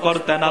প্রশ্ন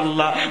করতেন।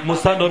 আল্লাহ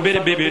মুসা নবীর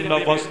বিভিন্ন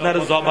প্রশ্নের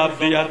জবাব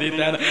দিয়া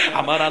দিতেন।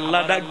 আমার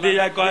আল্লাহ ডাক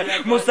দিয়া কয়,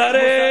 মুসা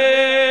রে,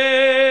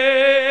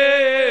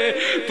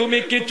 তুমি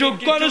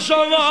কিছুক্ষণ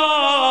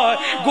সময়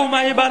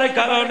ঘুমাইবার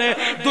কারণে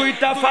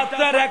দুইটা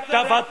পাত্রের একটা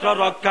পাত্র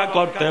রক্ষা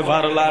করতে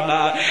পারলা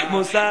না।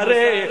 মুসা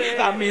রে,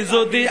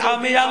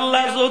 আমি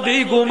আল্লাহ যদি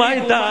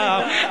ঘুমাইতাম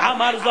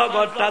আমার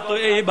জগৎটা তো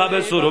এইভাবে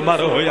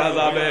চুরমার হইয়া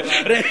যাবে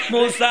রে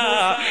মুসা।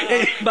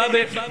 এইভাবে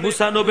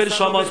মুসা নবীর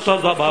সমস্ত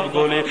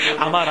জবাবগুলি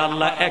আমার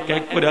আল্লাহ এক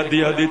এক করে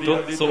দিয়া দিত।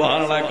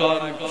 সুবহানাল্লাহ।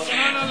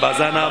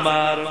 বাজান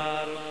আমার,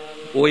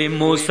 ওই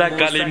মুসা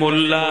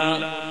কালিমুল্লাহ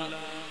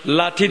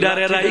লাঠি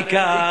ডারে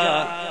রাইখা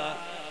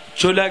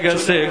চলে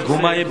গেছে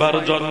ঘুমাইবার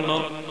জন্য।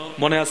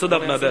 মনে আছে তো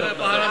আপনাদের?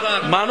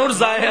 মানুষ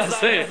যায়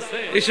আছে,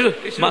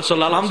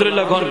 মাশাআল্লাহ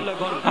আলহামদুলিল্লাহ।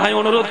 আমি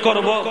অনুরোধ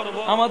করব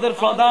আমাদের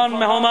প্রধান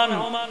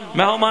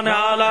মেহমানে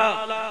আলা,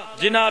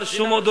 জিনার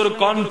সুমধুর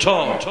কণ্ঠ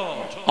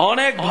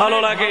অনেক ভালো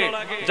লাগে,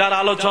 যার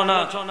আলোচনা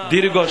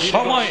দীর্ঘ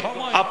সময়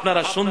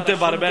আপনারা শুনতে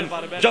পারবেন,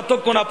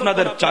 যতক্ষণ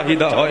আপনাদের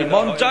চাহিদা হয়,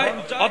 মন চায়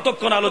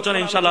অতক্ষণ আলোচনা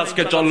ইনশাআল্লাহ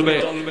আজকে চলবে।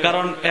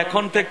 কারণ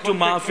এখন তো একটু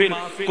মাহফিল,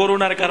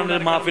 করোনার কারণে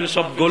মাহফিল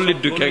সব গল্লি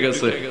ঢুকে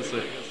গেছে।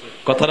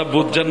 কথাটা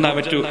বুঝছেন না?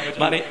 একটু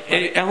মানে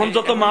এখন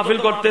যত মাহফিল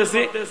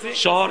করতেছি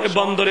শহরে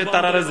বন্দরে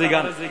তারারে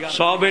জিগান,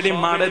 সব এটি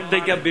মাঠের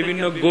থেকে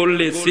বিভিন্ন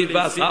গল্লি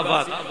সিপা সাফা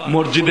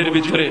মসজিদের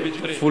ভিতরে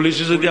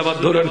পুলিশে যদি আবার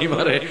ধরে নি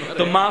মারে,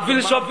 তো মাহফিল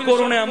সব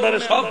করুনে আমরা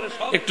সব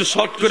একটু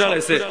শর্ট করে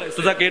লাইছে। তো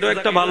যাকে এটাও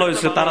একটা ভালো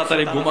হয়েছে,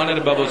 তাড়াতাড়ি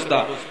ঘুমানোর ব্যবস্থা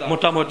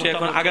মোটামুটি।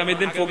 এখন আগামী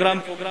দিন প্রোগ্রাম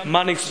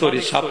মানিকছড়ি,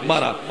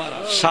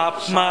 সাপ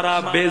মারা,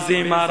 বেজি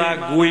মারা,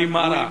 গুই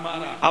মারা।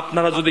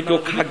 আপনারা যদি কেউ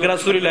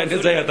খাগড়াছড়ি লাইনে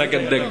যাইয়া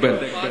থাকেন দেখবেন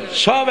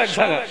সব এক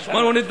জায়গায়।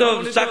 উনি তো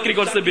চাকরি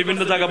করছে,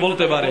 বিভিন্ন জায়গা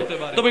বলতে পারে।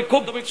 তবে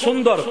খুব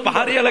সুন্দর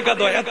পাহাড়ি এলাকা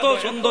তো, এত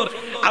সুন্দর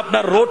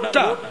আপনার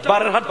রোডটা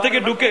বারেরহাট থেকে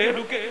ঢুকে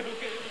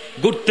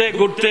ঘুরতে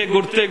ঘুরতে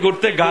ঘুরতে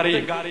ঘুরতে গাড়ি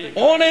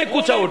অনেক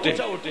উঁচা ওঠে,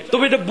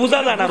 তবে এটা বোঝা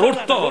যায় না রোড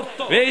তো,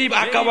 এই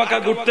আঁকা বাঁকা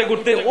ঘুরতে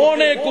ঘুরতে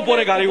অনেক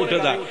উপরে গাড়ি উঠে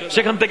যায়,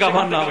 সেখান থেকে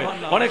আমার নামে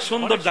অনেক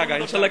সুন্দর জায়গা।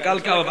 ইনশাল্লাহ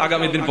কালকে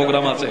আগামী দিন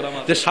প্রোগ্রাম আছে,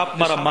 যে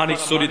সাপমারা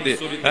মানিকচুরিতে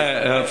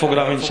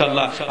প্রোগ্রাম,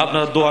 ইনশাল্লাহ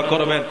আপনারা দোয়া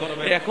করবেন।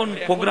 এখন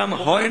প্রোগ্রাম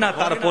হয় না,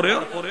 তারপরেও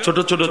ছোট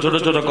ছোট ছোট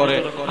ছোট করে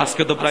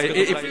আজকে তো প্রায়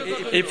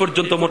এই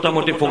পর্যন্ত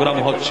মোটামুটি প্রোগ্রাম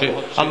হচ্ছে।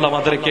 আল্লাহ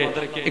আমাদেরকে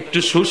একটু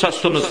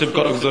সুস্বাস্থ্য নসিব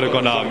করুক, জোরে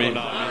কোনা আমিন।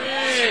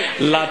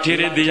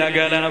 লাঠিরে দিয়া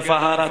গেলেন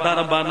পাহারাদার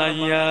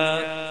বানাইয়া,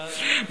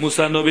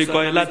 মুসা নবী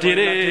কয় লাঠি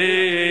রে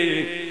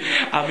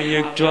আমি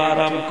একটু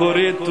আরাম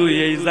করে, তুই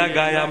এই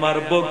জায়গায় আমার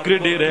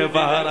বকরিটিরে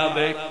পাহারা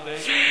দে।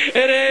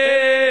 রে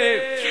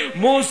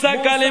মুসা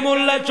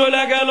কালিমুল্লাহ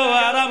চলে গেল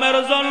আরামের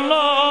জন্য,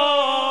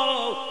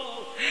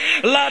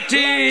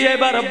 লাঠি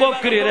এবার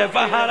বকরিরে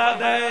পাহারা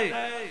দেয়।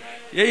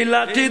 এই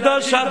লাঠি তো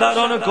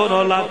সাধারণ কোন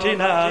লাঠি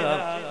না।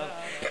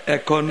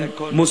 এখন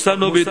মুসা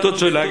নবী তো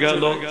চলে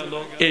গেল,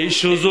 এই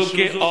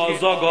সুযোগে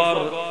অজগর,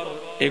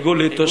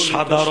 এগুলি তো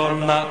সাধারণ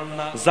না,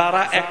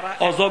 যারা এক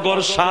অজগর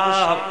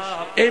সাপ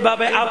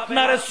এইভাবে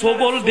আপনারে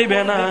সবল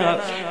দিবে না,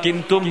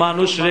 কিন্তু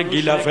মানুষরে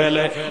গিলা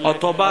ফেলে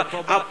অথবা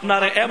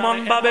আপনারে এমন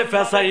ভাবে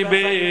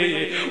ফেসাইবে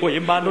ওই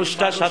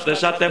মানুষটার সাথে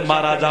সাথে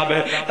মারা যাবে,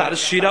 তার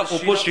শিরা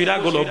উপশিরা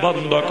গুলো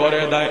বন্ধ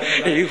করে দেয়,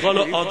 এই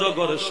হলো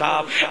অজগর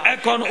সাপ।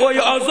 এখন ওই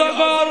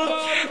অজগর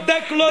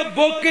দেখলো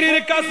বকরির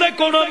কাছে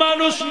কোনো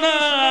মানুষ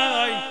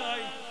নাই,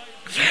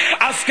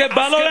 আজকে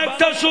ভালো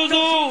একটা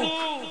সুযোগ,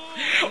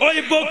 ওই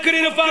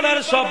বকরির পাড়ার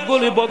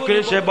সবগুলি বকরি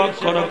সে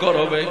ভক্ষণ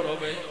করবে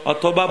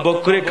অথবা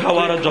বকরি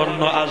খাওয়ার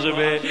জন্য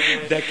আসবে।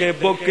 দেখে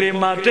বকরি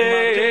মাঠে,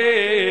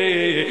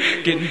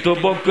 কিন্তু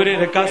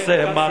বকরির কাছে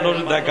মানুষ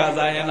দেখা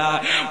যায় না।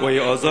 ওই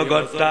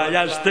অজগরটা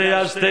আস্তে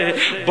আস্তে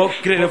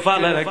বকরির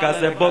পালের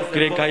কাছে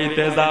বকরি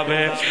খাইতে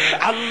যাবে।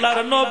 আল্লাহর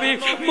নবী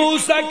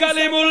মুসা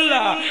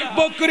কালিমুল্লাহ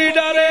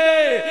বকরিটারে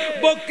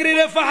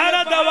বকরিরে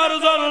পাহারা দেওয়ার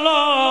জন্য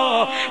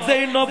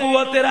যেই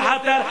নবুয়তের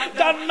হাতের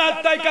জান্নাত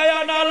থেকে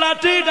আনা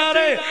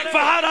লাঠিটারে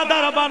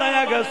পাহারাদার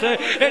বানায়া গেছে,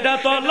 এটা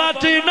তো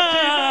লাঠি না,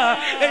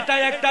 এটা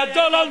একটা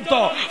জ্বলন্ত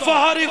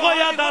প্রহরী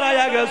হইয়া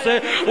দাঁড়ায়া গেছে।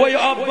 ওই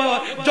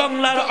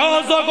জংলার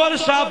অজগর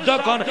সাপ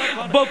যখন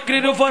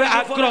বকরির উপরে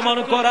আক্রমণ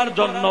করার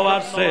জন্য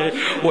আসছে,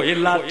 ওই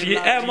লাঠি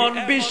এমন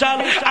বিশাল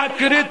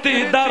আকৃতি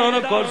ধারণ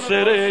করছে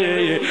রে,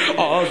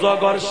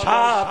 অজগর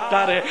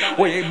সাপটারে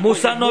ওই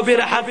মুসা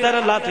নবীর হাতের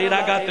লাঠির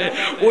আঘাতে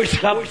ওই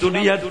সাপ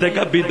দুনিয়ার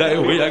থেকে বিদায়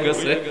হইয়া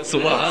গেছে।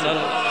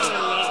 সুবহানাল্লাহ।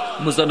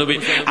 মুসা নবী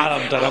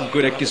আরাম টারাম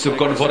করে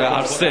কিছুক্ষণ পরে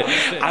আসছে,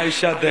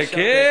 আয়েশা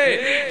দেখে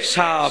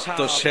সাপ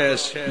তো শেষ,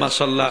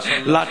 মাশাআল্লাহ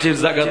লাঠির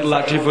জায়গাত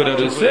লাঠি পড়ে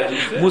রয়েছে,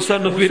 মুসা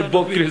নবীর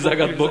বকরির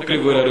জায়গাত বকরি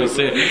পড়ে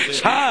রয়েছে।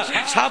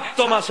 সাপ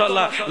তো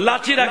মাশাআল্লাহ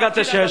লাঠির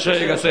আঘাতে শেষ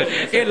হয়ে গেছে।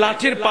 এই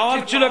লাঠির পাওয়ার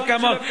ছিল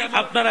কেমন,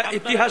 আপনারা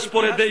ইতিহাস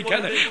পড়ে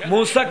দেখেন।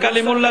 মুসা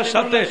কালিমুল্লাহর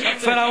সাথে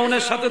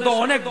ফেরাউনের সাথে তো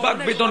অনেক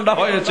বাকবিতণ্ডা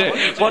হয়েছে,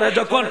 পরে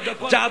যখন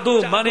জাদু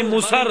মানে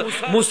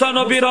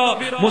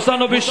মুসা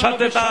নবীর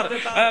সাথে তার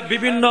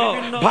বিভিন্ন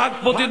ভাগ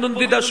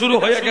প্রতিদ্বন্দ্বিতা শুরু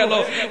হয়ে গেল।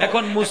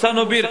 এখন মুসা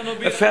নবীর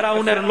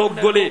ফেরাউনের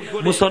লোকগুলি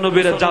মুসা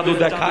নবীর জাদু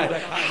দেখায়,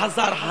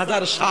 হাজার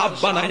হাজার সাপ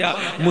বানায়া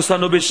মুসা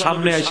নবীর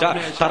সামনে আসা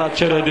তারা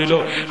ছেড়ে দিল।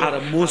 আর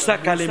মুসা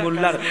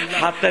কালিমুল্লাহর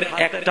হাতের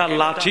একটা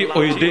লাঠি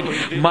ওই দিন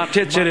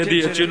মাঠে ছেড়ে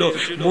দিয়েছিল।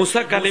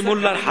 মুসা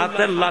কালিমুল্লাহর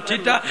হাতের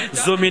লাঠিটা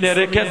জমিনে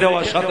রেখে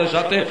দেওয়ার সাথে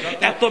সাথে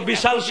এত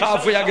বিশাল সাপ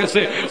হয়ে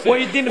গেছে।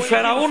 ওই দিন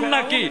ফেরাউন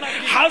নাকি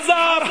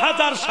হাজার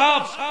হাজার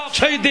সাপ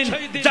সেই দিন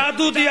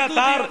জাদু দিয়া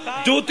তার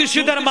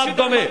জ্যোতিষীদের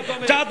মাধ্যমে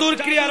জাদুর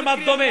ক্রিয়ার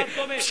মাধ্যমে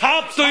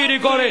সাপ তৈরি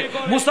করে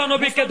মুসা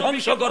নবীকে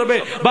ধ্বংস করবে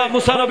বা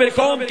মুসা নবীর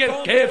কওমকে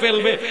খেয়ে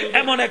ফেলবে,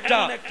 এমন একটা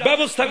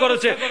ব্যবস্থা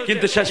করেছে।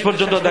 কিন্তু শেষ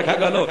পর্যন্ত দেখা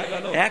গেল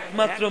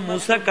একমাত্র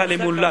মুসা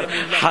কালিমুল্লাহর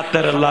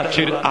হাতের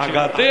লাঠির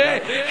আঘাতে,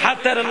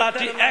 হাতের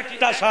লাঠি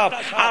একটা সাপ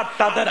আর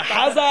তাদের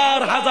হাজার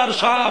হাজার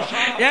সাপ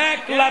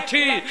এক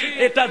লাঠি,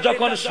 এটা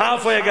যখন সাপ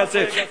হয়ে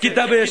গেছে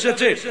কিতাবে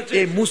এসেছে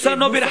এই মুসা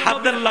নবীর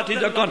হাতের লাঠি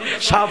যখন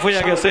সাপ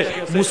হয়ে গেছে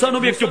মুসা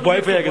নবী একটু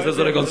ভয় পেয়ে গেছে।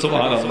 জোরে বলুন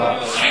সুবহানাল্লাহ।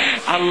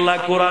 আল্লাহ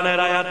কোরআনের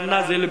আয়াত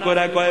নাজিল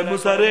করে কয়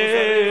মুসা রে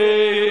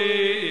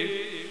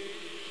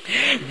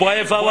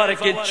ভয় পাওয়ার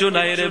কিচ্ছু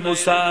নাই রে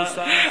মুসা,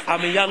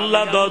 আমি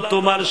আল্লাহ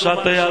তোমার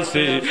সাথে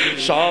আছি,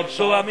 সব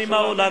তো আমি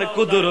মাওলার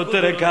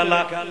কুদরতের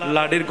খেলা।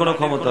 লাঠির কোন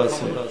ক্ষমতা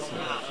আছে?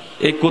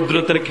 এই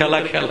কুদরতের খেলা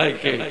খেলায়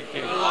কে?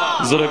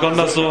 জোরে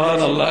কন্যা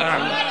সুবহানাল্লাহ।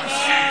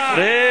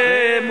 রে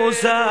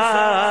মুসা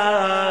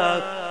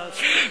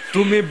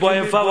তুমি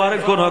ভয় পাওয়ার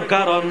কোন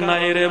কারণ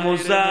নাই রে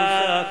মুসা,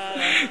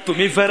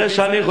 তুমি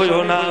পেরেশানি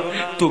হইও না,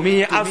 তুমি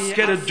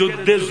আজকের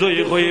যুদ্ধে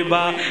জয়ী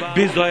হইবা,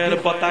 বিজয়ের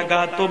পতাকা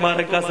তোমার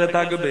কাছে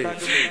থাকবে।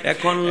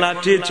 এখন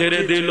লাঠি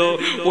ছেড়ে দিল,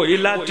 ওই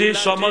লাঠি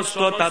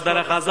সমস্ত তাদের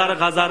হাজার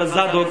হাজার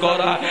জাদু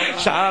করা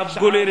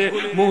সাপগুলির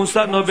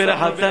মুসা নবীর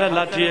হাতের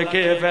লাঠি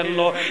খেয়ে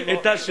ফেললো।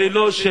 এটা ছিল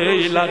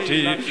সেই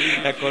লাঠি।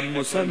 এখন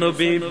মুসা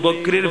নবী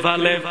বকরির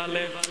ফালে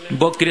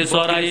বকরি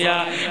চড়াইয়া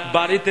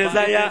বাড়িতে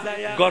যাইয়া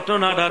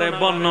ঘটনাটারে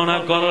বর্ণনা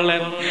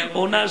করলেন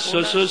ওনার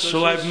শ্বশুর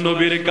সোয়াইব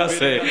নবীর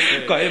কাছে।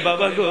 কয়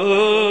বাবা গো,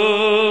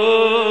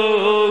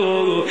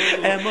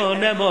 এমন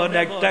এমন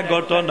একটা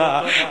ঘটনা,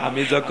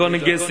 আমি যখন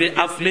গেছি,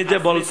 আপনি যে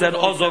বলছেন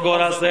অজগর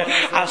আছে,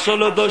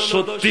 আসলে তো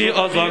সত্যি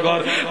অজগর।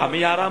 আমি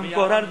আরাম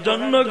করার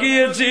জন্য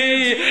গিয়েছি,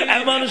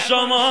 এমন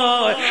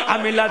সময়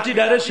আমি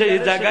লাঠিটারে সেই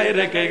জায়গায়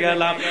রেখে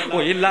গেলাম।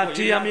 ওই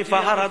লাঠি আমি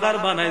পাহারাদার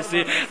বানাইছি,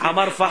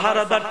 আমার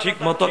পাহারাদার ঠিক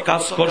মতো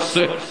কাজ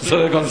করছে।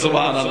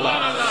 সুবহানাল্লাহ।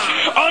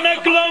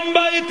 অনেক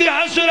লম্বা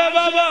ইতিহাস রে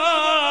বাবা।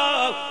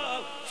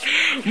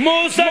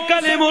 মুসা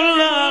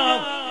কালিমুল্লাহ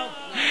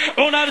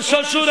ওনার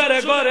শ্বশুরের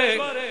ঘরে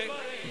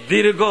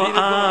দীর্ঘ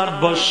 8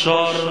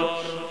 বছর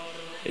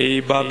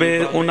এইভাবে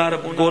ওনার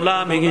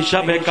গোলাম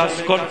হিসাবে কাজ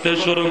করতে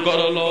শুরু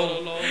করলো।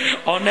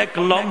 অনেক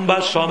লম্বা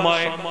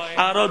সময়,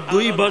 আরো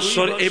 2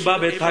 বছর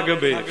এভাবে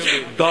থাকবে।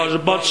 10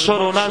 বছর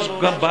ওনার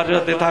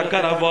বাড়িতে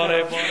থাকার পরে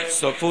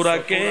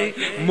সফুরাকে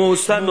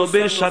মুসা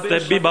নবীর সাথে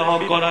বিবাহ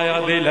করায়া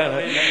দিলেন।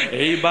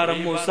 এইবার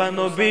মুসা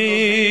নবী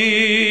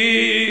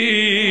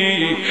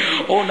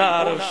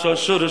ওনার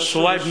শ্বশুর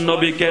সোয়াইব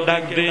নবীকে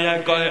ডাক দিয়া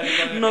কয়,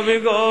 নবী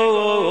গো,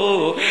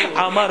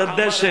 আমার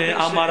দেশে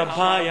আমার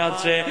ভাই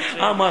আছে,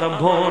 আমার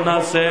বোন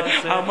আছে,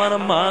 আমার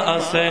মা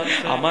আছে,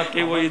 আমাকে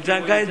ওই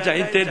জায়গায়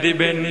যাইতে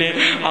দিবেন নি?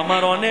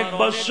 আমার অনেক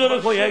বছর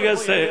হয়ে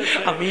গেছে,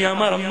 আমি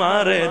আমার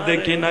মারে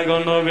দেখি না গো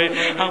নবী,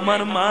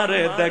 আমার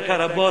মারে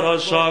দেখার বড়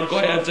শখ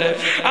হয়েছে।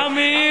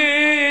 আমি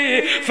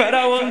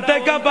ফেরাউন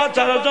থেকে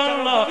বাঁচার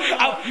জন্য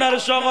আপনার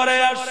শহরে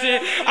আসছি,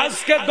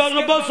 আজকে 10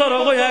 বছর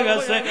হয়ে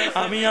গেছে,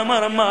 আমি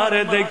আমার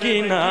মারে দেখি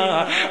না,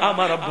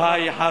 আমার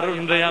ভাই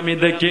হারুন রে আমি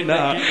দেখি না।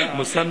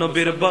 মুসা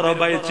নবীর বড়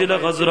ভাই ছিল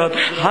হযরত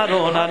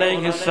হারুন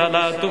আলাইহিস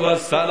সালাতু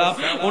ওয়াস সালাম,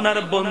 ওনার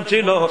বোন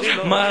ছিল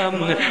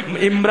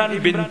ইমরান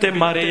বিনতে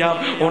মারিয়াম,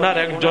 ওনার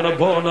একজন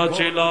বোন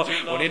ছিল।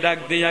 উনি ডাক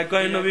দিয়া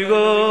কয়, নবী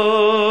গো,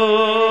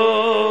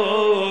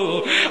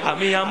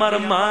 আমি আমার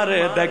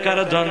মারে দেখার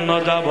জন্য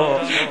যাব,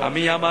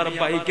 আমি আমার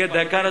ভাইকে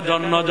দেখার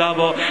জন্য যাব,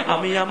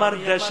 আমি আমার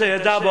দেশে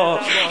যাব।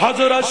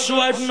 হযরত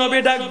শুআয়ব নবী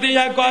ডাক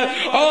দিয়া কয়,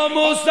 ও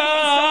মুসা,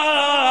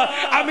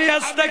 আমি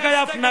আজ থেকে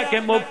আপনাকে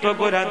মুক্ত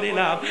করে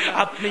দিলাম,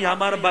 আপনি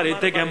আমার বাড়ি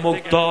থেকে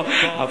মুক্ত,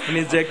 আপনি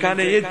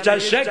যেখানে ইচ্ছা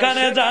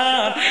সেখানে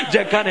যান,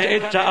 যেখানে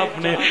ইচ্ছা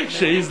আপনি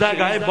সেই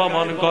জায়গায়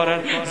ভ্রমণ করেন।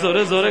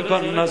 জোরে জোরে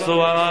কন্যা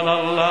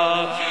সুবহানাল্লাহ।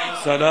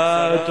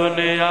 সালাতুন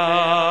ইয়া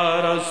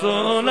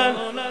রাসূলুল্লাহ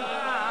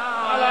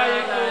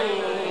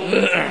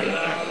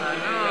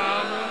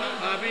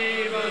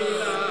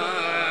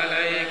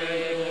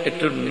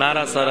একটু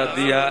নাড়াচাড়া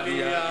দিয়া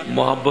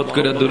মোহাব্বত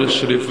করে দুরূদ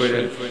শরীফ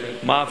পড়েন।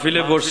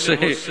 মাহফিলে বসছে,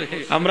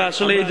 আমরা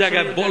আসলে এই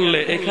জায়গায় বললে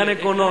এখানে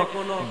কোন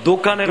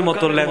দোকানের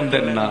মতো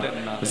লেনদেন না,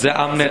 যে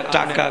আপনি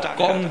টাকা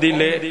কম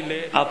দিলে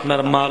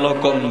আপনার মালও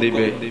কম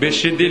দিবে,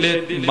 বেশি দিলে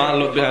মাল,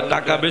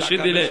 টাকা বেশি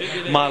দিলে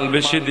মাল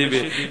বেশি দিবে।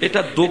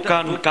 এটা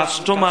দোকান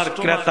কাস্টমার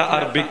ক্রেতা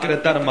আর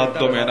বিক্রেতার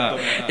মাধ্যমে না,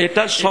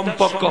 এটা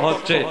সম্পর্ক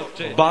হচ্ছে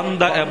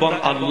বান্দা এবং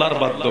আল্লাহর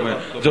মাধ্যমে।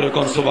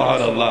 যেরকম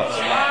সুবহানাল্লাহ।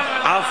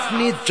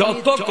 আপনি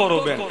যত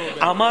করবেন,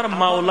 আমার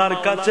মাওলার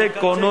কাছে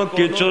কোনো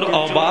কিছুর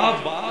অভাব।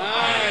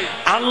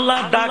 আল্লাহ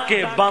ডাকে,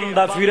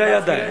 বান্দা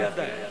ফিরাইয়া দেয়।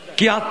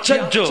 কি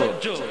আশ্চর্য!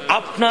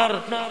 আপনার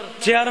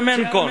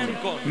চেয়ারম্যান কোন,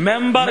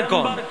 মেম্বার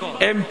কোন,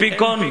 এমপি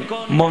কোন,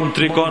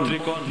 মন্ত্রী কোন,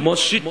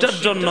 মসজিদটার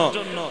জন্য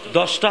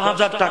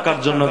 10,000 টাকার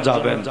জন্য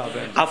যাবেন,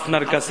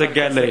 আপনার কাছে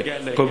গেলে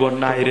কইব,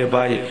 নাই রে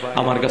ভাই,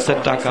 আমার কাছে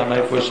টাকা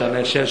নাই, পয়সা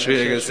নাই, শেষ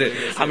হয়ে গেছে,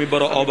 আমি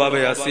বড়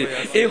অভাবে আছি।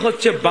 এই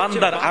হচ্ছে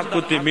বান্দার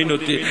আকুতি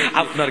মিনতি।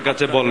 আপনার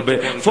কাছে বলবে,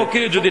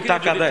 ফকির যদি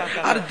টাকা দেয়,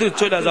 আর তুই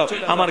চলে যাও,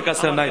 আমার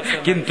কাছে নাই।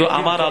 কিন্তু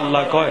আমার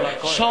আল্লাহ কয়,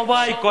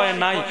 সবাই কয়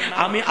নাই,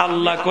 আমি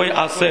আল্লাহ কই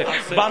আছে।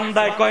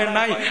 বান্দায় কয়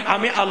নাই,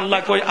 আমি আল্লাহ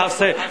কই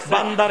আছে।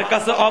 বান্দার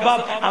কাছে অভাব,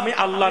 আমি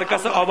আল্লাহর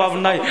কাছে অভাব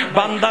নাই।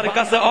 বান্দার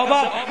কাছে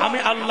অভাব, আমি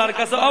আল্লাহর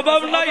কাছে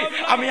অভাব নাই।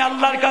 আমি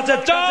আল্লাহর কাছে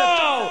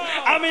চাও,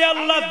 আমি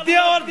আল্লাহ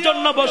দেওয়ার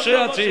জন্য বসে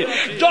আছি।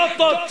 যত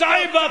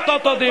চাইবা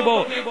তত দেব,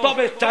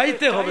 তবে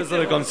চাইতে হবে।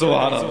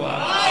 সুবহানাল্লাহ।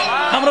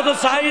 আমরা তো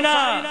চাই না,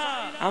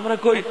 আমরা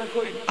কই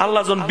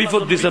আল্লাহ যখন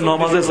বিপদ দিছে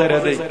নামাজে ছেড়ে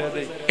দেই।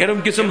 এরকম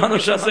কিছু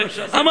মানুষ আছে,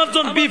 আমার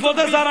যখন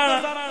বিপদে ছাড়া না,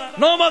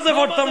 নামাজে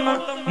পড়তাম না,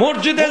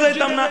 মসজিদে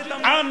যাইতাম না,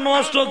 আর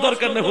নষ্ট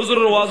দরকার নেই,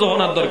 হুজুরের ওয়াজ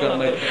হওয়ার দরকার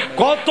নেই।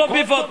 কত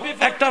বিপদ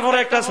একটা পরে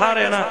একটা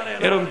ছাড়ে না।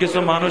 এরকম কিছু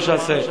মানুষ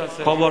আছে।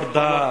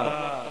 খবরদার,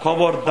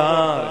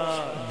 খবরদার।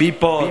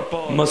 বিপদ,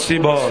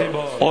 মুসিবত,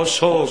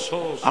 অসুখ,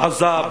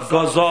 আযাব,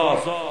 গজব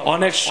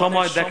অনেক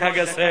সময় দেখা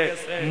গেছে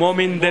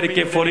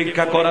মুমিনদেরকে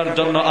পরীক্ষা করার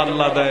জন্য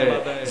আল্লাহ দেয়।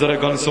 জোরে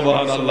কোন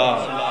সুবহানাল্লাহ।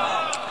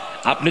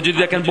 আপনি যদি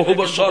দেখেন বহু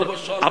বছর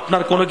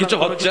আপনার কোনো কিছু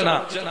হচ্ছে না,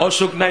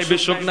 অসুখ নাই,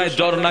 বিসুখ নাই,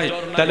 জ্বর নাই,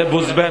 তাহলে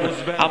বুঝবেন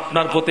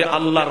আপনার প্রতি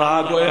আল্লাহ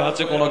রাগ হয়ে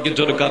আছে কোনো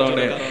কিছুর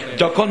কারণে।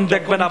 যখন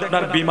দেখবেন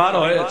আপনার বিমার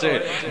হয়েছে,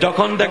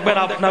 যখন দেখবেন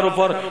আপনার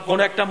উপর কোন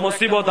একটা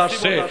মুসিবত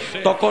আসছে,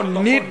 তখন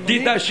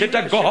নির্দ্বিধায় সেটা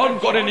গ্রহণ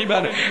করে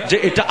নিবেন যে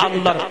এটা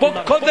আল্লাহর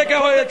পক্ষ থেকে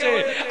হয়েছে।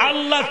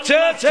 আল্লাহ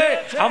চেয়েছে,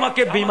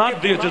 আমাকে বিমার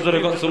দিয়েছে।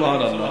 যেরকম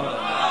সুবহানাল্লাহ।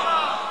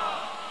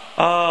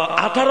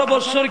 18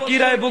 বছর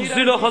কিরায়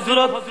ভুগছিল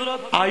হযরত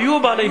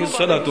আইয়ুব আলাইহিস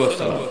সালাতু ওয়াস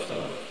সালাম।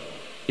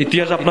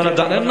 ইতিহাস আপনারা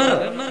জানেন না?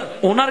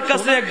 ওনার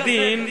কাছে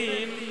একদিন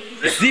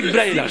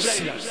জিবরাইল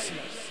আসছে,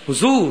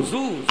 হুজুর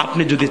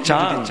আপনি যদি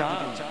চান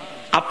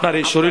আপনার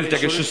এই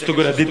শরীরটাকে সুস্থ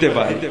করে দিতে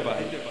পারি।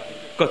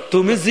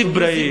 তুমি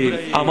জিব্রাইল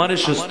আমারে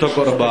সুস্থ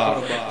করবা,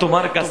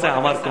 তোমার কাছে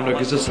আমার কোনো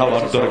কিছু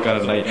চাওয়ার দরকার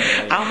নাই।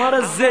 আমার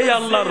যে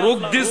আল্লাহ রোগ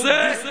দিছে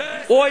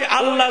ওই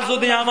আল্লাহ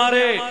যদি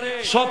আমারে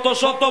শত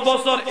শত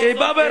বছর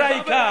এইভাবে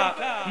রাইখা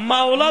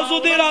মাওলা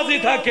যদি রাজি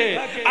থাকে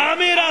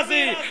আমি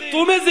রাজি,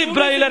 তুমি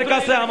জিব্রাইলের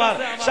কাছে আমার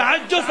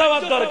সাহায্য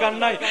চাওয়ার দরকার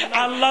নাই।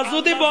 আল্লাহ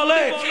যদি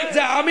বলে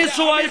যে আমি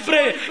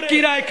সোয়াইবরে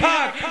কিরায়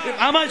খাক,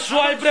 আমার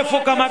সোয়াইবরে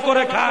ফোকামা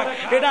করে খাক,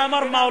 এটা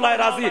আমার মাওলায়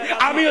রাজি,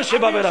 আমিও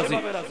সেভাবে রাজি।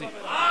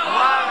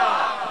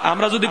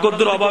 আমরা যদি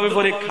গদ্দুর অভাবে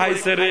পড়ে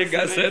খাইছে রে,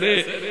 গেছে রে,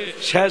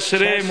 শেষ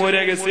রে,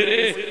 মরে গেছে রে,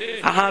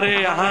 আহারে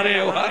আহারে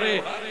ওহারে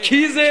কি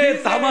যে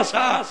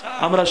তামাশা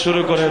আমরা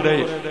শুরু করে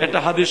দেই। এটা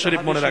হাদিস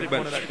শরীফ মনে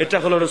রাখবেন। এটা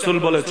হলো রাসূল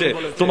বলেছে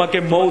তোমাকে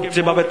মৌত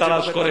যেভাবে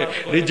তালাশ করে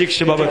রিজিক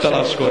সেভাবে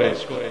তালাশ করে।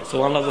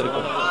 সুবহানাল্লাহ।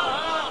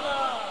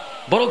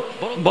 বড়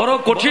বড়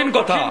কঠিন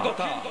কথা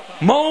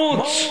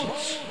মৌত।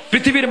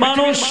 পৃথিবীর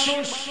মানুষ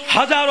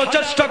হাজারো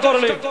চেষ্টা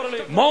করলে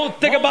মৌত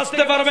থেকে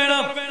বাঁচতে পারবে না,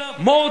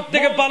 মৌত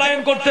থেকে পলায়ন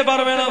করতে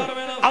পারবে না।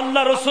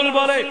 আল্লাহ রাসূল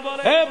বলে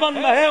হে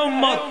বান্দা, হে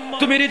উম্মত,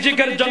 তুমি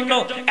রিজিকের জন্য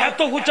এত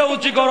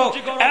হুঁচাহুচি করো,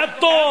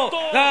 এত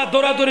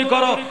দৌড়াদৌড়ি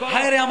করো,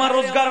 হায় রে আমার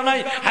রোজগার নাই,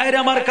 হায় রে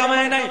আমার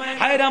কামাই নাই,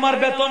 হায় রে আমার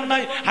বেতন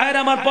নাই, হায় রে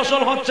আমার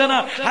ফসল হচ্ছে না,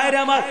 হায় রে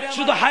আমার,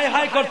 শুধু হাই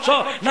হাই করছো।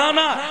 না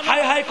না,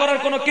 হাই হাই করার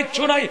কোনো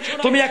কিচ্ছু নাই।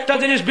 তুমি একটা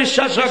জিনিস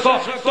বিশ্বাস রাখো,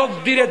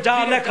 তাকদীরে যা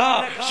লেখা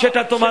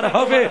সেটা তোমার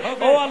হবে।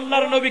 ও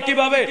আল্লাহর নবী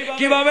কিভাবে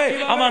কিভাবে?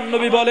 আমার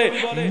নবী বলে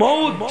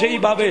মৌত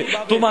যেইভাবে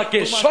তোমাকে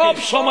সব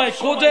সময়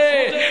খোঁজে,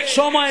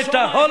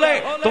 সময়টা হলে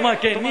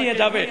তোমাকে নিয়ে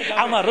যাবে।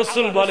 আমার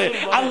রাসূল বলে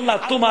আল্লাহ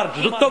তোমার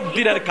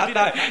তাকদীরের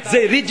খাতায় যে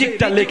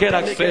রিজিকটা লিখে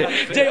রাখছে,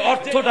 যে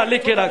অর্থটা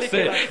লিখে রাখছে,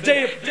 যে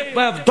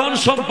ধন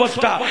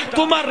সম্পদটা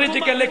তোমার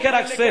রিজিকে লিখে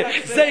রাখছে,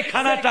 যে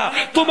খানাটা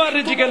তোমার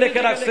রিজিকে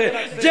লিখে রাখছে,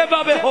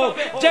 যেভাবে হোক,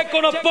 যে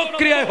কোনো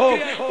প্রক্রিয়ায় হোক,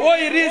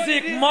 ওই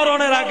রিজিক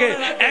মরণের আগে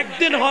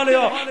একদিন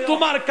হলেও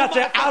তোমার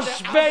কাছে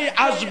আসবেই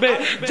আসবে।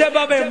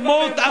 যেভাবে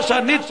মৌত আসা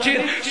নিশ্চিত,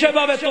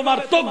 সেভাবে তোমার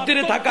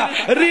তাকদীরে থাকা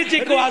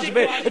রিজিকও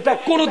আসবে। এটা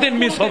কোনোদিন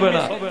মিস হবে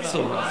না।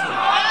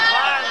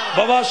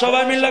 বাবা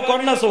সবাই মিলে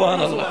কন্যা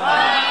সুবহানাল্লাহ।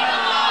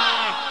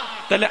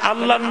 তাহলে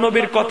আল্লাহর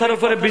নবীর কথার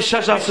উপরে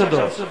বিশ্বাস আছে তো?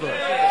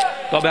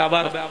 তবে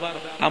আবার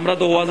আমরা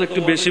তো ওয়াজ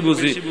একটু বেশি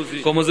বুঝি,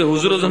 কমে যে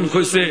হুজুর ওজন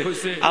কইছে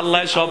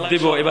আল্লাহ সব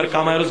দিব, এবার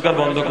কামাই রোজগার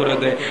বন্ধ করে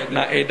দেয়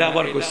না, এটা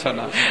আবার কইছে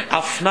না।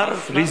 আপনার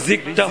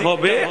রিজিকটা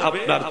হবে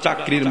আপনার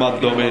চাকরির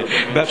মাধ্যমে,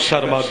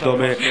 ব্যবসার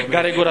মাধ্যমে,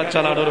 গাড়ি ঘোড়া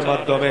চালানোর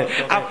মাধ্যমে।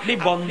 আপনি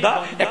বন্দা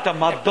একটা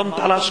মাধ্যম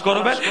তালাশ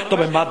করবেন,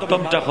 তবে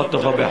মাধ্যমটা হতে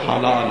হবে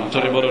হালাল।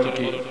 জোরে বলুন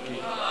কি?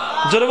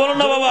 জোরে বলুন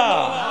না বাবা।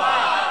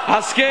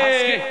 আজকে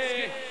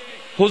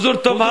হুজুর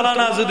তো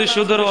মাওলানা যদি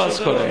সুদের ওয়াজ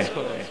করে,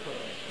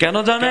 কেন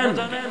জানেন?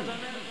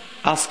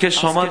 আজকে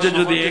সমাজে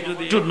যদি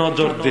একটু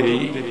নজর দেই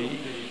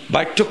বা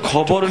একটু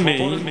খবর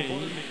নেই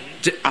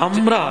যে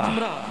আমরা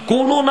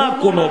কোনো না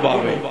কোনো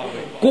ভাবে,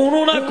 কোনো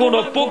না কোনো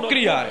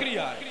প্রক্রিয়ায়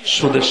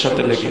সুদের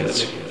সাথে লেগে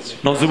আছি।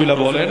 নজরুল্লাহ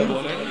বলেন।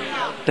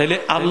 তাইলে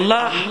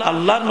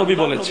আল্লাহর নবী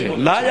বলেছে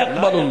লা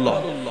ইয়াকবালুল্লাহ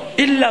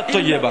ইল্লা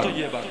তাইয়্যিবান।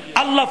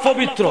 আল্লাহ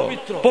পবিত্র,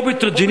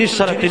 পবিত্র জিনিস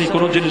ছাড়া তিনি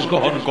কোনো জিনিস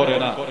গ্রহণ করে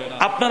না।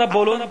 আপনারা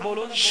বলুন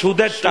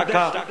সুদের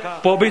টাকা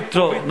পবিত্র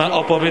না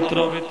অপবিত্র?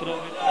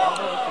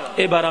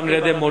 এবার আমরা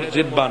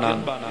মসজিদ বানান,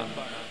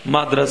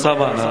 মাদ্রাসা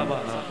বানান,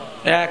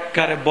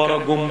 একবারে বড়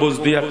গম্বুজ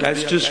দিয়া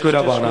টাইস্টিস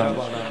করে বানান,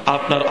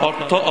 আপনার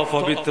অর্থ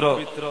অপবিত্র।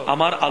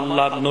 আমার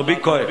আল্লাহ নবী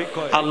কয়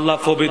আল্লাহ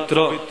পবিত্র,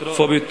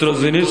 পবিত্র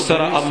জিনিস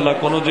ছাড়া আল্লাহ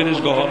কোন জিনিস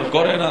গ্রহণ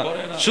করে না।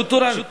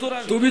 সুতরাং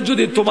তুমি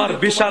যদি তোমার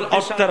বিশাল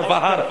অর্থের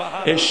পাহাড়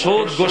এই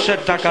সুদ ঘোষের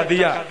টাকা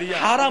দিয়া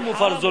হারাম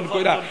উপার্জন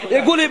কইরা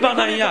এগুলি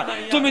বানাইয়া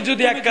তুমি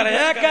যদি একবারে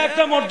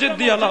একটা মসজিদ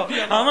দিয়া নাও,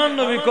 আমার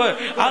নবী কয়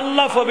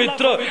আল্লাহ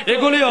পবিত্র,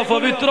 এগুলি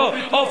অপবিত্র।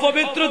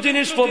 অপবিত্র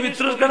জিনিস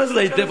পবিত্রের কাছে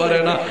যাইতে পারে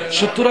না।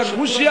 সুতরাং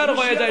হুঁশিয়ার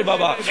হয়ে যায়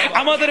বাবা।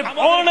 আমাদের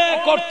অনেক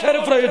অর্থের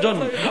প্রয়োজন,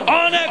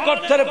 অনেক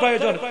অর্থের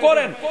প্রয়োজন।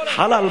 করেন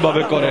হালাল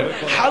ভাবে করেন,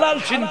 হালাল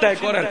চিন্তায়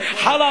করেন,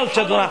 হালাল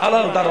চেতনা,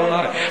 হালাল ধারণা,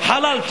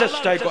 হালাল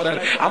চেষ্টায় করেন।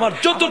 আমার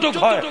যতটুকু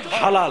হয়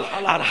হালাল,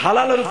 আর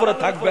হালালের উপরে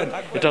থাকবেন।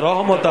 এটা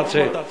রহমত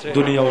আছে,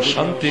 দুনিয়াও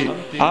শান্তি,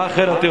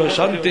 আখিরাতেও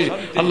শান্তি।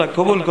 আল্লাহ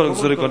কবুল করুক।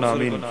 জোরে কোন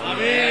আমিন।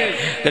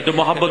 একটু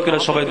মহব্বত করে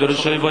সবাই দরুদ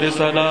শরীফ পড়ি।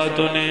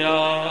 সালাতুন ইয়া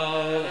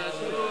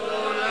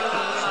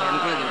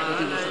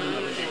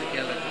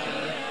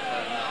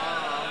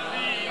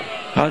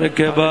हर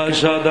के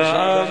बादशाह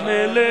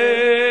मिले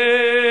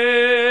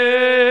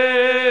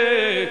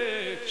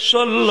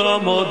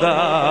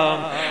सल्लमदाम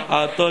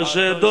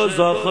आतशे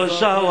दोज़ख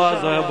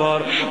शावाज़ बर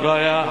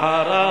रया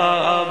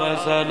हराम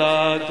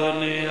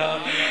सलातुनिया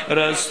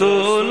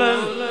रसूल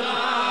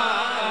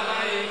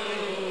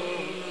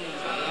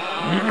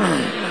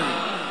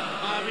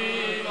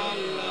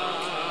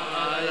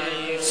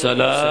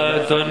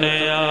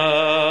सलातुनिया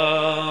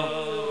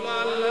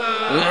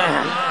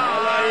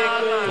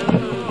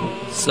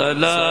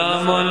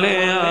सलाम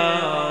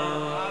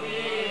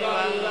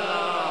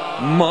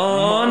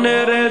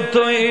মনের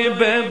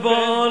তৈবে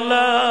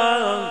বলা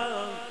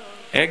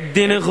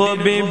একদিন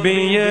হবি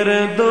বিয়ের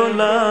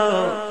দোলা,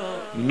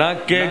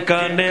 নাকে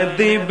কানে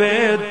দিবে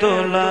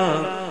তোলা,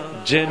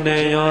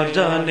 জেনেও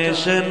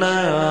জানিস না।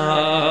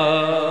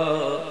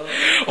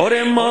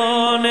 ওরে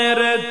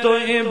মনের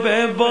তুই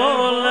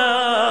বেবলা,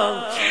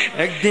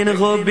 একদিন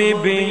হবি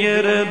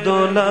বিয়ের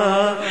দোলা,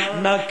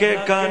 নাকে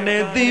কানে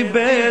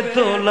দিবে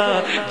তোলা,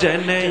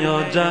 জেনেও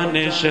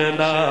জানিস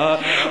না।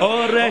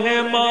 ওরে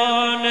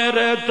মনের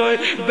তুই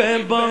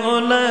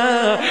বেবলা,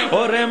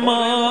 ওরে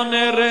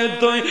মনের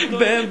তুই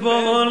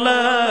বেবলা,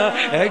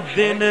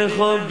 একদিন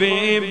হবি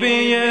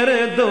বিয়ের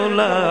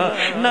দোলা,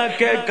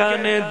 নাকে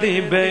কানে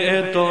দিবে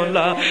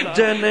তোলা,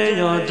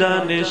 জেনেও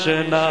জানিস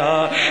না।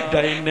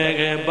 ডাইনে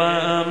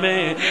বামে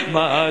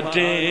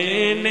মাটি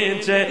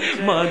নিচে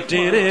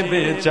মাটির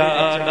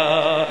বিছানা,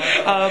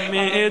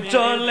 আমি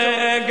চলে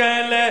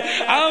গেলে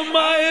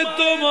আমায়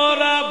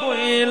তোমরা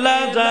বইলা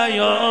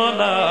যাইও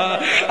না,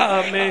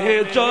 আমি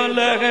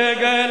চলে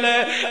গেলে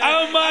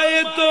আমায়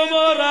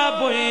তোমরা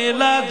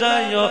বইলা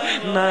যাইও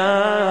না।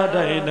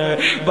 ডাইনে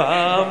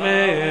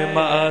বামে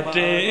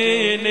মাটি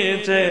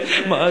নিচে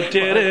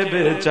মাটির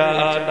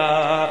বিছানা,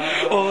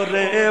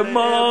 ওরে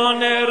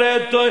মনের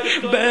তুই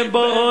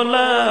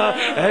বেবলা,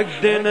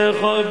 একদিন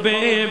হবি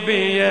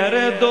বিয়ের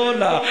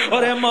দোলা,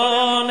 ওরে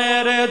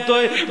মনের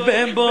তুই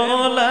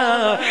বেবলা,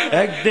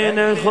 একদিন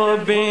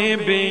হবি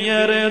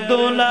বিয়ের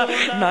দোলা,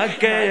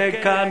 নাকে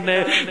কানে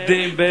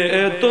দিবে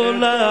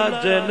তোলা,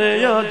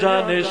 জেনেও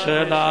জানিস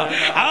না।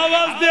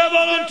 আওয়াজ দিয়ে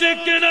বলুন ঠিক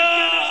কিনা?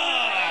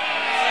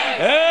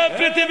 এ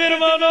পৃথিবীর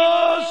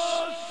মানুষ,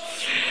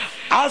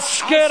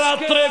 আজকে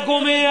রাত্রে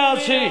ঘুমিয়ে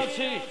আছি,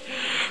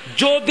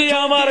 যদি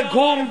আমার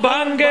ঘুম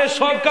ভাঙ্গে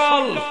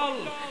সকাল,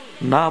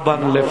 না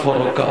ভাঙলে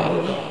পরকাল।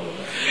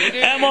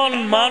 এমন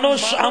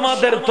মানুষ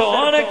আমাদের তো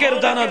অনেকের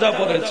জানাজা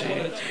পড়েছে,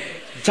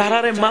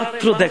 যারারে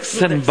মাত্র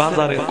দেখছেন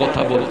বাজারের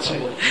কথা বলছে,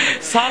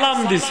 সালাম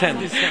দিছেন,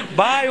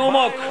 ভাই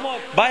অমুক,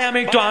 ভাই আমি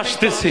একটু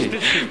আসতেছি,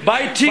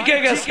 ভাই ঠিকই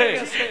গেছে,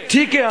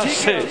 ঠিকই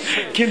আসছে,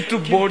 কিন্তু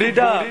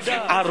বডিটা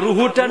আর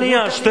রুহুটা নিয়ে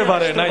আসতে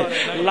পারে নাই,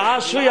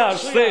 লাশ হয়ে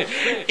আসছে।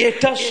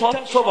 এটা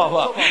সত্য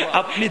বাবা,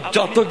 আপনি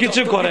যত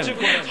কিছু করেন,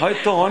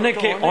 হয়তো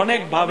অনেকে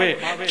অনেক ভাবে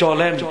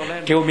চলেন,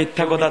 কেউ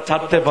মিথ্যা কথা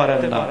ছাড়তে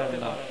পারেন না,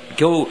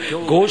 কেউ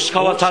ঘুষ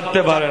খাওয়া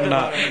ছাড়তে পারেন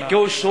না,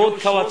 কেউ সুদ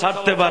খাওয়া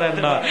ছাড়তে পারেন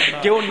না,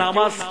 কেউ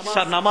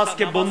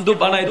নামাজকে বন্ধু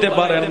বানাইতে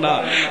পারেন না,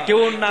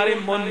 কেউ নারী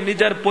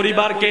নিজের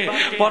পরিবারকে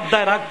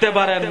পর্দায় রাখতে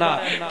পারেন না,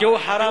 কেউ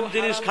হারাম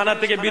জিনিস খানা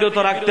থেকে বিরত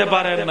রাখতে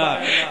পারেন না।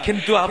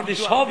 কিন্তু আপনি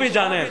সবই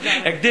জানেন,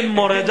 একদিন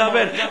মরে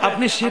যাবেন,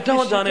 আপনি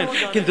সেটাও জানেন,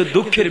 কিন্তু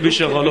দুঃখের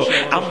বিষয় হলো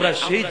আমরা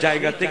সেই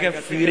জায়গা থেকে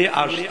ফিরে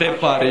আসতে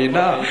পারি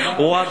না।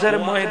 ওয়াজের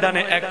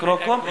ময়দানে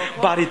একরকম,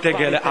 বাড়িতে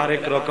গেলে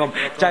আরেক রকম।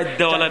 চার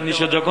দেওয়ালের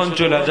নিচে যখন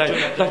চলে যায়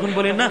তখন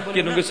বলি না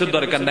কেন কিছু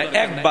দরকার নাই,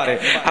 একবারে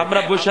আমরা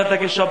বসে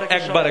থাকি, সব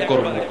একবারে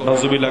করবো।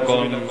 নাউজুবিল্লাহ।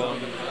 কোন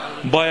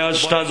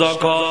বয়সটা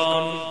যখন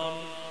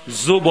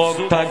যুবক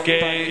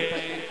থাকে,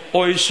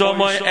 ওই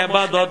সময়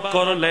ইবাদত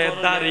করলে,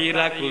 দাঁড়িয়ে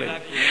রাখলে,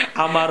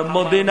 আমার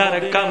মদিনার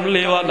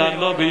কামলিওয়ালা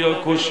নবীও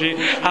খুশি,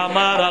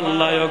 আমার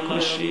আল্লাহও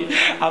খুশি।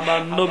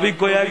 আমার নবী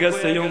কইয়া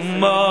গেছে,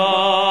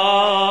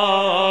 উম্মত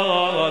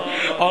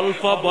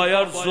অল্প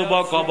বয়স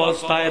যুবক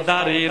অবস্থায়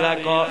দাঁড়িয়ে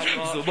রাখো,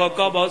 যুবক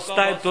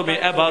অবস্থায় তুমি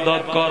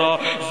ইবাদত করো,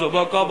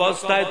 যুবক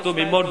অবস্থায়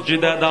তুমি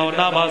মসজিদে দাও,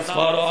 নামাজ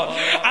পড়ো।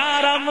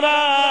 আর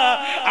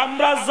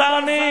আমরা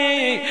জানি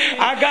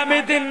আগামী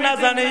দিন না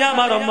জানি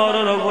আমার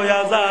মরণ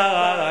হইয়া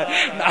যায়,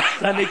 না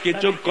জানি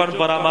কিছুক্ষণ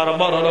পর আমার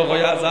মরণ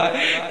হইয়া যায়।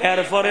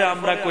 এরপরে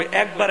আমরা কই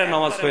একবারে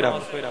নামাজ পড়াম,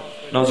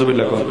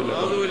 নাউজুবিল্লাহ।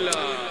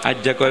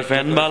 আজ্জা কয়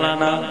ফ্যান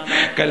বালানা,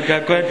 কালকা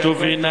কয়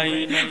টুপি নাই,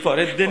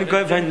 পরের দিন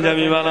কয়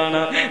পাঞ্জাবি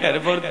বালানা,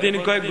 এরপর দিন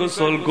কয়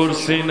গোসল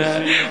করছি না,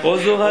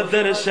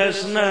 অজুহাতের শেষ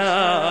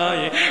নাই।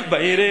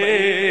 বাইরে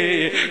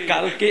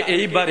কালকে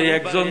এইবারে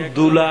একজন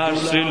দুলা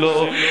আসছিল,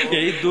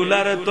 এই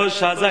দুলারে তো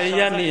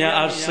সাজাইয়া নিয়ে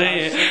আসছে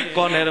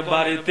কনের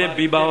বাড়িতে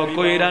বিবাহ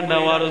কইরা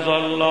নেওয়ার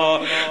জন্য।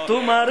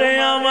 তোমারে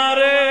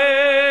আমারে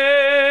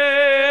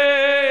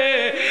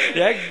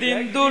একদিন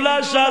দুলা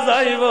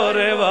সাজাইব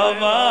রে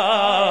বাবা,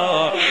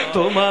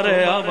 তোমারে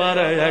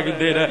আমারে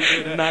একদিন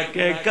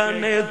নাকে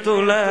কানে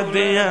তুলা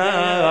দিয়া,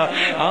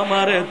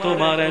 আমারে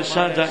তোমারে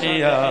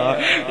সাজাইয়া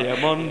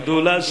এমন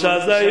দুলা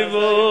সাজাইব,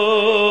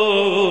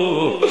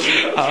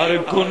 আর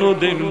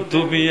কোনদিন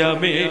তুমি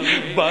আমি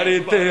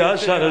বাড়িতে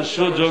আসার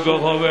সুযোগ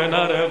হবে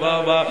না রে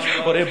বাবা।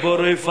 ওরে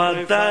বড়ই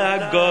ফাতা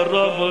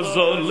গরম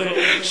জলে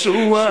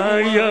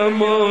শুয়াইয়া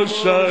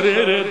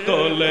মশারের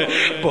তলে,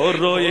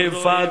 বড়ই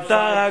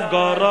ফাতা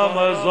গরম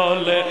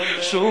জলে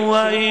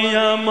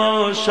শুয়াইয়া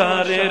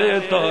মশারের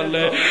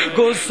তলে,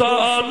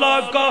 গোসল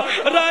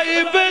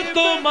করাইবে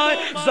তোমায়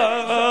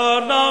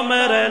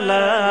জনমের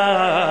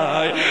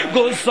লাই,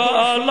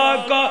 গোসল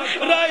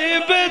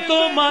করাইবে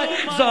তোমায়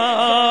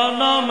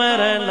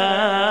জনমের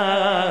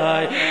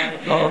লাই।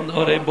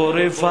 ওরে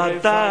বরে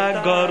ফাতা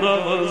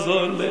গরম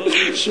জলে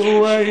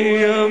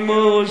শুয়াইয়া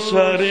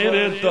মশারির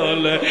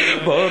তলে,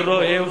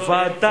 বরে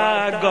ফাতা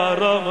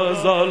গরম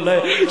জলে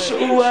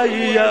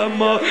শুয়াইয়া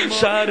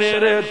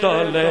মশারির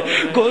তলে,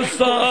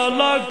 গোসল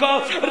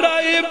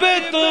করাইবে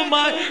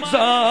তোমায়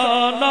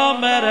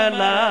জনমের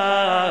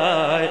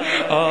লাই,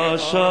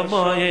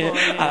 অসময়ে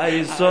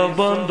আইস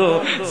বন্ধু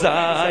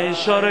যাই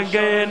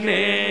স্বর্গে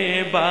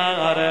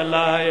নেবার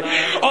লাই,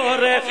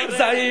 ওরে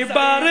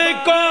যাইবার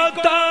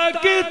কথা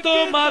কি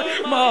তোমার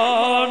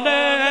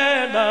মনে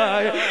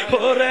নাই,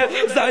 ওরে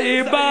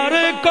যাইবার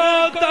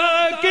কথা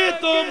কি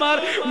তোমার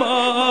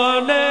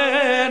মনে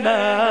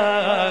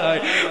নাই,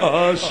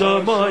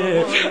 অসময়ে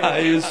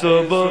আইস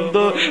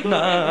বন্ধু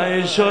নাই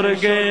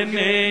স্বর্গে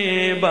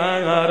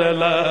নেবার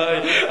লাই,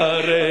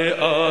 আরে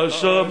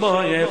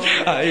অসময়ে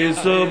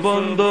আইস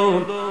বন্ধু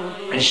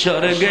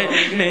স্বর্গে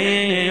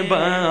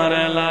নেবার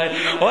লাই,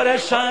 ওরে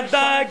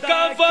সাদা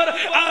কাপড়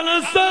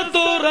আনস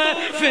তোরে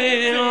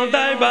ফেল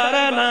দাইবার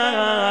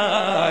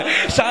নাই,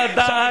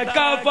 সাদা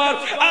কাপড়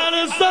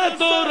আনস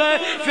তোরে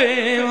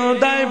ফেল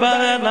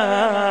দাইবার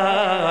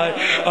নাই,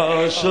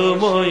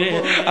 অসময়ে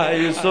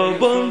আইস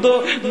বন্ধু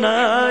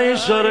নাই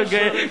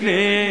স্বর্গে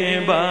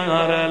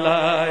নেবার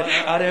লাই,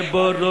 আরে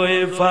বড়ই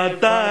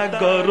ফাতা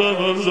গরম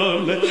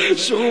জলে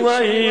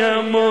শুয়াইয়া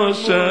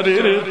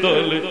মশারির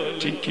তলে,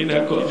 ঠিক কিনা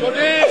কর,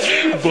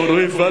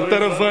 বড়ই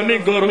ফাতার পানি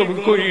গরম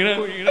কইরা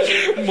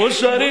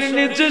মশারির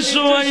নিচে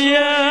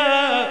শুয়াইয়া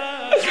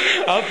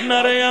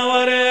আপনারে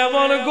আমারে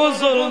এমন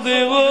গোসল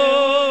দেব,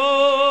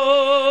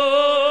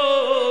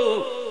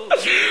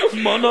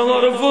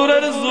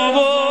 মনোহরপুরের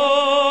যুবক,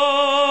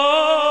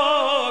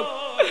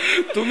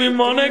 তুমি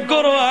মনে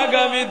করো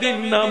আগামী দিন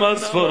নামাজ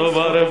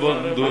পড়বার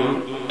বন্ধু,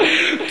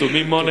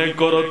 তুমি মনে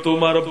করো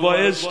তোমার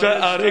বয়সটা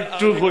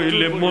আরেকটু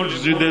হইলে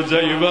মসজিদে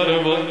যাইবার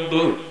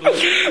বন্ধু,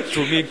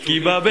 তুমি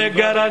কিভাবে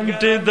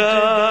গ্যারান্টি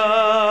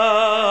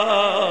দাও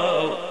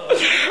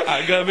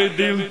আগামী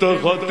দিন তো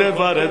হতে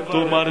পারে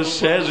তোমার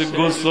শেষ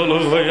গোসল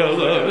হয়ে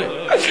যাবে,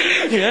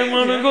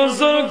 এমন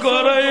গোসল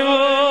করাইব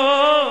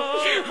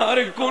আর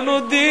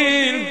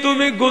কোনদিন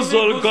তুমি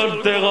গোসল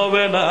করতে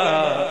হবে না।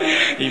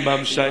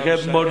 ইমাম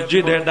সাহেব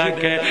মসজিদে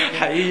ডাকে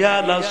হাইয়া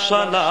আলাস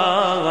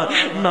সালাহ,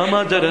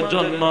 নামাজের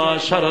জন্য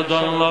আসার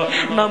জন্য,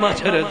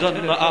 নামাজের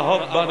জন্য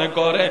আহ্বান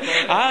করে,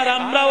 আর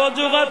আমরা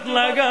অজুহাত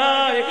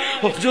লাগাই,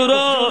 হুজুর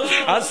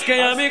আজকে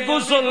আমি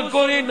গোসল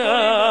করি না,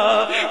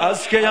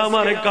 আজকে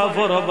আমার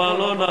কাপড়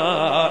ভালো না,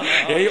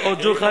 এই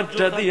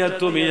অজুহাতটা দিয়া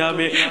তুমি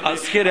আমি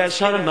আজকের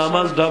এশার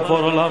নামাজটা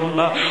পড়লাম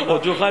না,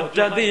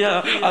 অজুহাতটা দিয়া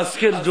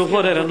আজকের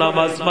জোহরের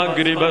নামাজ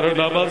মাগরিবের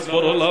নামাজ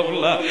পড়লাম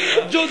না।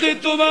 যদি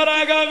তোমার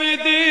আগামী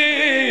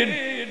দিন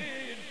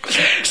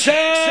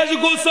শেষ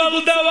গোসল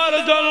দেওয়ার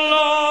জন্য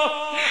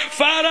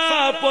পাড়া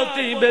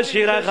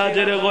প্রতিবেশীরা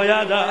কাজের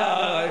গয়া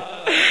যায়,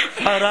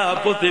 পাড়া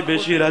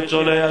প্রতিবেশীরা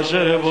চলে আসে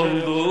রে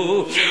বন্ধু,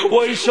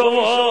 ওই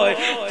সময়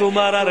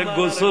তোমার আর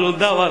গোসল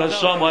দেওয়ার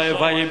সময়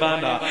পাইবা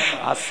না।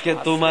 আজকে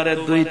তোমারে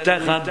দুইটা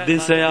হাত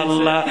দিছে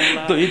আল্লাহ,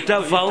 দুইটা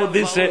পাও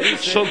দিছে,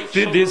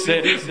 শক্তি দিছে,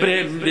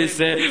 ব্রেন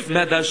দিছে,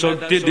 মেধা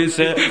শক্তি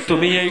দিছে,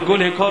 তুমি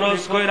এইগুলি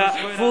খরচ কইরা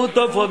পুত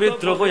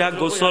পবিত্র হইয়া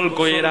গোসল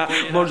কইরা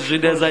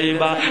মসজিদে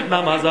যাইবা,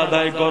 নামাজ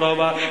আদায়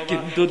করবা,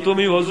 কিন্তু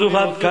তুমি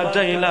অজুহাত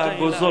কাটাইলা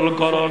গোসল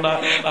করো না।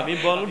 আমি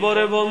বলবো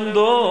রে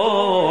বন্ধু,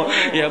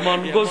 এমন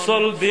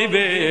গোসল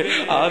দিবে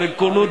আর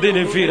কোনদিন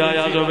ফিরায়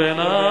আসবে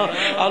না।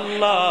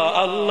 আল্লাহ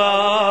আল্লাহ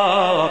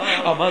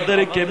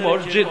আমাদেরকে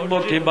মসজিদ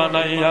মুখী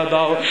বানাইয়া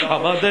দাও,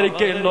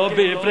 আমাদেরকে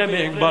নবী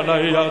প্রেমিক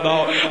বানাইয়া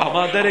দাও,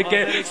 আমাদেরকে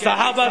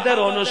সাহাবাদের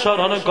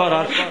অনুসরণ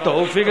করার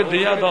তৌফিক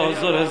দিয়া দাও।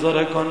 জোরে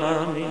জোরে কোন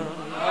আমিন।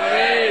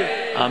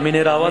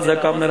 আমিনের আওয়াজে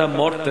আপনারা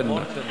মরতেন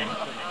না।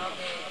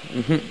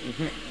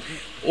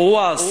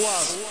 ওয়াজ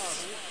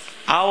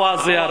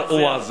আওয়াজে আর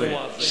ওয়াজে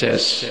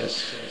শেষ,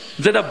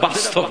 যেটা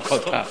বাস্তব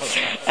কথা।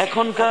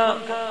 এখনকার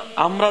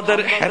আমাদের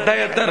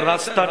হেদায়েতের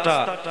রাস্তাটা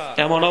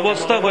এমন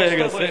অবস্থা হয়ে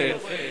গেছে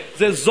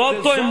যে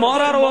যতই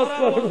মরার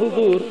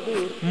হুজুর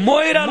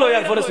ময়রা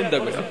লইয়ার পরে চিন্তা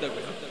করি,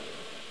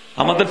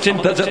 আমাদের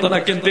চিন্তা চেতনা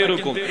কিন্তু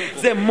এরকম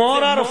যে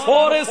মরার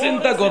পরে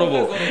চিন্তা করব,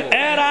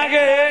 এর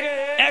আগে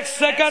এক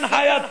সেকেন্ড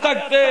হায়াত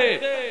থাকতে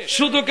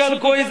শুধু কাল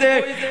কই যে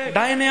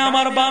ডাইনে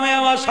আমার, বামে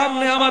আমার,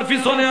 সামনে আমার,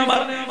 পিছনে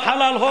আমার,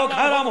 হালাল হোক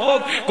হারাম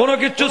হোক কোনো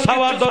কিছু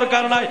চাওয়ার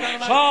দরকার নাই,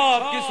 সব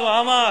কিছু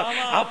আমার।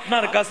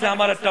 আপনার কাছে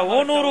আমার একটা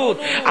অনুরোধ,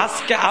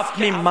 আজকে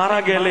আপনি মারা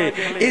গেলে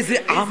এই যে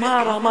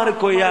আমার আমার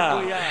কইয়া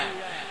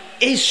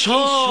এই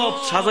সব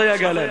সাজাইয়া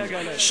গেলেন,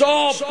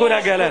 সব কইরা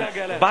গেলেন,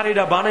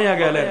 বাড়িটা বানাইয়া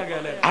গেলেন,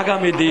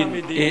 আগামী দিন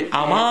এই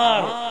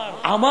আমার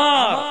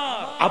আমার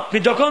আপনি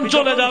যখন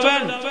চলে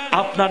যাবেন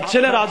আপনার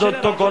ছেলে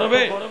রাজত্ব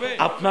করবে,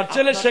 আপনার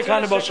ছেলে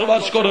সেখানে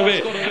বসবাস করবে,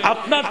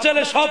 আপনার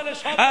ছেলে সব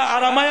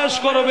আরামায়াস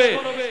করবে,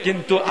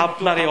 কিন্তু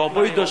আপনার এই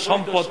অবৈধ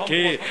সম্পদ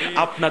খেয়ে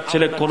আপনার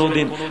ছেলে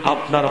কোনোদিন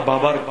আপনার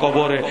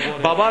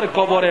বাবার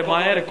কবরে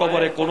মায়ের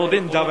কবরে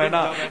কোনোদিন যাবে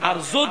না। আর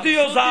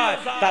যদিও যায়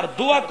তার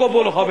দোয়া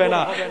কবুল হবে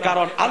না,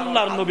 কারণ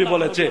আল্লাহর নবী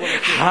বলেছে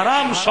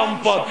হারাম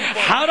সম্পদ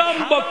হারাম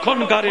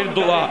বক্ষণকারীর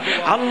দোয়া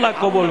আল্লাহ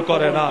কবুল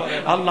করে না।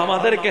 আল্লাহ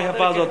আমাদেরকে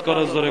হেফাজত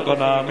করে, জোরে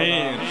কোন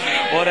আমিন।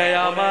 ওরে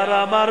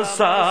আমার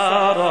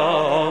সারা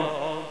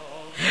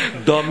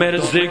দমের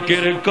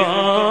জিকির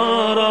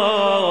কর,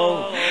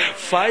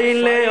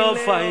 ফাইলে ও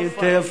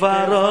ফাইতে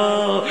পারো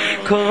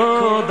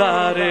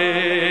খোদারে।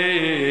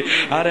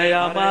 আরে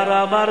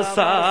আমার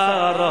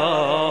সারা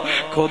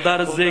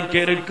খোদার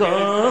জিকির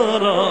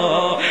কর,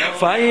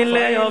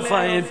 ফাইলে ও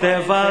ফাইতে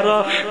পারো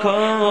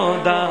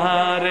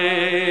খোদারে।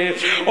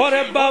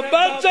 ওরে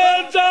বাবা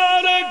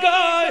চাচার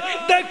গায়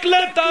দেখলে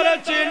তার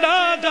চিনা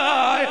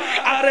যায়,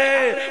 আরে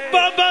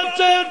বাবা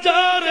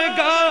চাচার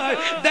গায়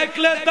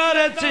দেখলে তার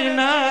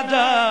চিনা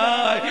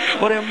যায়।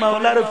 ওরে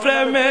মাওলার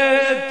প্রেমে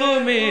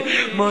তুমি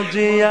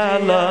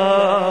মজিয়ালো,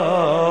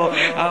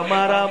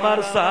 আমার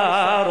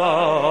সারা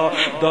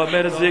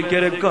দমের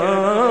জিকির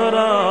কর,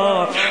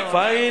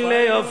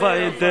 ফাইলে ও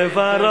ফাইতে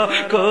পারো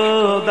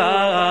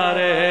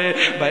খোদারে।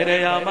 বাইরে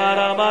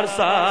আমার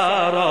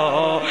সারা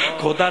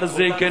খোদার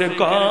জিকির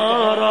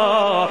কর,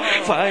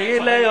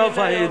 ফাইলে ও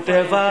ফাইতে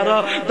পারো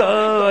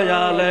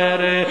দয়ালে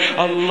রে।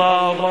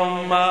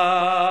 আল্লাহুম্মা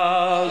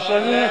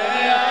সাল্লি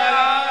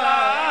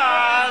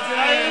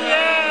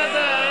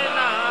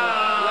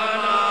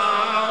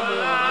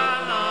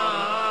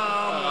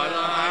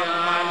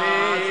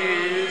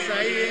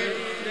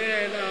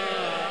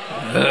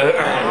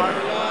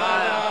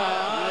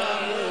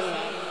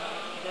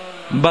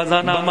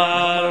বাজান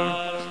আমার।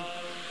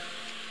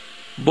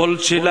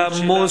 বলছিলাম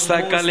মুসা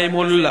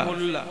কালিমুল্লাহ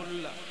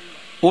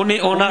উনি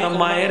ওনার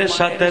মায়ের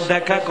সাথে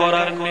দেখা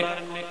করার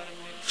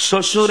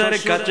শ্বশুরের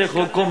কাছে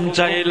হুকুম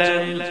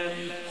চাইলেন,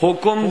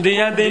 হুকুম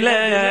দিয়া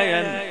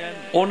দিলেন।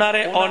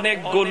 ওনারে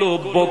অনেকগুলো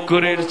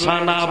বকরির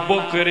ছানা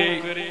বকরি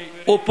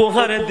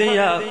উপহার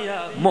দিয়া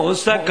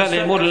মুসা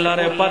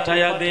কালিমুল্লাহরে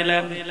পাঠাইয়া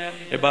দিলেন।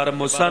 এবার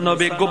মুসা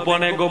নবী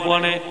গোপনে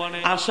গোপনে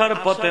আসার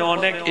পথে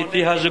অনেক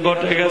ইতিহাস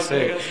ঘটে গেছে।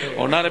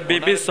 ওনার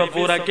বিবি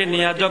সফুরাকে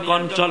নিয়ে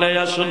যখন চলে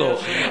আসলো,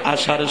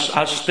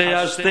 আসতে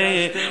আসতে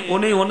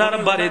উনি ওনার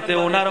বাড়িতে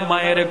ওনার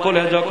মায়ের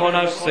কোলে যখন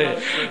আসছে,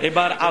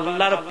 এবার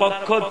আল্লাহর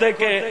পক্ষ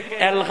থেকে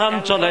এলহাম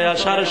চলে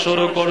আসার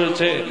শুরু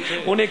করেছে।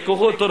 উনি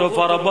কুহুতুর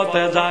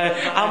পর্বতে যায়,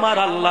 আমার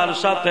আল্লাহর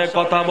সাথে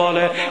কথা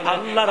বলে।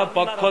 আল্লাহর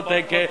পক্ষ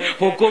থেকে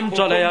হুকুম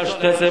চলে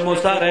আসতেছে,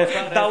 মুসারে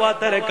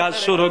দাওয়াতের কাজ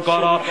শুরু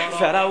করো,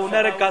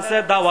 ফেরাউনের কাছে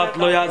দাওয়াত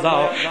লইয়া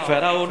যাও,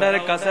 ফেরাউনের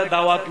কাছে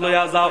দাওয়াত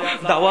লইয়া যাও,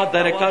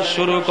 দাওয়াতের কাজ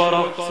শুরু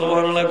করো।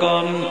 সুবহানাল্লাহ।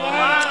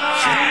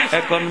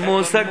 এখন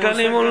মুসা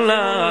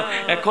কালিমুল্লাহ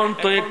এখন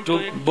তো একটু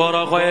বড়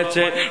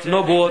হয়েছে,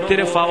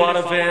 নবুয়তির পাওয়ার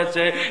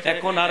পেয়েছে,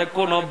 এখন আর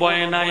কোনো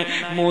ভয় নাই।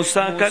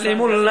 মুসা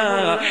কালিমুল্লাহ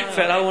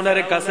ফেরাউনের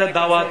কাছে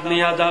দাওয়াত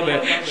নিয়ে যাবে।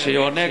 সে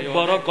অনেক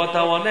বড়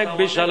কথা, অনেক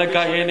বিশাল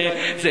কাহিনী।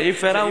 সেই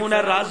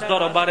ফেরাউনের রাজ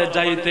দরবারে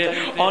যাইতে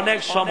অনেক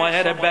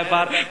সময়ের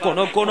ব্যাপার।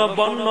 কোন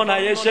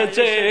বর্ণনায়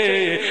এসেছে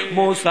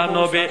মুসা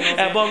নবী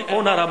এবং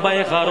ওনার ভাই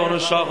হারুন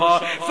সহ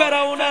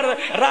ফেরাউনের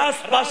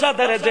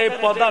রাজপ্রাসাদের যে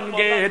প্রধান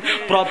গেট,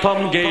 প্রথম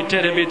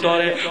গেটের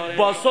ভিতরে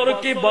বছর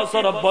কি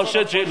বছর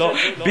বসেছিল,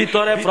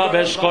 ভিতরে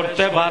প্রবেশ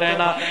করতে পারে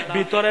না,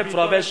 ভিতরে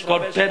প্রবেশ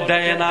করতে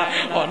দেয় না।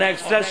 অনেক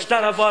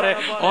চেষ্টার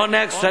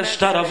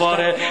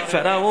পরে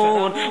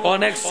ফেরাউন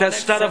অনেক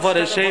চেষ্টার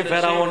পরে সেই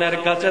ফেরাউনের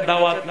কাছে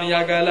দাওয়াত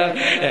নিয়ে গেলেন।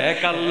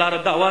 এক আল্লাহর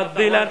দাওয়াত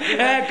দিলেন,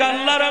 এক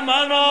আল্লাহর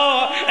মানো,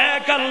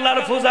 এক আল্লাহর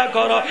পূজা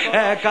করো,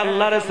 এক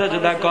আল্লাহর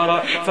সেজদা করো।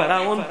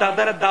 ফেরাউন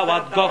তাদের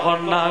দাওয়াত গ্রহণ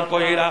না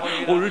কইরা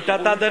উল্টা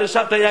তাদের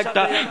সাথে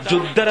একটা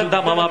যুদ্ধের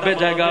দামামা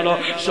বেজে গেল।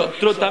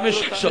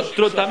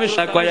 শত্রুতামি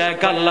কয়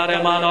এক আল্লাহরে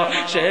মানো।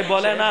 সে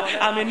বলে না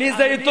আমি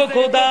নিজেই তো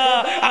খোদা,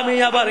 আমি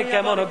আবার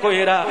কেমন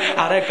কইরা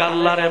আরেক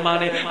আল্লাহরে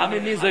মানে, আমি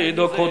নিজেই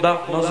তো খোদা।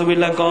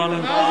 নাউজুবিল্লাহ কোন।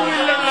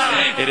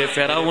 এরে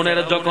ফেরাউনের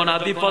যখন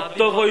আধিপত্য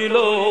হইল,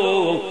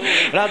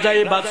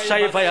 রাজাই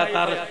বাদশাহী পায়া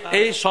তার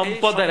এই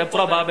সম্পদের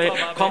প্রভাবে,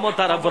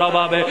 ক্ষমতার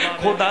প্রভাবে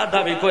খোদা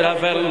দাবি করে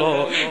ফেললো।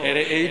 এর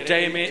এই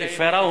টাইমে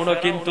ফেরাউনও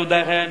কিন্তু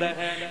দেখেন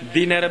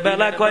দিনের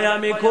বেলা কয়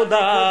আমি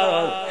খোদা,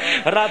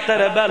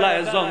 রাতের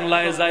বেলায়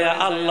জংলায় যায়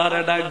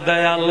আল্লাহরে ডাক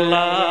দেয়,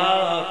 আল্লাহ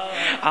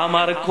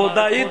আমার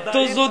খোদাইত্ব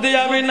যদি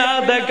আমি না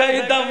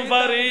দেখাইতাম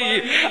পারি,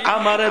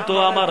 আমারে তো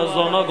আমার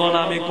জনগণ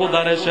আমি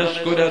খোদারে শেষ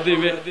করে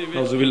দিবে।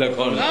 নাউজুবিল্লাহ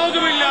কোন।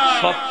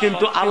 সব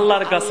কিন্তু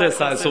আল্লাহর কাছে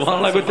চায়।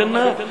 সুবহানাল্লাহ কইতেন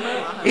না।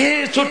 এই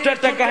ছোট্ট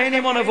একটা কাহিনী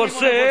মনে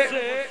পড়ছে।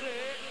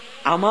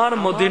 আমার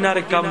মদিনার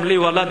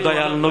কামলিওয়ালা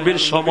দয়াল নবীর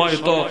সময়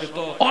তো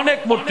অনেক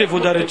মূর্তি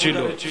পূজারী ছিল।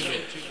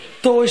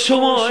 তো ওই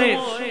সময়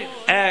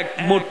এক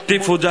মূর্তি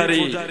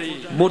পূজারী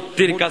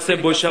মূর্তির কাছে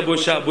বসা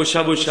বসা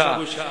বসা বসা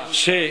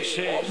সে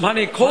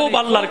মানে খুব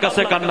আল্লাহর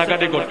কাছে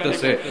কান্নাকাটি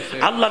করতেছে,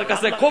 আল্লাহর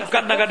কাছে খুব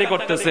কান্নাকাটি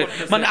করতেছে,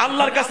 মানে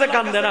আল্লাহর কাছে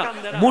কান্দে না,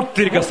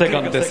 মূর্তির কাছে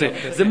কান্দতেছে।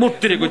 যে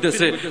মূর্তির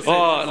কইতেছে ও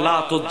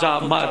লাত যা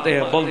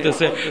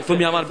বলতেছে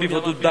তুমি আমার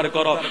বিপদ উদ্ধার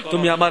করো,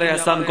 তুমি আমার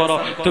এহসান করো,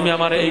 তুমি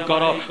আমার এই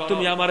করো,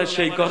 তুমি আমার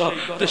সেই করো।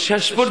 তো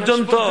শেষ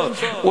পর্যন্ত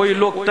ওই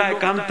লোকটায়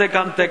কানতে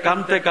কানতে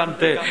কানতে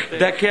কানতে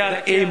দেখে আর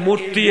এই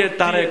মূর্তি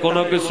তারে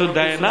কোনো কিছু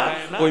দেয় না,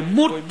 ওই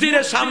মূর্তির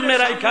সামনে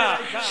রাখা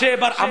সে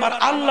এবার আমার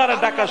আল্লাহরে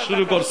ডাকা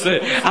শুরু করছে,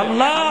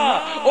 আল্লাহ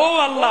ও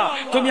আল্লাহ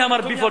তুমি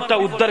আমার বিপদটা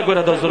উদ্ধার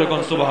করে দাও,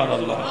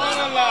 সুবহানাল্লাহ।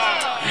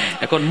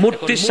 এখন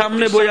মূর্তির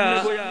সামনে বইয়া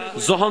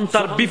যখন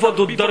তার বিপদ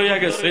উদ্ধার হইয়া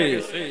গেছে,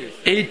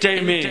 এই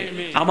টাইমে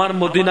আমার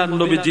মদিনার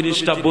নবী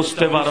জিনিসটা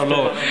বুঝতে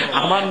পারলো।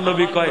 আমার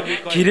নবী কয়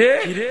কিরে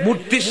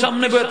মূর্তির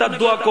সামনে বইয়া তার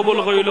দোয়া কবুল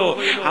হইল?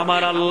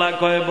 আমার আল্লাহ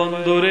কয়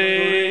বন্ধুরে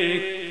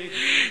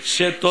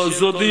সে তো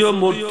যদিও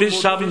মূর্তির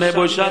সামনে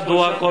বসা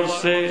দোয়া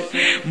করছে,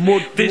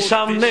 মূর্তির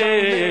সামনে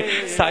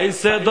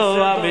চাইছে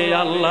দোয়া আমি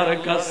আল্লাহর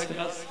কাছে।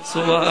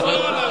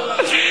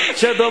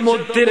 সে তো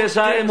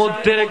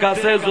মূর্তির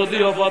কাছে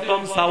যদিও প্রথম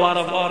চাওয়ার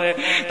পরে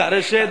তারে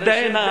সে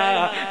দেয় না,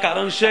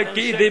 কারণ সে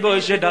কি দিব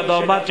সেটা তো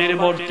মাটির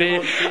মূর্তি।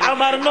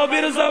 আমার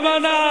নবীর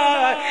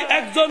জামানায়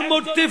একজন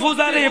মূর্তি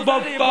পূজারী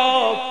ভক্ত,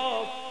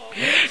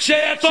 সে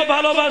এত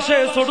ভালোবাসে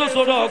ছোট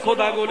ছোট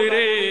খোদাগুলি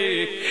রে,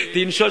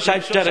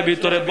 360টার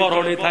ভিতরে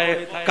বরণী থাকে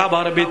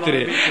কাবার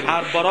ভিতরে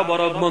আর বড়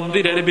বড়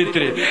মন্দিরের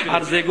ভিতরে,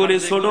 আর যেগুলি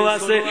ছোট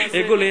আছে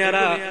এগুলি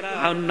এরা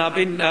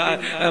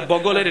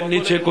বগলের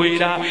নিচে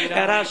কইরা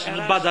এরা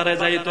বাজারে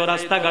যাইতো,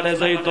 রাস্তাঘাটে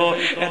যাইতো,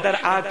 এদের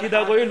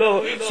আকীদা কইল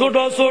ছোট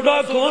ছোট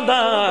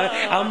খোদা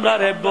আমরা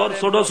রে বড়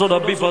ছোট ছোট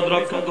বিপদ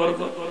রক্ষা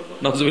করবো।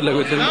 নাউজুবিল্লাহ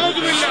কইতেন,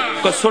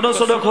 ছোট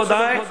ছোট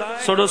খোদায়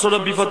ছোট ছোট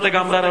বিপদ থেকে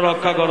আমরা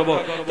রক্ষা করবো।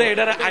 তো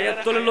এটার আয়াত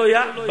তুলে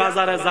লইয়া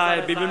বাজারে যায়,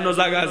 বিভিন্ন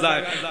জায়গায়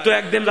যায়। তো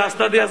একদিন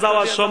রাস্তা দিয়ে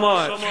যাওয়ার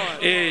সময়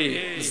এই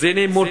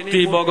যিনি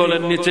মূর্তি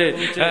বগলের নিচে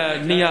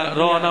নিয়া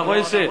রওনা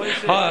হয়েছে,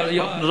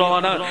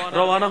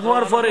 রওনা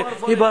হওয়ার পরে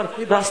এবার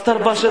রাস্তার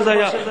পাশে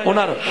যাইয়া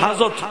ওনার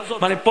হাজত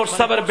মানে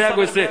প্রস্রাবের ব্যাগ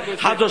হয়েছে,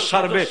 হাজত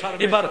সারবে,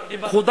 এবার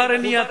খোদারে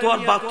নিয়ে তো আর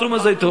বাথরুমে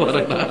যাইতে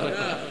পারে না।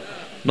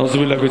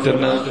 নজরুল্লাহ কইতেন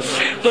না,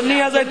 তো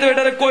নিয়ে যাইতে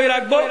এটারে কই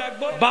রাখবো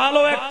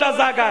ভালো একটা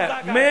জায়গায়,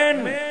 মেন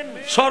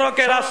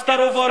সড়কে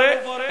রাস্তার উপরে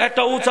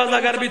একটা উঁচা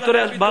জায়গার ভিতরে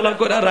ভালো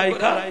করে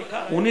রাইখা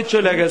উনি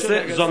চলে গেছে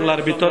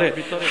জঙ্গলার ভিতরে।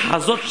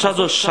 হাজত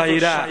সাজত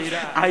সাইরা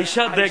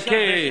আইসা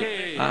দেখে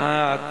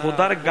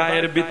খোদার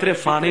গায়ের ভিতরে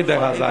পানি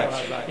দেখা যায়।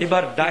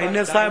 এবার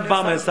ডাইনে চায়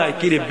বামে চায়,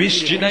 কিরে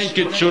বৃষ্টি নাই,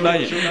 কিচ্ছু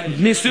নাই,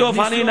 নিচেও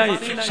পানি নাই,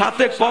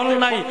 সাথে কল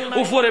নাই,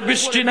 উপরে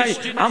বৃষ্টি নাই,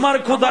 আমার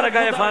খোদার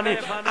গায়ে পানি।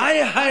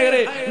 আয় হায়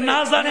রে, না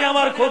জানি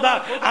আমার খোদা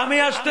আমি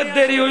আসতে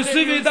দেরি হয়েছি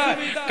বিদায়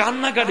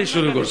কান্নাকাটি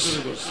শুরু করছে।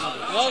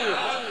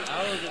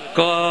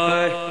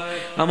 কয়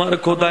আমার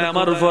খোদায়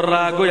আমার উপর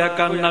রাগ হইয়া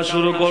কান্না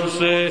শুরু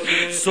করছে,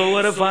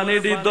 চোখের পানি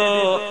দিত।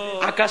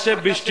 আকাশে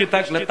বৃষ্টি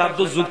থাকলে তার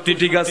তো যুক্তি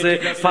ঠিক আছে,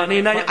 পানি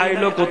নাই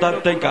আইলো কোথার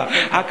থেকে?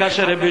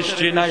 আকাশের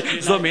বৃষ্টি নাই,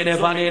 জমিনে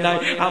পানি নাই,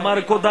 আমার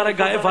খোদার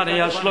গায়ে পানি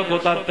আসলো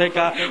কোথার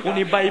থেকে?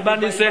 উনি বাইবা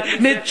নিছে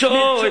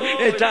নিশ্চয়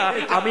এটা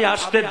আমি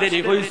আসতে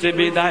দেরি হয়েছে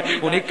বিদায়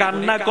উনি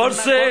কান্না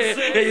করছে,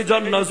 এই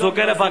জন্য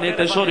চোখের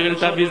পানিতে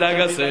শরীরটা ভিজা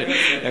গেছে।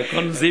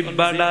 এখন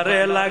জিহ্বাটারে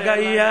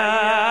লাগাইয়া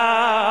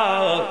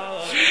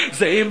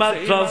যেই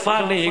মাত্র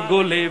পানি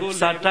গুলি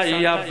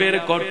ছাটাইয়া বের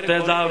করতে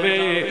যাবে,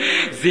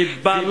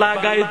 জিহ্বা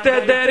লাগাইতে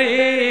দেরি।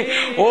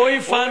 ওই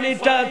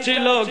পানিটা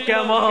ছিল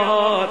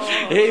কেমন?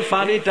 এই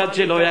পানিটা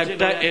ছিল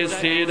একটা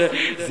এসিড।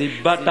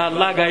 জিহ্বাটা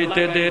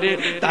লাগাইতে দেরি,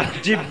 তার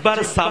জিহ্বার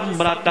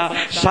চামড়াটা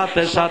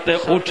সাথে সাথে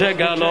উঠে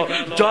গেল,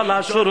 জ্বলা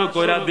শুরু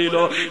করে দিল।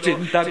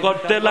 চিন্তা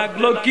করতে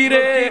লাগলো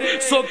কিরে,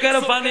 চোখের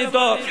পানি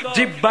তো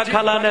জিহ্বা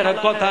খালানের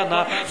কথা না,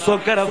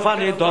 চোখের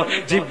পানি তো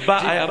জিহ্বা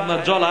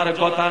জ্বলার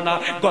কথা না,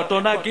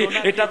 ঘটনা কি?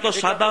 এটা তো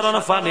সাধারণ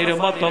পানির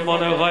মতো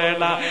মনে হয়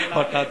না।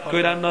 হঠাৎ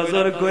করে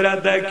নজর করে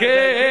দেখে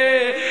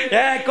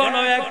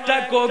এখনো একটা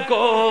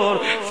কুকুর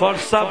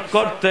প্রস্রাব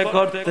করতে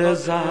করতে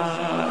যায়।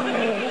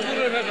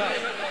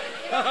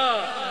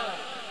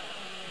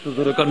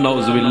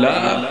 নাউজুবিল্লাহ,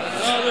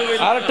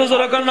 আর একটু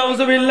জোরে কর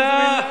নাউজুবিল্লাহ।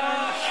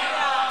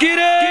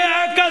 কিরে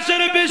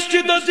আকাশের বৃষ্টি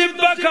তো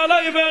জিহ্বা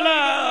খালাইবে না,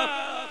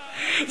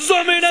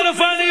 জমিনের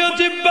পানিও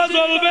জিহ্বা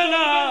জ্বলবে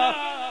না,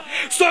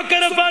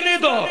 চোখের পানি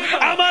তো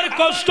আমার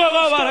কষ্ট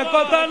হওয়ার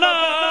কথা না,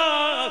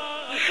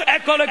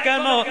 এখন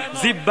কেন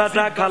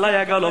জিহ্বাটা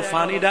খালাইয়া গেল?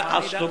 পানিটা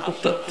আসতো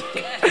কোথা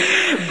থেকে?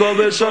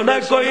 গবেষণা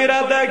কইরা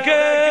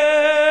দেখে,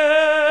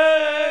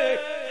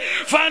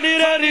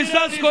 পানিরা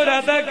রিসার্চ করে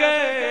দেখে,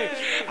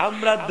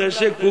 আমরা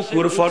দেশে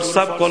কুকুর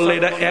প্রস্রাব করলে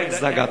এটা এক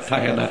জায়গা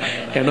থাকে না,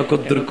 কেন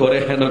কদ্দুর করে,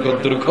 হেন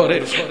কদ্দুর করে।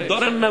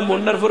 ধরেন না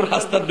মন্নারপুর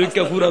রাস্তার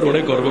দুইটা পুরা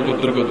রোডে করবো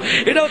কদ্দুর করে,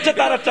 এটা হচ্ছে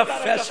তার একটা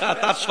পেশা,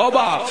 তার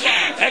স্বভাব।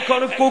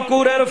 এখন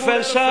কুকুরের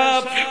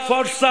পেশাব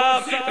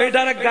প্রস্রাব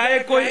এটার গায়ে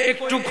কই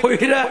একটু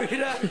কইরা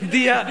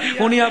দিয়া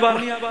উনি আবার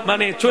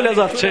মানে চলে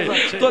যাচ্ছে।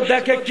 তো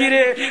দেখে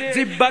কিরে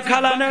জিহ্বা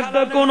খালানের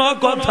তো কোনো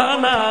কথা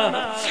না,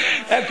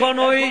 এখন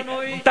ওই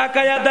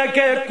তাকায়া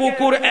দেখে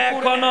কুকুর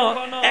এখনো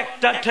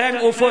একটা ঠ্যাং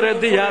উপরে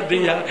দিয়া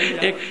দিয়া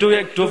একটু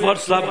একটু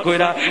প্রস্রাব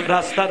কইরা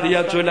রাস্তা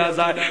দিয়া চলে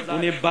যায়।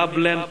 উনি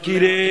ভাবলেন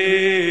কিরে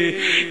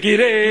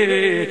কিরে,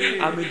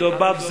 আমি তো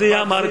ভাবছি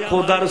আমার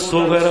খোদার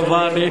চোখের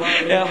পানি,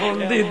 এখন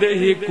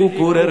দেখি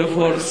কুকুরের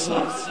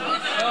প্রস্রাব।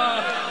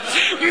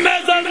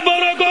 মেজাজ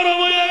বড় গরম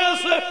হয়ে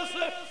গেছে।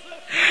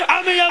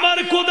 আমি আমার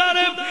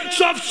খোদারে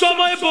সব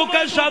সময়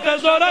বুকের সাথে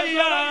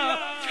জড়াইয়া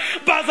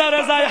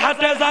বাজারে যাই,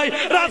 হাটে যাই,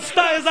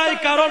 রাস্তায় যাই,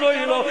 কারণ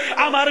হইল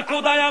আমার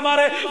খোদায়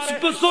আমারে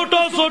ছোট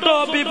ছোট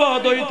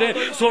বিপদ হইতে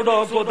ছোট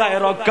খোদায়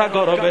রক্ষা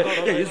করবে।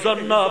 এই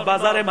জন্য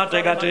বাজারে মাঠে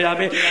ঘাটে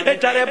আমি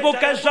এটারে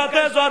বুকের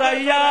সাথে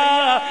জড়াইয়া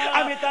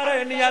আমি তারে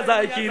নিয়ে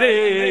যাই। কিরে,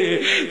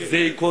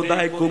 যে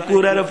খোদায়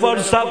কুকুরের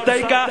প্রস্রাব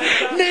থেকে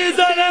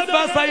নিজেরে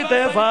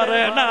বাঁচাইতে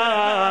পারে না,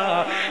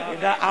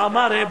 এটা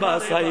আমারে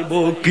বাঁচাইব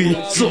কি?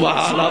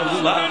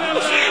 সুবহানাল্লাহ।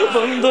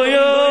 বন্ধু,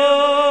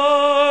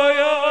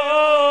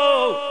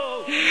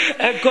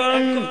 এখন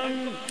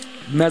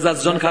মেজাজ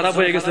জন খারাপ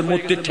হয়ে গেছে,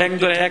 মূর্তির ঠ্যাং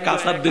ধরে এক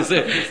আছাড় দিছে,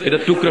 এটা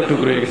টুকরা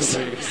টুকরো হয়ে গেছে।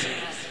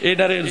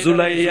 এটারে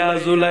জুলাইয়া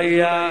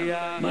জুলাইয়া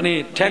মানে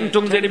ঠ্যাং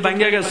টুং যেটি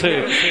ভাঙ্গা গেছে,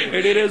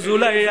 এটারে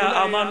জুলাইয়া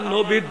আমার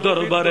নবীর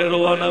দরবারে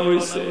রওনা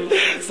হইছে।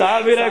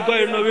 সাহাবীরা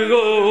কয়, নবী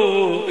গো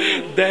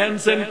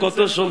দেখেন কত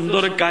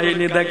সুন্দর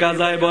কাহিনী দেখা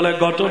যায়। বলে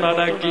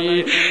ঘটনাটা কি?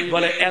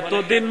 বলে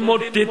এতদিন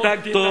মূর্তি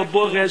থাকতো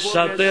বউয়ের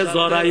সাথে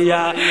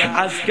জড়াইয়া,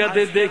 আজকে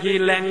দেখি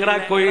ল্যাংরা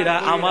কইরা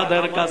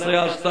আমাদের কাছে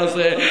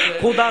আসতেছে।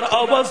 খোদার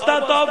অবস্থা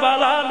তো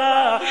ভালো না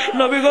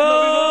নবী গো,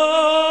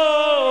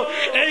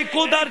 এই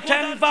খোদার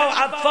ঠ্যাং পাও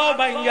হাত পাও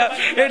ভাঙ্গা,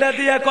 এটা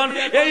দিয়ে এখন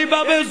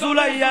এইভাবে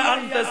জুলাইয়া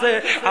আনতেছে।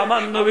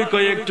 আমার নবী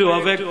কই একটু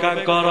অপেক্ষা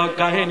করো,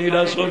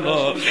 কাহিনীটা শোনো।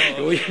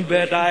 ওই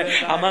বেটায়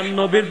আমার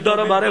নবীর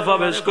দরবারে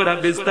প্রবেশ করে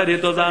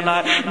বিস্তারিত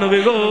জানায়, নবী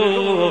গো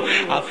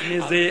আপনি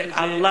যে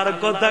আল্লাহর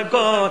কথা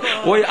কন,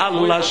 ওই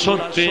আল্লাহ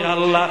সত্যি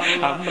আল্লাহ।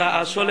 আমরা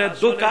আসলে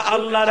দুকা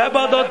আল্লাহর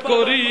ইবাদত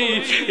করি,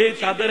 এই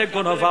তাদের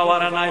কোনো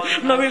পাওয়ার নাই।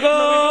 নবী গো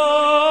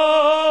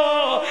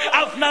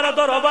আপনারা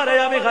দরবারে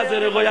আমি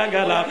হাজির হইয়া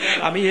গেলাম।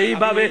 আমি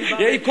এইভাবে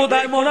এই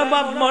খোদায় মনে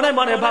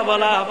মনে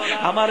ভাবলাম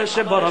আমার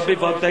সে বড়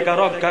বিপদ থেকে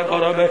রক্ষা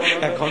করবে।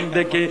 এখন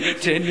দেখি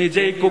সে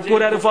নিজেই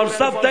কুকুরের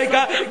প্রস্রাব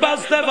থেকে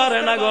বাঁচতে পারে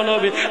না গো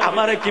নবী,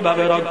 আমারে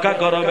কিভাবে রক্ষা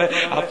করবে?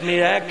 আপনি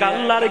এক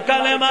আল্লাহর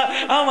কালেমা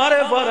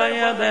আমারে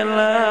পড়াইয়া দেন,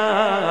 লা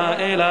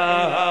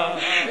ইলাহা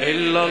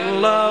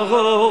ইল্লাল্লাহু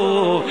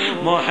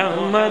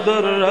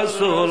মুহাম্মাদুর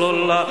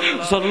রাসূলুল্লাহ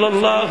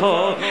সাল্লাল্লাহু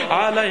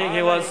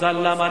আলাইহি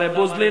ওয়াসাল্লাম। আরে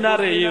বুঝলি না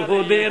রে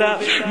ইহুদিরা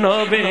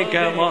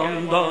নবীকে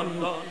মন্দন,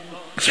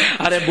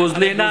 আরে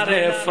বুঝলি না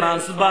রে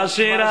ফ্রান্স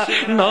বাসীরা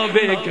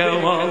নবীকে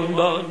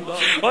মন্দন।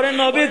 ওরে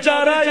নবী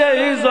ছাড়া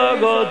এই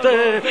জগতে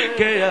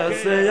কে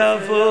আছে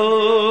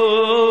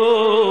আফুর,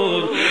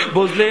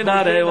 বুঝলি না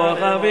রে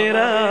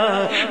ওয়াহাবিরা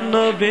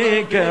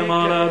নবীকে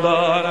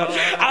মন্দন।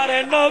 আরে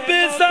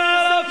নবী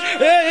ছাড়া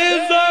এই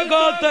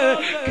জগতে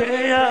কে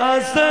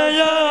আছে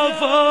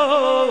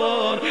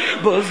আফুর,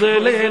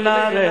 বুঝলি না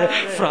রে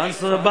ফ্রান্স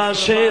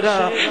বাসীরা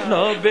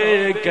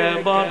নবীকে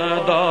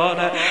মন্দন।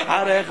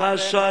 আরে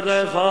হাসর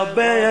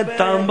হবে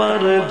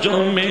তামার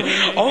জমি,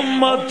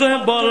 উম্মত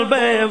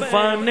বলবে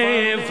ফানে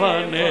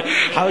ফানে।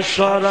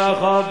 হাসর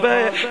হবে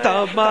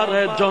তামার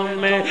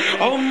জমি,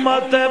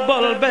 উম্মত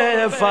বলবে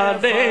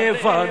ফানে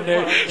ফানে।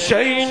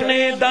 সেই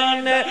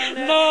নিদানে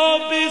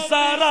নবী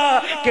সারা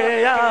কে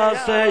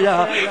আসে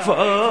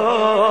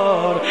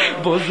আফর,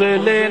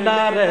 বুঝলি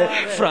না রে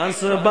ফ্রান্স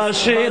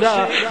বাসীরা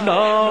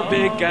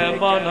নবীকে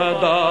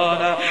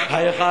মন্দন।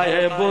 হায় হায়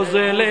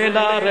বুঝলি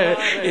না রে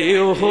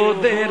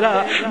ইহুদিরা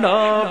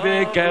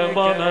নবীকে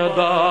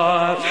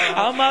মন্দন।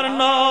 আমার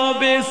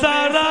নবী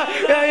সারা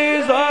এই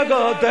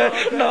জগতে,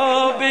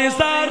 নবী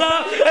সারা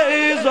এই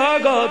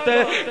জগতে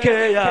কে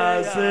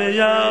আছে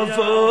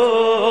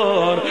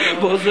আফর,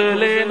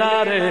 বুঝলি না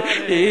রে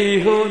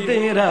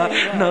ইহুদিরা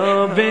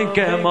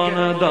নবীকে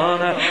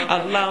মন্দন।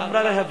 আল্লাহ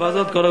আমরা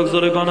হেফাজত করুক,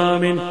 জোরে কোন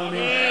আমিন।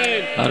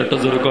 আর একটা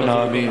জোরে কোন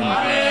আমিন।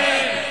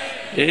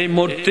 এই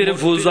মূর্তির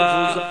পূজা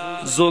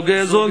যোগে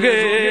যোগে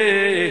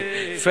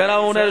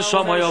ফেরাউনের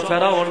সময়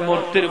ফেরাউন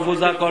মূর্তির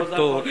পূজা করত।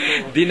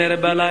 দিনের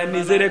বেলায়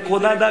নিজের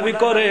খোদা দাবি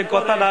করে,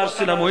 কথাটা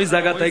আসছিলাম ওই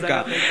জায়গা থেকে।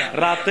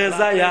 রাতে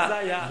যায়া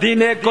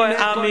দিনে কয়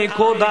আমি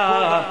খোদা,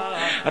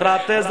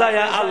 রাতে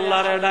যায়া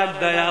আল্লাহরে ডাক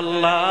দেয়,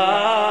 আল্লাহ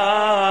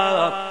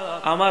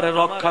আমারে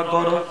রক্ষা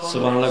করো।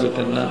 সুবহানাল্লাহ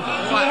বলতেন না?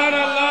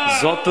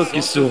 যত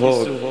কিছু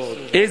হোক,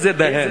 এই যে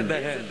দেখেন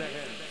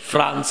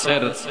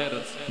ফ্রান্সের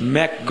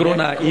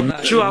ম্যাক্রোনা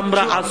ইচ্ছু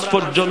আমরা আজ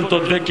পর্যন্ত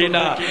দেখি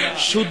না,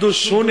 শুধু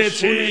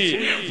শুনেছি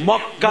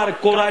মক্কার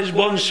কোরাইশ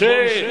বংশে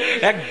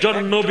একজন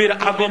নবীর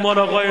আগমন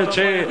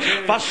হয়েছে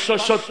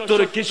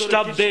 570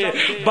 খ্রিস্টাব্দে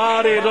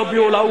 12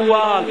 রবিউল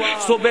আউয়াল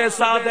সুবে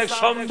সাদেক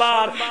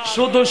সোমবার।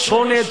 শুধু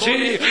শুনেছি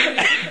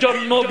একজন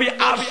নবী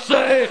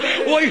আসছে,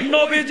 ওই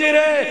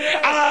নবীজিরে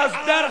আজ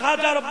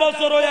 1000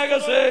 বছর হয়ে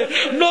গেছে,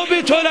 নবী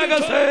চলে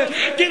গেছে,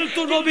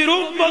 কিন্তু নবীর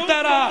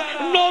উম্মতেরা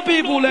নবী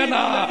বলে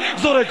না।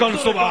 জোরে কোন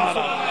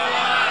সুবহানাল্লাহ।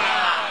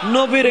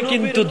 নবীর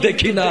কিন্তু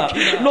দেখি না,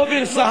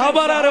 নবীর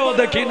সাহাবারারেও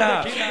দেখি না।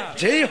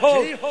 যেই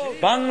হোক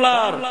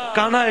বাংলার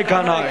কানায়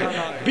কানায়,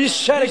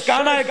 বিশ্বের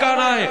কানায়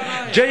কানায়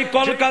যেই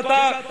কলকাতা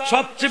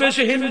সবচেয়ে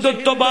বেশি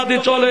হিন্দুত্ববাদী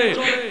চলে,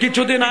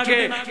 কিছুদিন আগে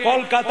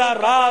কলকাতার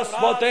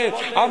রাজপথে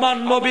আমার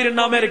নবীর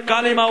নামের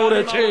কালিমা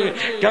উড়েছে।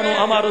 কেন?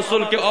 আমার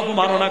রসুলকে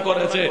অবমাননা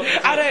করেছে।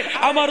 আরে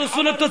আমার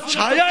রসুলের তো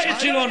ছায়াই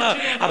ছিল না,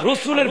 আর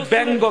রসুলের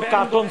ব্যঙ্গ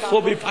কার্টুন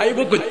ছবি পাইব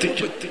করতে,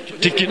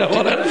 ঠিক কিনা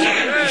বলেন?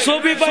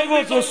 ছবি পাইব,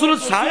 রসুল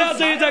ছায়া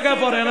যেই জায়গায়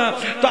পড়ে না,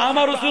 তো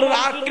আমার রসুলের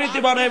আকৃতি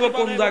বানাইব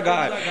কোন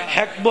জায়গায়?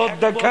 হিকমত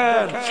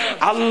দেখেন,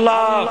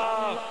 আল্লাহ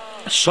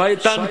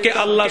শয়তানকে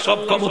আল্লাহ সব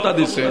ক্ষমতা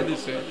দিছে,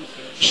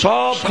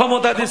 সব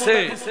ক্ষমতা দিছে।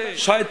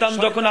 শয়তান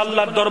যখন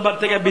আল্লাহর দরবার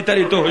থেকে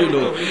বিতাড়িত হইল,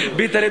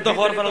 বিতাড়িত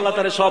হওয়ার পর আল্লাহ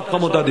তারে সব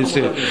ক্ষমতা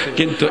দিছে,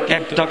 কিন্তু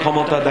একটা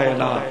ক্ষমতা দেয়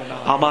না,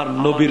 আমার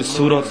নবীর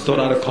সুরত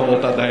ধরার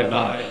ক্ষমতা দেয়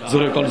না।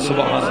 জোরে কোন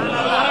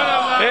সুবহানাল্লাহ।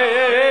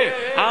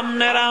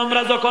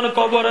 আমরা যখন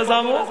কবরে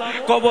যাবো,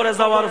 কবরে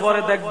যাওয়ার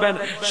পরে দেখবেন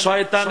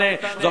শয়তানে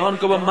যখন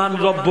কব মান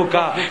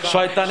রব্বুকা,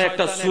 শয়তানে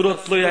একটা সুরত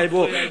লই আইব,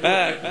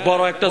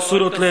 বড় একটা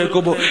সুরত লই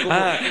কব,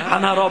 হ্যাঁ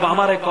আনা রব,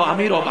 আমারে ক,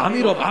 আমি রব, আমি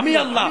রব, আমি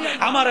আল্লাহ,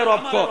 আমারে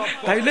রব ক।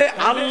 তাইলে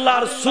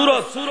আল্লাহর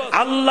সুরত,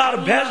 আল্লাহর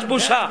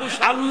বেশভূষা,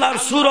 আল্লাহর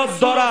সুরত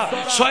ধরা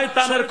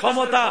শয়তানের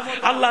ক্ষমতা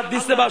আল্লাহ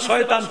দিছে বা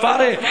শয়তান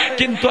পারে,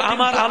 কিন্তু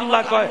আমার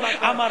আল্লাহ কয়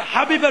আমার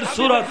হাবিবের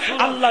সুরত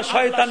আল্লাহ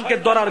শয়তানকে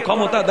ধরার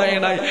ক্ষমতা দেয়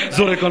নাই।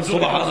 জোরে কোন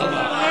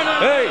সুবহানাল্লাহ।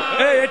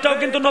 এটাও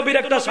কিন্তু নবীর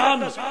একটা শান।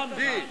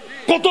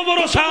 কত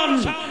বড় শান!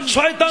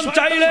 শয়তান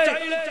চাইলে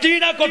কি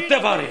না করতে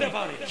পারে।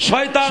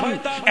 শয়তান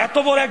এত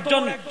বড়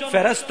একজন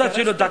ফেরেশতা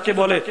ছিল যাকে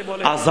বলে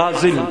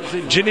আযাজিল,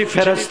 যিনি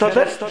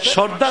ফেরেশতাদের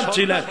সর্দার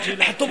ছিলেন।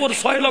 এত বড়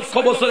 6 লক্ষ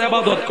বছর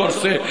ইবাদত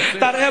করছে,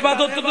 তার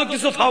ইবাদতে তো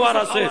কিছু পাওয়ার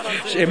আছে।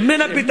 এমনি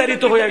না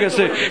বিতাড়িত হয়ে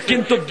গেছে,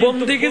 কিন্তু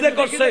বন্দিগি যে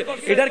করছে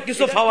এটার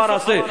কিছু পাওয়ার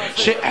আছে।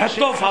 সে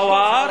এত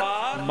পাওয়ার,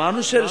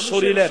 মানুষের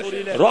শরীরের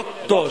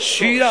রক্ত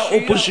শিরা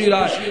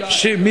উপশিরা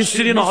সে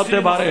মিশ্রণ হতে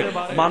পারে,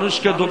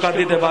 মানুষকে ধোঁকা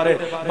দিতে পারে,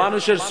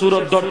 মানুষের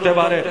সুরত ধরতে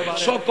পারে,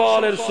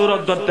 সকলের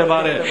সুরত ধরতে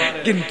পারে।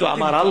 কিন্তু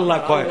আমার আল্লাহ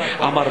কয়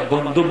আমার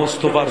বন্ধু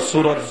মুস্তাফার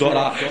সুরত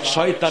ধরা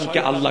শয়তানকে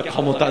আল্লাহ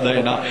ক্ষমতা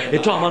দেয় না।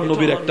 এটা আমার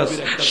নবীর একটা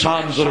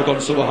শান। জোরে কোন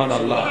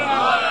সুবহানাল্লাহ।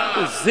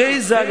 যেই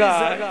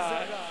জায়গায়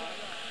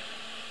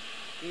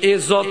এ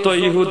যত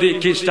ইহুদি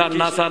খ্রিস্টান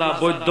নাসারা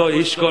বৌদ্ধ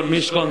ইস্কন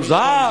মিশকন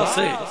যা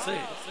আছে,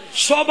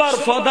 সবার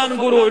প্রধান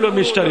গুরু হইল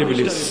মিস্টার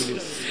ইবলিস।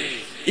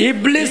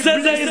 ইবলিসের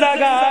যেই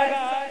জায়গায়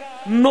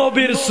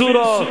নবীর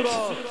সুরত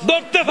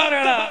ধরতে পারে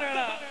না,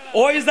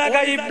 ওই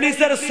জায়গায়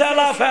ইবলিসের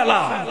সেলা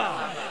ফেলা।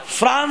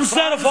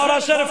 ফ্রান্সের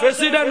ফরাসের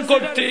প্রেসিডেন্ট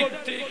কর্তৃক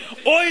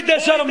ওই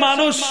দেশের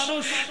মানুষ,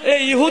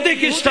 এই ইহুদি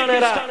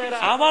খ্রিস্টানেরা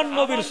আমার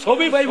নবীর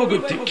ছবি পাইব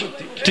কর্তৃক,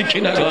 ঠিক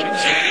কিনা?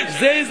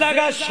 যেই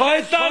জায়গায়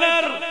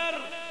শয়তানের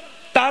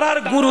তারার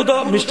গুরু তো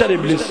মিস্টার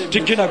ইবলিস,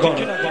 ঠিক কিনা?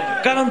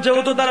 কারণ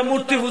যেহেতু তারা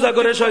মূর্তি পূজা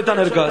করে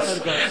শয়তানের কাজ,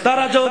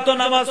 তারা যেহেতু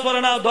নামাজ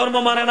পড়ে না, ধর্ম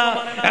মানে না,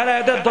 এরা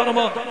এদের ধর্ম,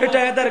 এটা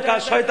এদের কাজ,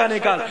 শয়তানি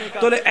কাজ।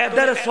 তাহলে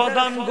এদের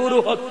প্রধান গুরু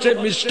হচ্ছে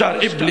মিস্টার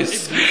ইবলিস।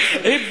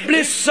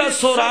 ইবলিস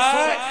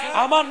সূরায়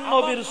আমার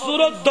নবীর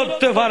সুরত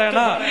ধরতে পারে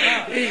না।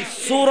 এই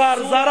সূরার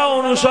যারা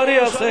অনুসারী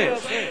আছে,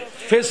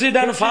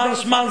 প্রেসিডেন্ট ফ্রান্স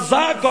মান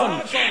যাকন,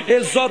 এ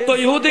যত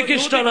ইহুদি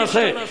খ্রিস্টান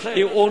আছে,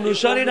 এই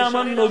অনুসারীরা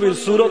আমার নবীর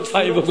সুরত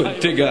পাইব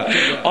কইতেগা।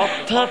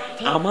 অর্থাৎ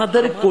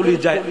আমাদের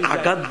কলিজায়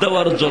আঘাত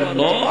দেওয়ার জন্য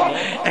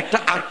একটা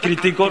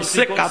আকৃতি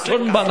করছে,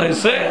 কাঠন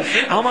বানাইছে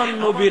আমার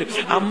নবীর,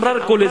 আমরার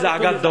কলিজায়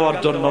আঘাত দেওয়ার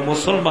জন্য,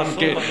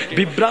 মুসলমানকে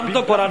বিভ্রান্ত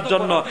করার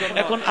জন্য।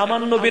 এখন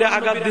আমার নবীরে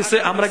আঘাত দিছে,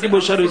 আমরা কি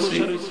বসে রয়েছি?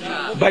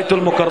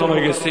 বাইতুল মুকাররমে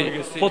গেছি,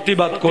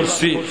 প্রতিবাদ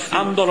করছি,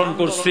 আন্দোলন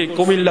করছি,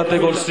 কুমিল্লাতে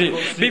করছি,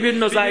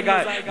 বিভিন্ন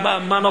জায়গায়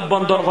মানববন্ধন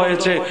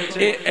হয়েছে।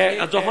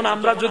 যখন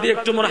আমরা যদি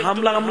একটু মনে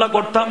হামলা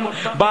করতাম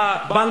বা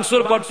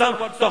ভাঙচুর করতাম,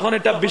 তখন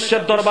এটা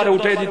বিশ্বের দরবারে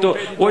উঠে দিত,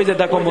 ওই যে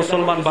দেখো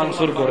মুসলমান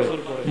ভাঙচুর করে,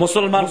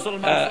 মুসলমান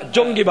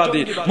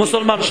জঙ্গিবাদী,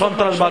 মুসলমান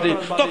সন্ত্রাসবাদী,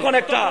 তখন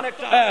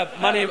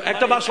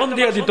একটা ভাষণ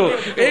দিয়ে দিত।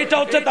 এইটা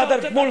হচ্ছে তাদের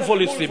মূল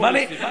পলিসি,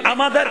 মানে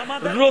আমাদের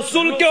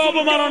রসুলকে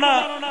অবমাননা।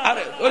 আর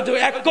ওই যে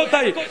এক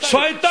কথাই,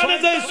 শয়তানে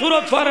যে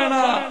সুরত পারে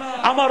না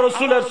আমার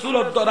রসুলের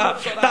সুরত ধরা,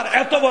 তার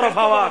এত বড়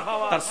পাওয়ার,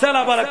 তার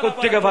সেলাবারা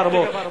করতে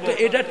পারবো। তো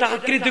এটা একটা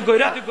আকৃতি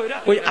কইরা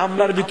ওই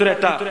আমরার ভিতরে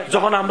একটা,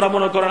 যখন আমরা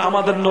মনে করেন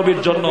আমাদের নবীর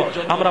জন্য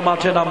আমরা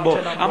মাঠে নামবো,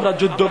 আমরা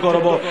যুদ্ধ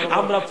করব,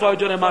 আমরা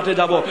প্রয়োজনে মাঠে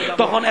যাব,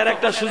 তখন এর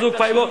একটা সুযোগ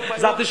পাইবো,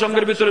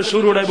 জাতিসংঘের ভিতরে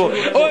সুর উঠাইবো,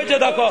 ওই যে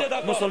দেখো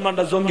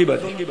মুসলমানরা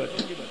জঙ্গিবাদী।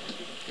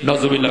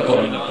 নজুবিল্লাহ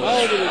করেন।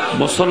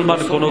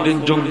 মুসলমান কোনদিন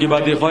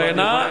জঙ্গিবাদী হয়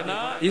না,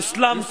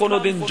 ইসলাম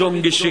কোনদিন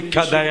জঙ্গি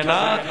শিক্ষা দেয় না।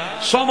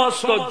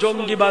 সমস্ত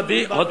জঙ্গিবাদী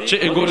হচ্ছে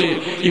এগুলি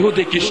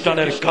ইহুদি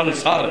খ্রিস্টানের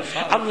কালচার।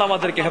 আল্লাহ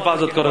আমাদেরকে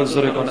হেফাজত করার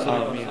জোরে কোন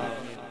আমিন।